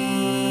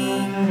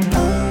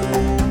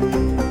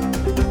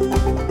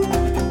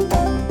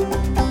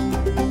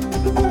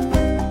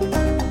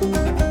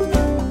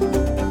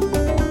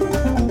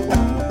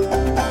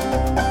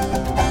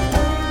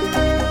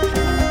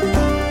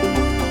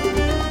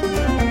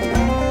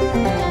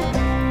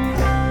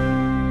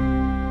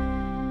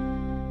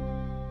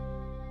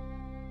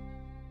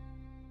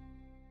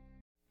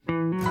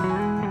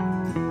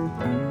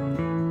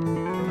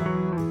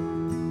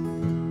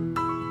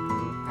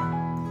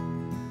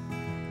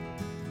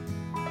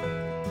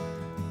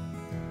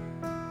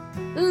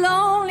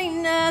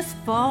 Loneliness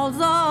falls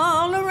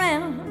all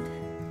around,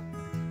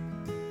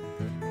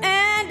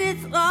 and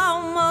it's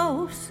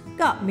almost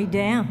got me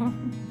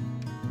down.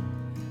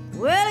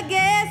 Well, I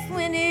guess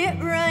when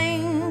it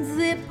rains,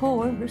 it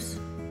pours.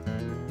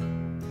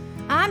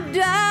 I'm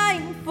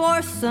dying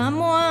for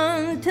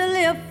someone to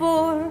live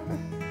for.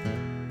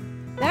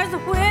 There's a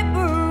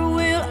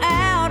whippoorwill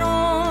out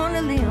on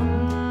a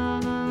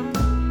limb.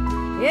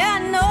 Yeah,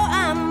 I know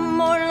I'm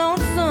more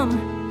lonesome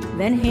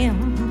than him.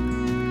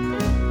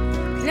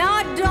 Now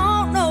I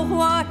don't know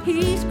what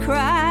he's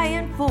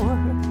crying for.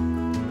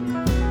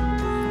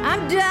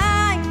 I'm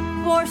dying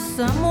for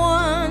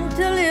someone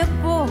to live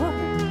for.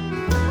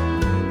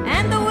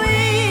 And the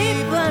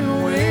weeping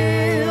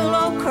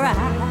willow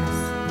cries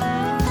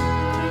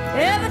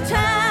every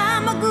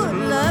time a good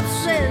love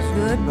says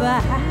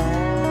goodbye.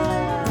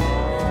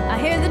 I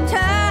hear the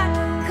tide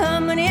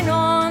coming in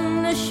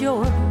on the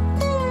shore.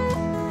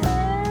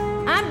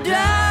 I'm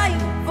dying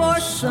for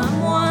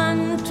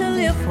someone to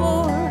live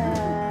for.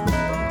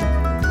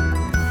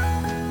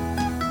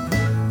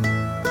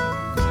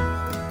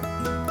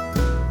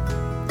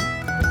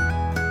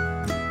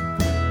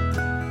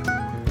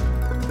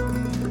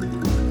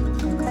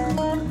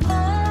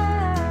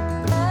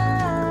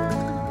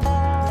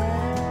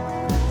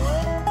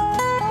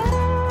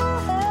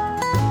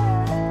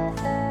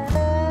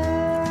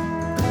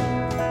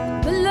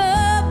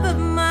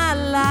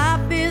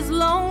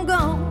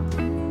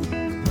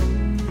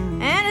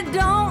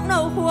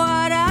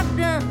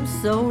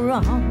 So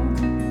wrong.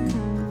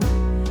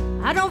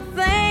 I don't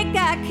think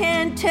I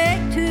can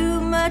take too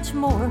much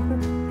more.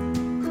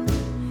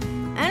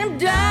 And I'm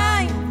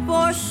dying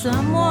for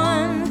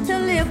someone to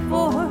live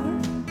for.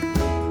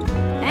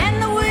 And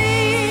the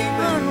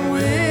weeping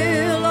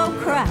willow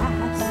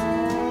cries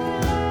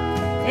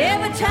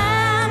every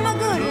time a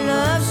good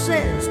love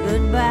says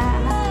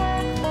goodbye.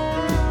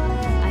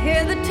 I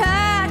hear the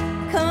tide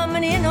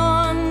coming in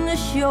on the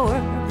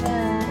shore.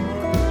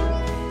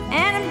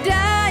 And I'm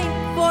dying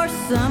for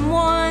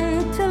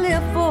someone to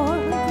live for.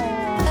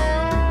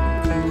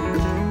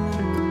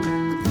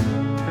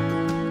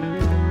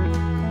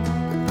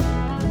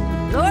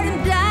 Lord,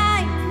 I'm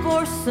dying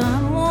for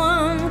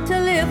someone to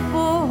live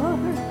for.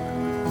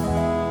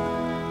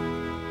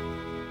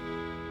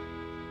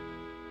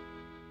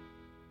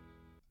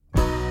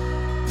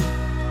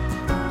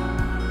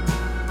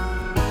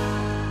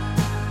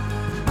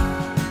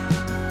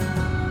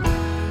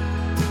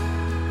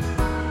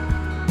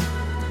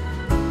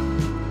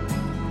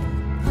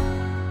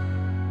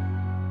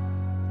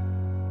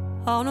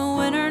 On a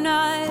winter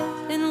night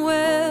in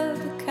Webb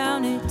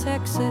County,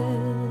 Texas,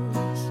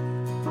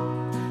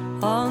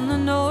 on the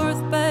north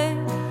bank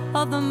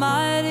of the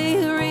mighty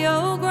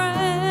Rio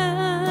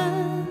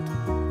Grande,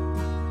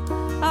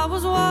 I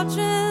was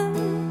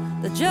watching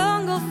the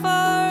jungle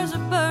fires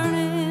are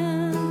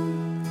burning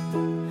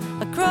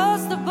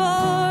across the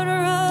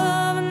border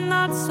of a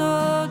not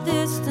so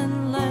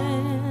distant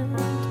land,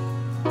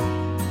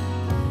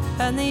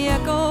 and the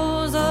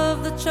echoes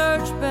of the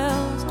church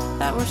bells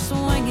that were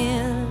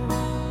swinging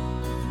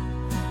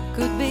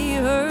could be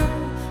heard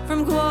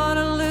from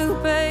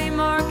Guadalupe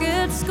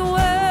Market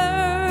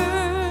Square.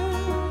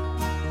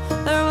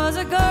 There was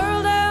a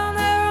girl down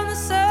there on the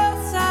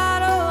south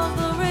side of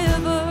the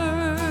river.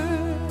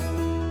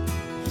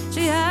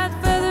 She had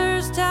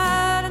feathers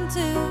tied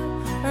into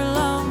her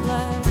long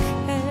black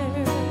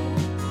hair.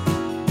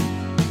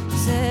 She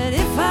said,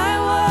 if I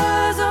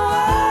was a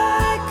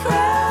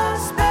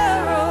white-crowned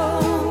sparrow,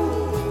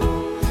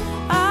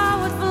 I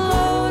would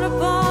float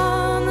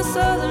upon the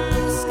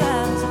southern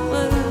skies of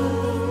blue.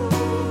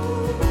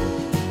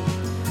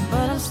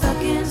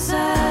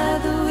 Inside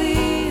the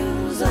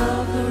wheels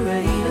of the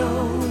radio,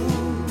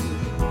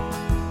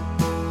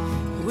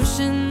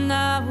 wishing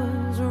I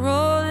was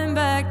rolling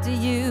back to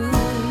you.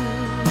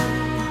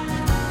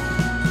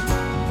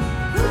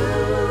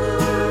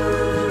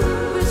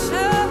 Wish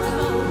I was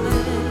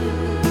rolling.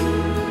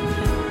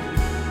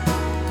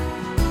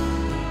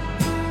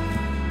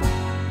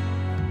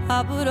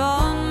 I put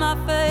on my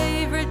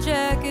favorite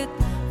jacket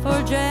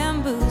for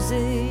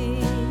Jamboozy.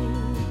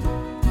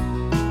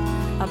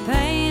 I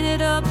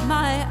painted up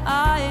my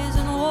eyes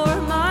and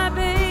wore my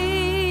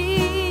beads.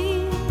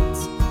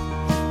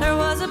 There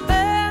was a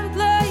band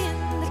playing,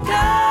 to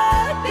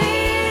God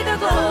be the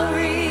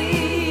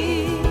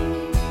glory.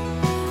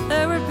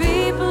 There were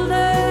people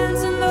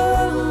dancing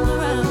all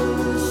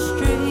around the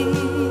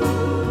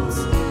streets.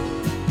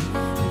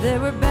 There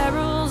were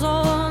barrels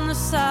on the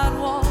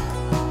sidewalk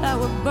that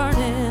were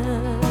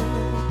burning,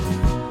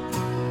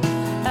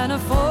 and a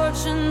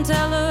fortune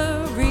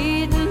teller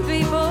reading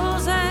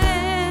people's hands.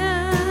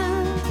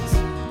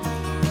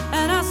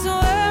 And I swear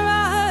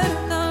I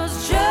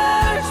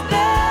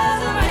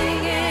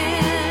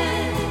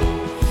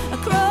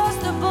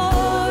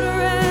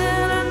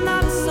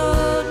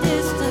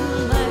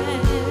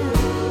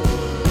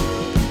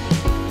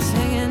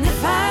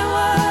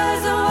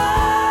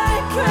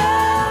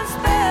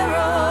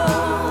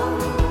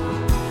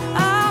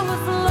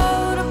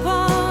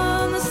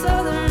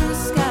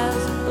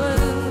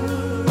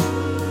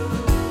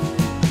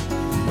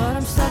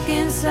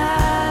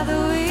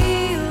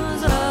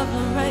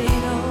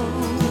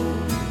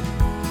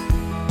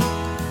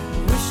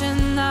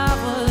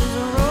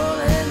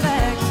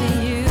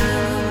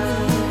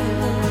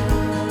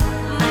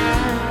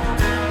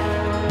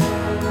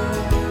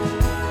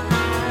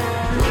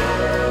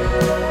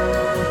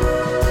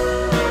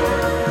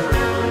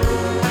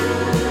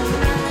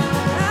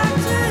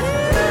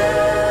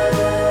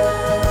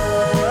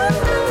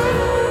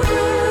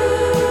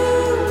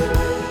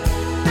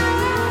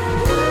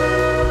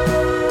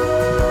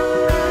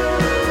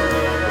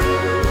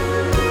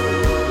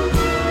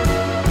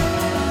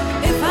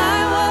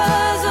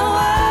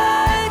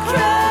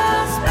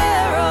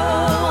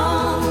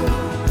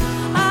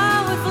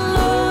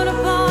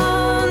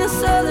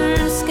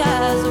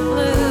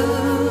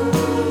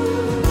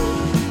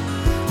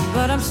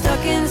I'm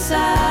stuck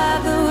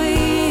inside the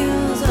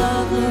wheels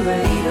of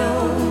Laredo,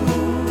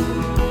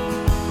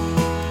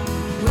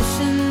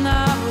 wishing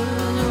I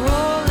was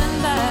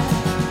rolling back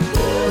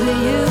with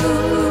you.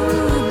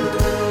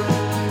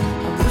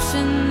 I'm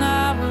wishing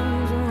I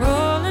was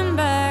rolling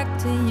back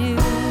to you.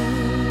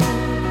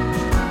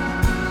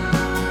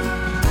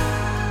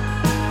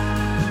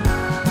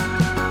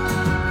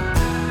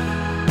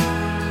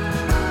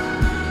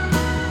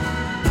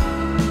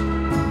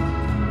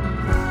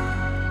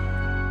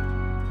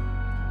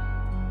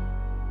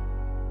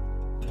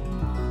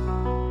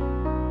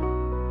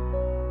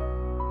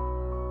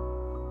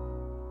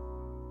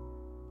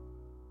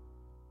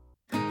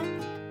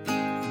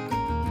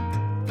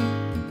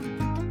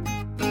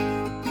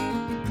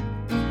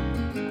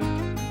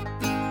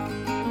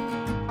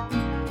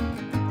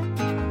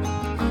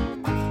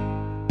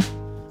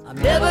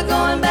 Never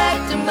going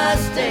back to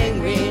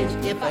Mustang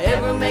Ridge if I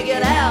ever make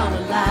it out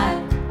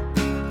alive.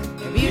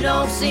 If you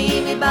don't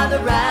see me by the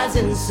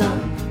rising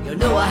sun, you'll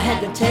know I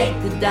had to take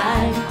the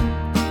dive.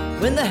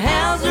 When the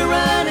hounds are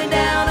running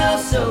down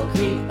Oso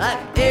Creek like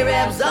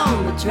Arabs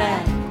on the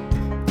track,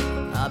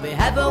 I'll be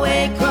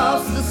halfway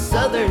across the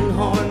southern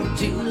horn,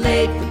 too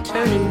late for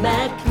turning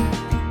back.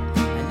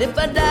 And if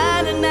I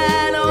die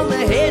tonight on the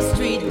Head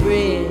Street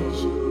Bridge,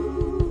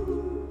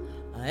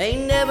 I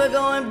ain't never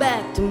going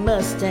back to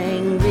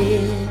Mustang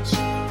Ridge.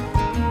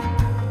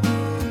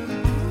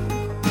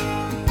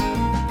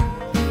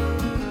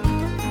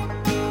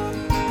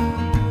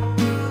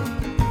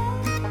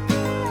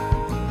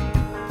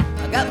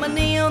 I got my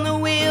knee on the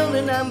wheel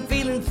and I'm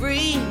feeling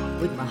free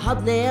with my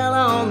hobnail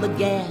on the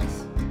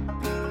gas.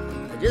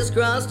 I just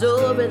crossed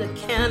over the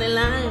county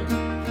line,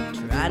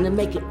 trying to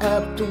make it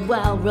up to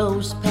Wild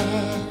Rose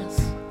Pass.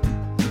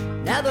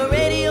 Now the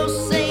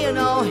radio's saying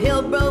all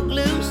hell broke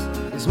loose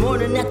this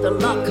morning at the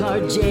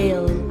Lockhart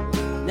jail.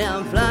 Now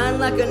I'm flying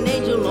like an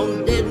angel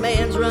on Dead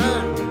Man's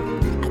Run.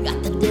 I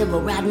got the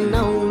devil riding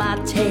on my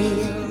tail.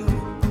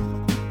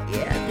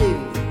 Yeah, I do.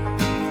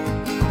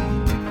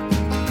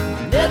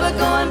 Never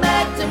going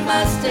back to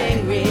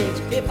Mustang Ridge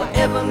if I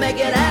ever make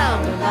it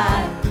out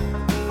alive.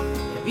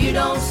 If you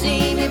don't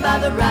see me by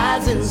the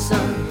rising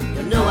sun,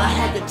 you'll know I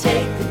had to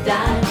take the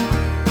dive.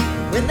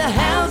 When the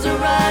hounds are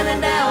running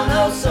down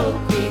Oso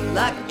Creek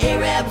like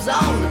Arabs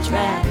on the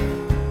track,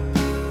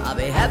 I'll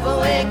be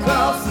halfway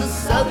across the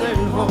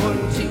southern horn,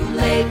 too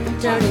late for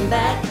turning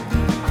back.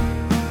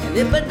 And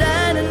if I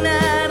die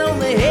tonight on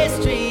the Head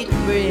Street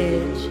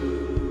Bridge,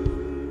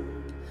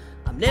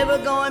 I'm never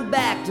going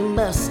back to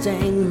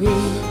Mustang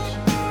Ridge.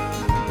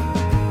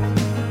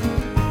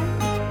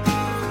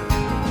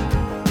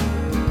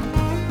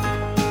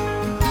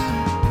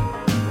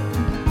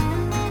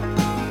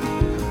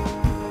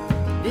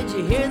 Did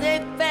you hear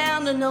they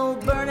found an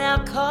old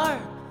burnout car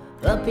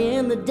up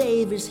in the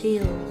Davis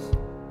Hills?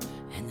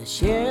 The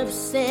sheriff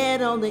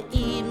said on the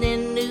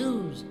evening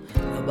news,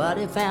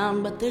 nobody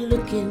found but they're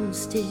looking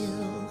still.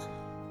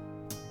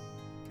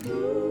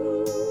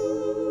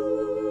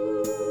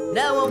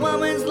 Now a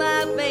woman's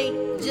life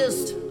ain't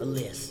just a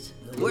list,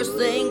 the worst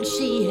thing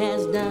she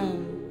has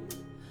done.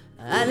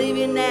 I leave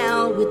you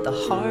now with the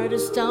heart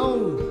of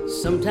stone.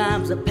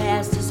 Sometimes the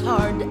past is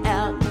hard to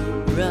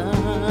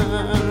outrun.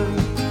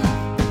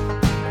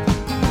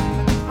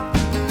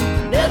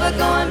 Never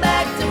going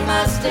back to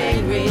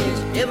Mustang Ridge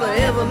if I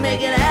ever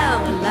make it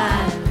out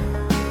alive.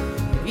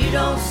 If you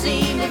don't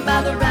see me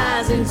by the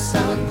rising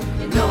sun,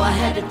 you know I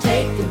had to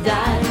take the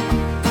dive.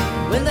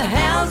 When the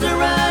hounds are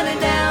running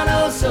down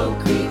Oso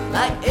Creek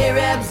like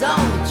Arabs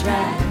on the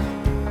track,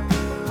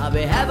 I'll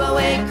be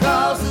halfway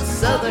across the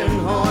southern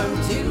horn,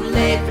 too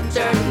late for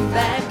turning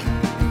back.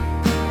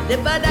 And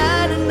if I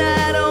die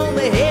tonight on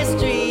the Head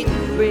Street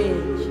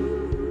Bridge,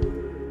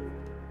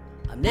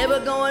 never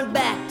going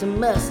back to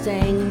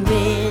Mustang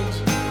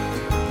Ridge.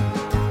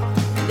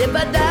 And if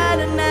I die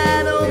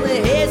tonight on the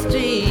Head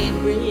Street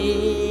Bridge,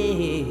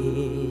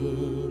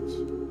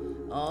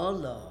 oh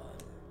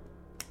Lord,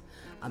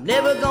 I'm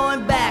never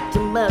going back to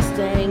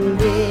Mustang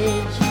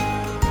Ridge.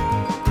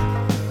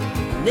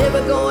 I'm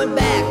never going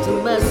back to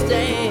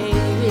Mustang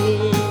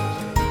Ridge.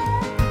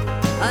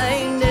 I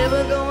ain't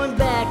never going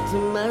back to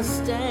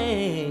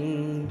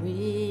Mustang Ridge.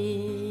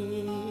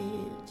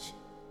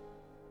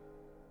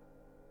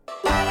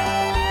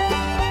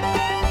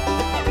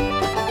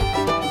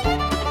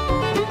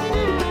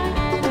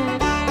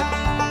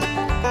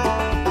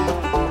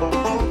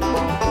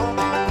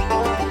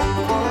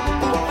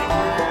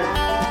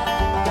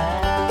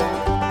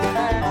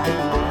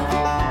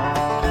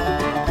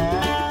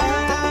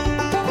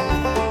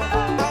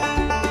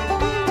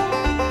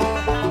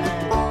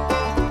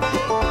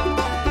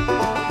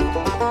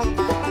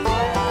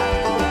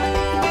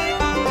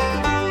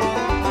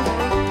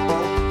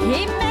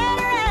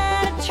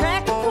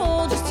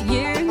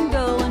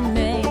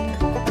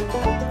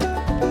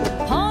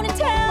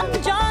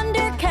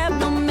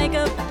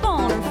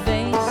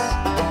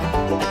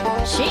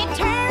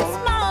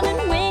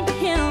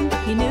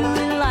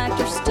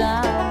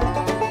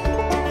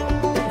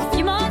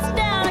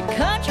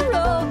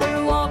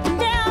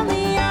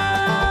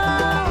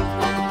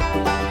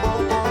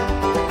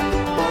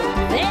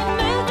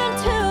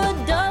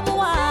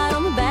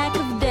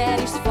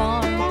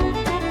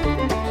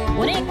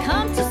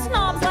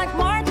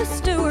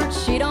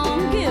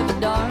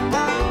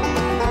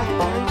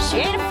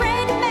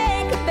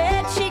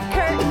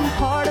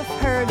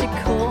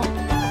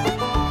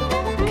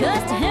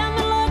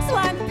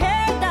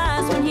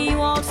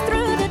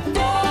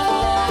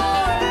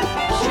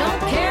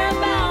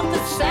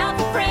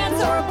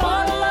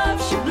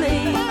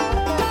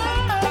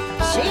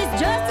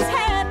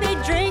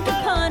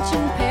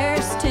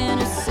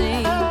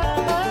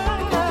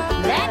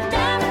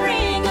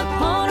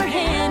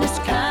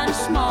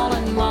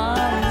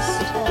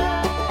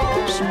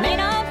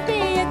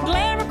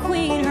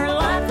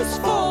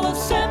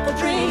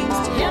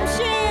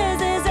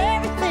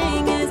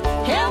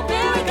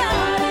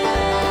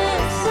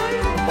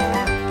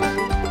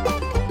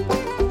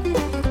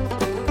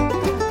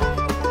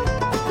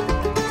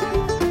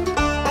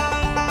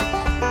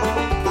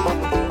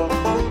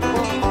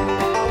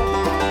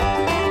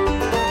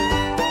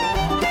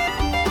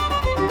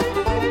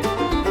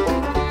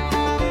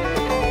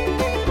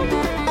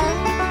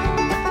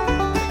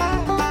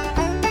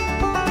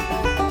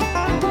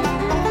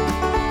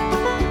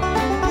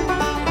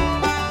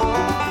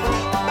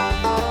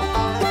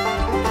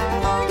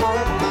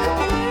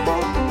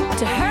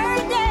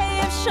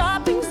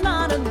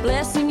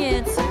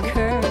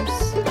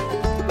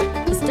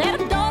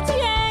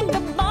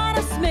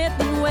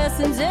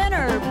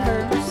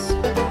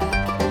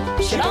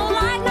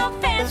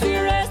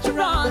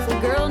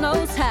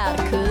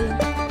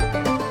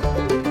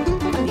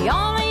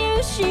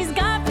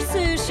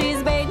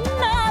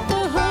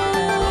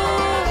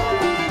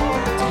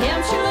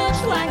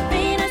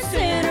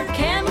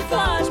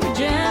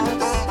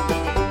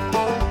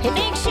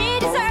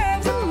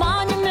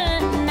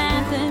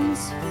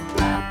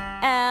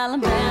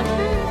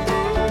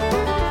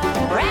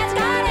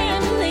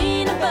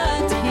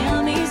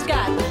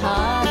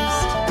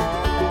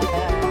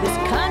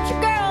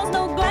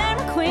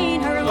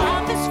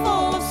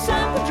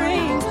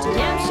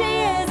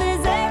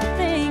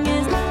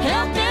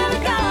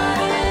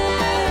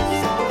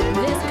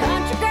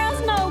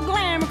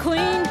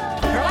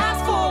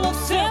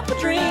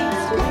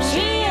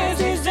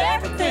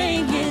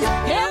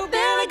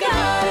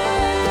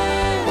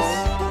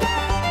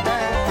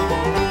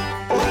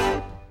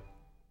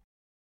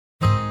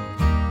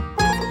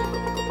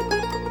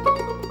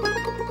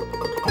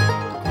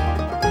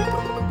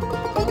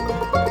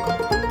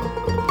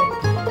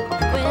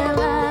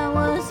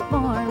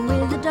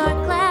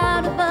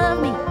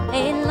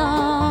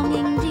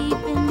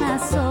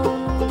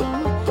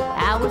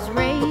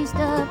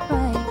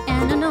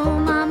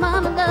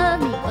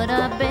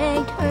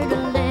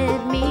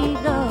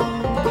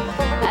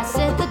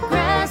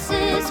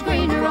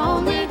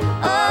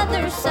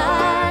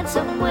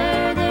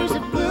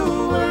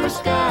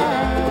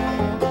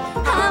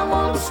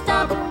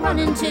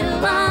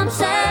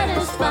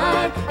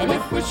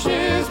 If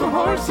wishes were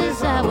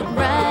horses, I would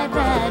ride,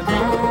 ride,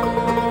 ride.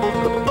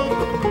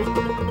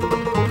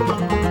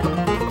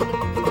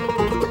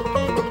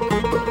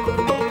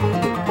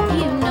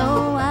 You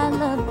know I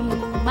love you,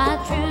 my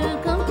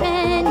true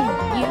companion.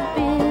 You've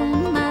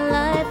been my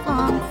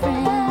lifelong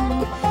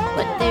friend.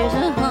 But there's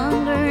a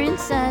hunger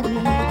inside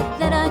me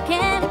that I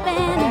can't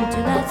abandon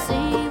till I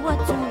see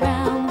what's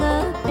around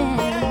the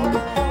bend.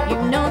 You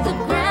know the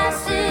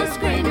grass is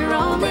greener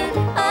on the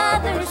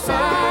other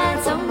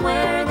side.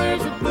 Somewhere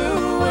there's a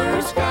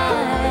bluer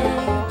sky.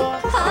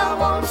 I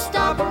won't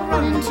stop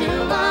running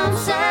till I'm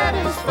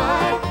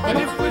satisfied. And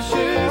if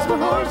wishes were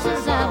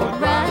horses, I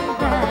would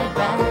ride, ride,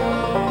 ride.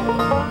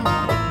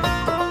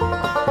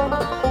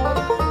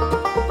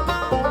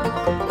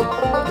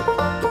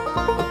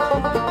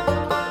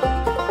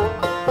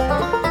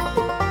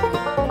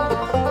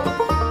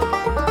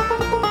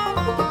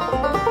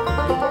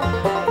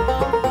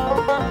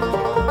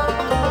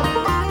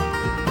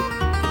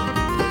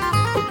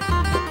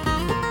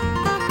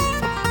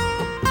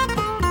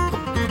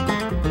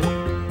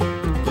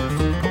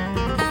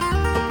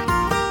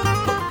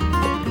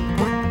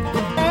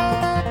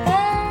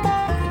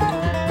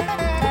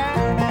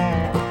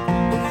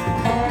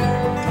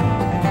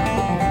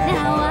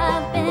 Now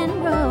I've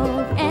been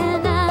rogue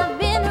and I've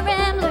been a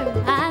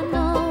rambler. I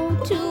know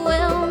too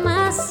well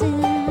my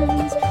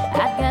sins.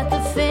 I've got the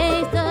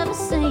faith of a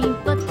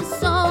saint, but the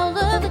soul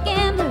of a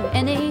gambler,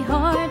 and a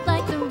heart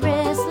like the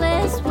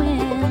restless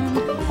wind.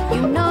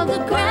 You know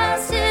the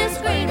grass is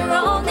greener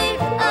on the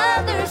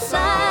other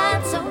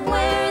side.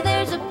 Somewhere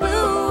there's a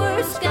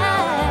bluer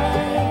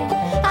sky.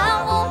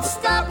 I won't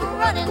stop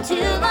running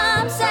till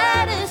I'm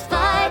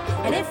satisfied.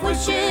 And if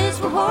wishes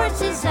were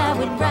horses, I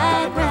would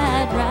ride,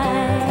 ride,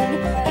 ride.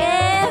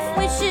 If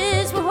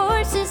wishes were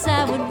horses,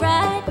 I would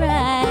ride,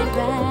 ride,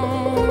 ride.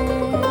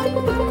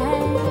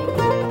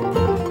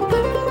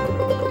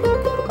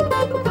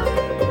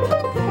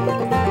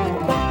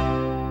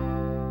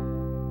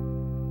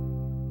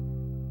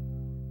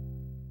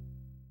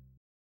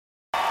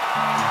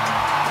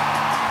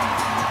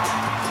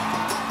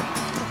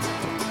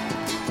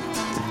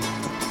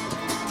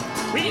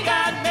 We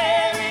got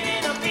married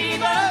in a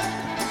fever,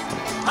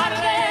 hotter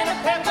than a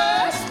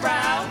pepper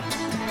sprout.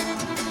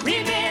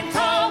 We've been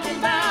talking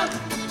about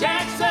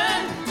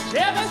Jackson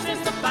ever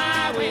since the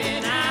fire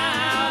went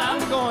out.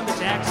 I'm going to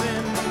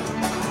Jackson.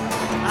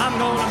 I'm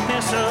gonna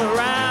mess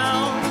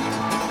around.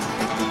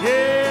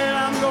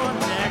 Yeah, I'm going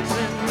to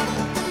Jackson.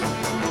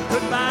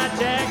 Goodbye,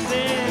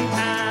 Jackson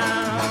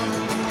town.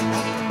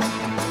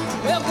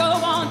 Well, go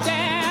on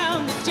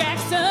down to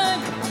Jackson.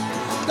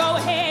 Go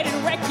ahead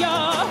and wreck your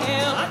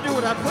hell. I do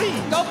what I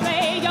please. Go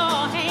play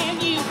your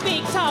hand, you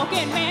big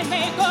talking man.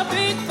 Make a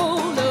big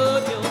fool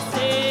of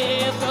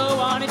yourself. Go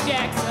on to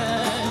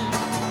Jackson.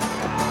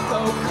 Go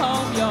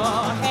comb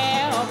your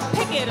hair,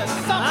 pick it or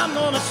something. I'm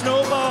gonna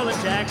snowball at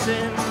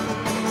Jackson.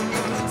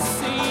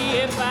 See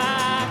if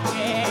I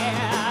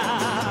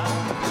can.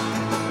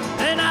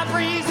 And I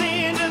breeze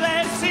into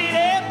that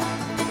city.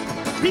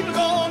 People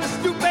gonna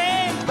stoop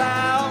and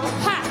bow.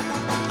 Ha!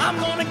 I'm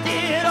gonna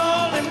get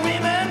all them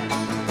women.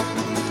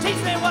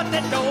 Teach me what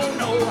they don't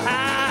know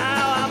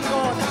how. I'm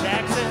going to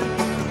Jackson.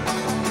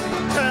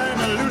 Turn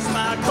loose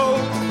my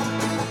coat.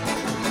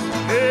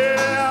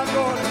 Yeah, I'm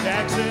going to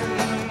Jackson.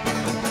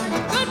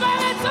 Goodbye,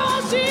 that's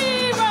all she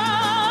wrote.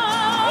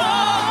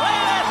 Oh, play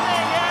that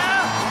thing, yeah.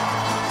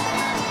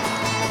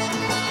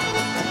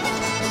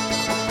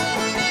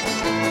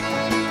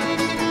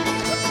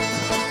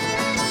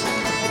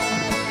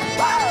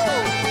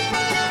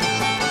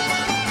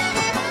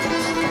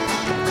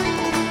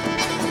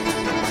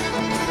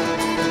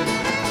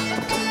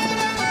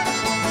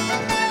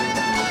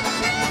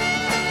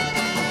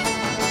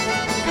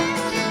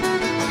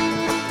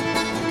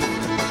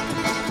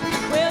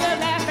 Well, they'll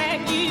laugh at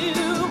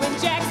you in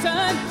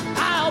Jackson.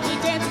 I'll be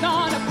dancing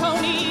on a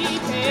ponytail.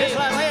 Just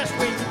like last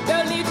week.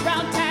 They'll lead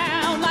round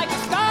town like a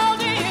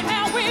scalding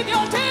hound with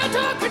your tail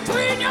tucked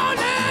between your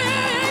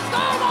legs.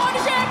 Go on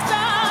to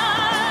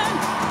Jackson,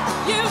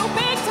 you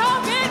big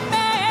talking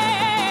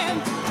man.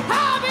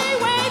 I'll be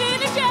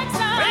waiting in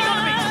Jackson. Where you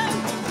gonna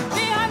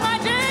behind my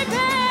J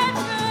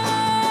Jackson.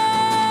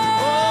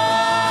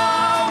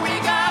 Oh, we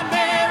got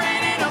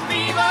married in a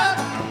fever,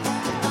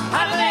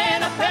 hotter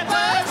than a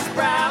pepper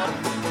sprout.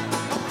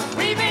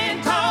 We've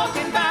been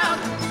talking about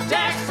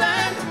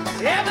Jackson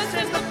ever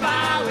since the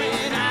fire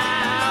went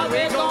out.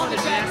 We're going to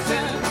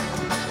Jackson,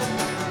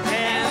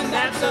 and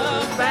that's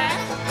a fact.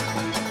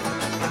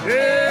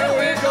 Yeah,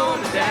 we're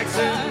going to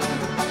Jackson.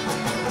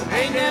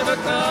 Ain't never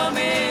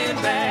coming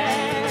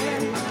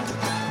back.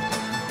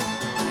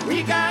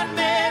 We got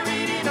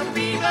married in a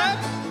fever,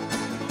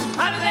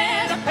 hotter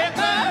than a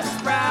pepper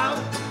sprout.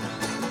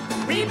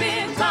 We've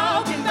been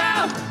talking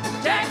about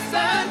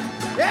Jackson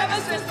ever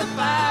since the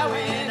fire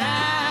went out.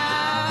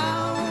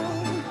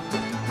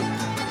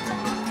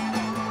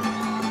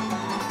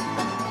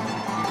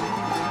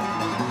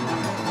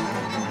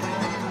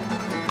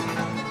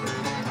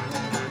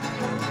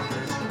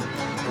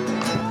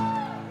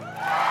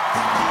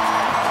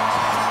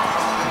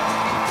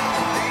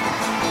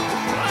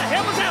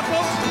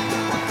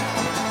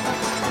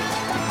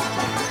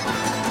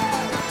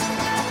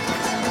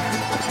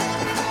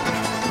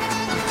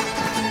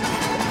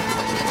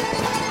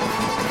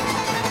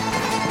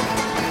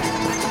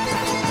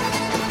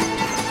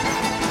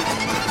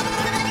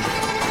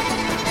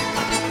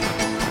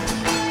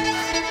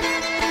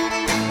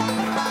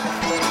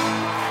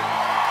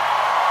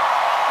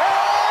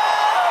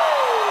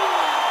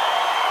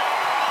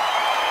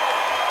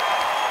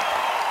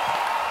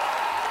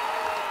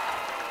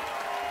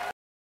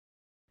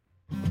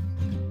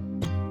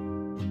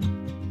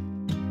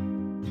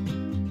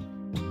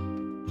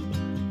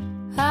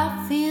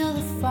 I feel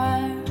the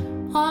fire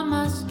on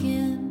my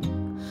skin,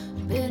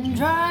 been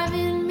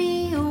driving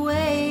me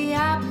away.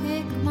 I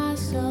pick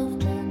myself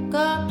back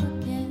up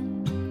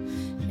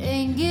again,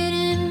 ain't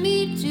getting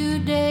me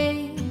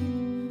today.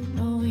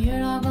 No, you're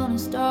not gonna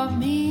stop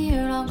me,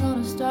 you're not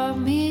gonna stop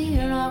me,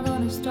 you're not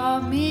gonna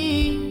stop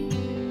me.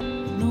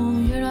 No,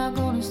 you're not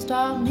gonna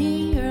stop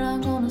me, you're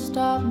not gonna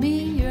stop me,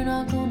 you're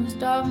not gonna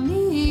stop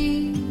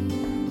me.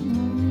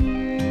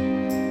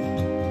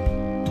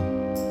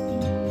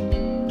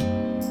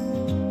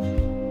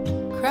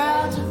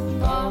 Crowds of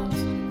thoughts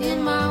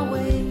in my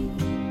way,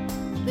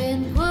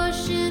 been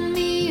pushing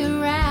me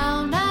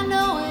around. I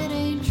know it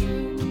ain't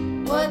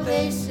true what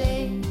they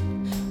say,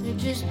 they're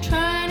just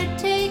trying to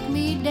take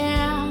me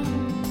down.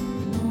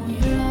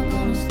 No, you're not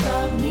gonna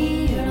stop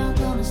me, you're not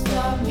gonna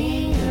stop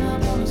me, you're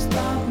not gonna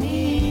stop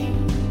me.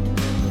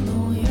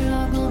 No, you're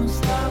not gonna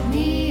stop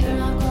me, you're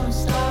not gonna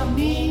stop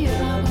me, you're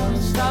not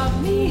gonna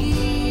stop me.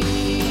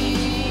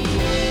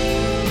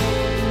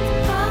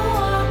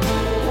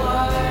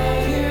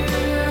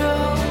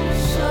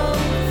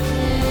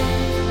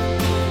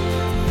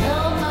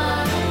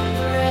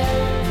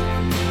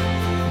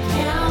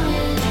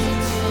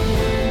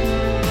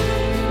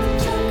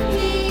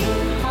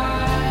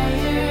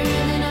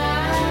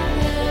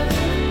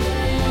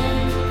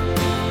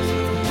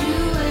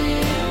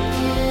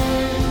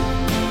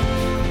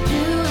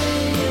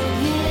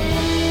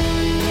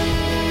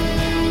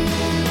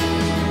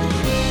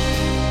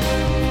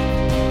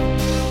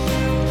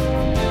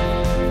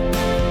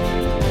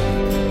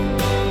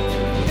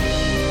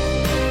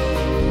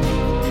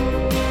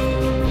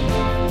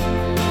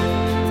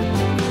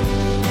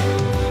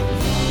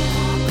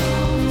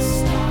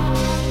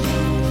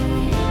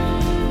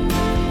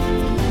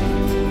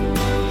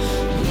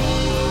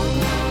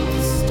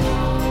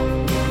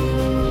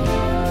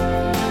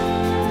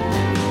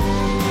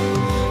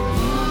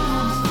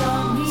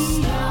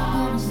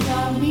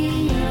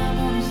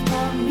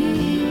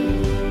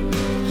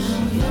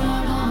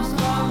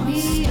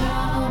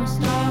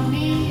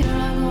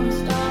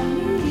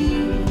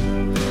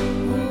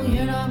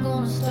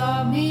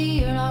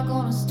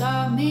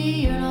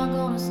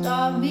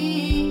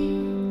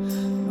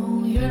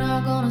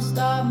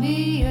 Stop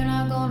me, you're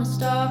not gonna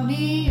stop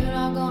me, you're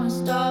not gonna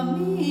stop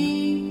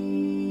me.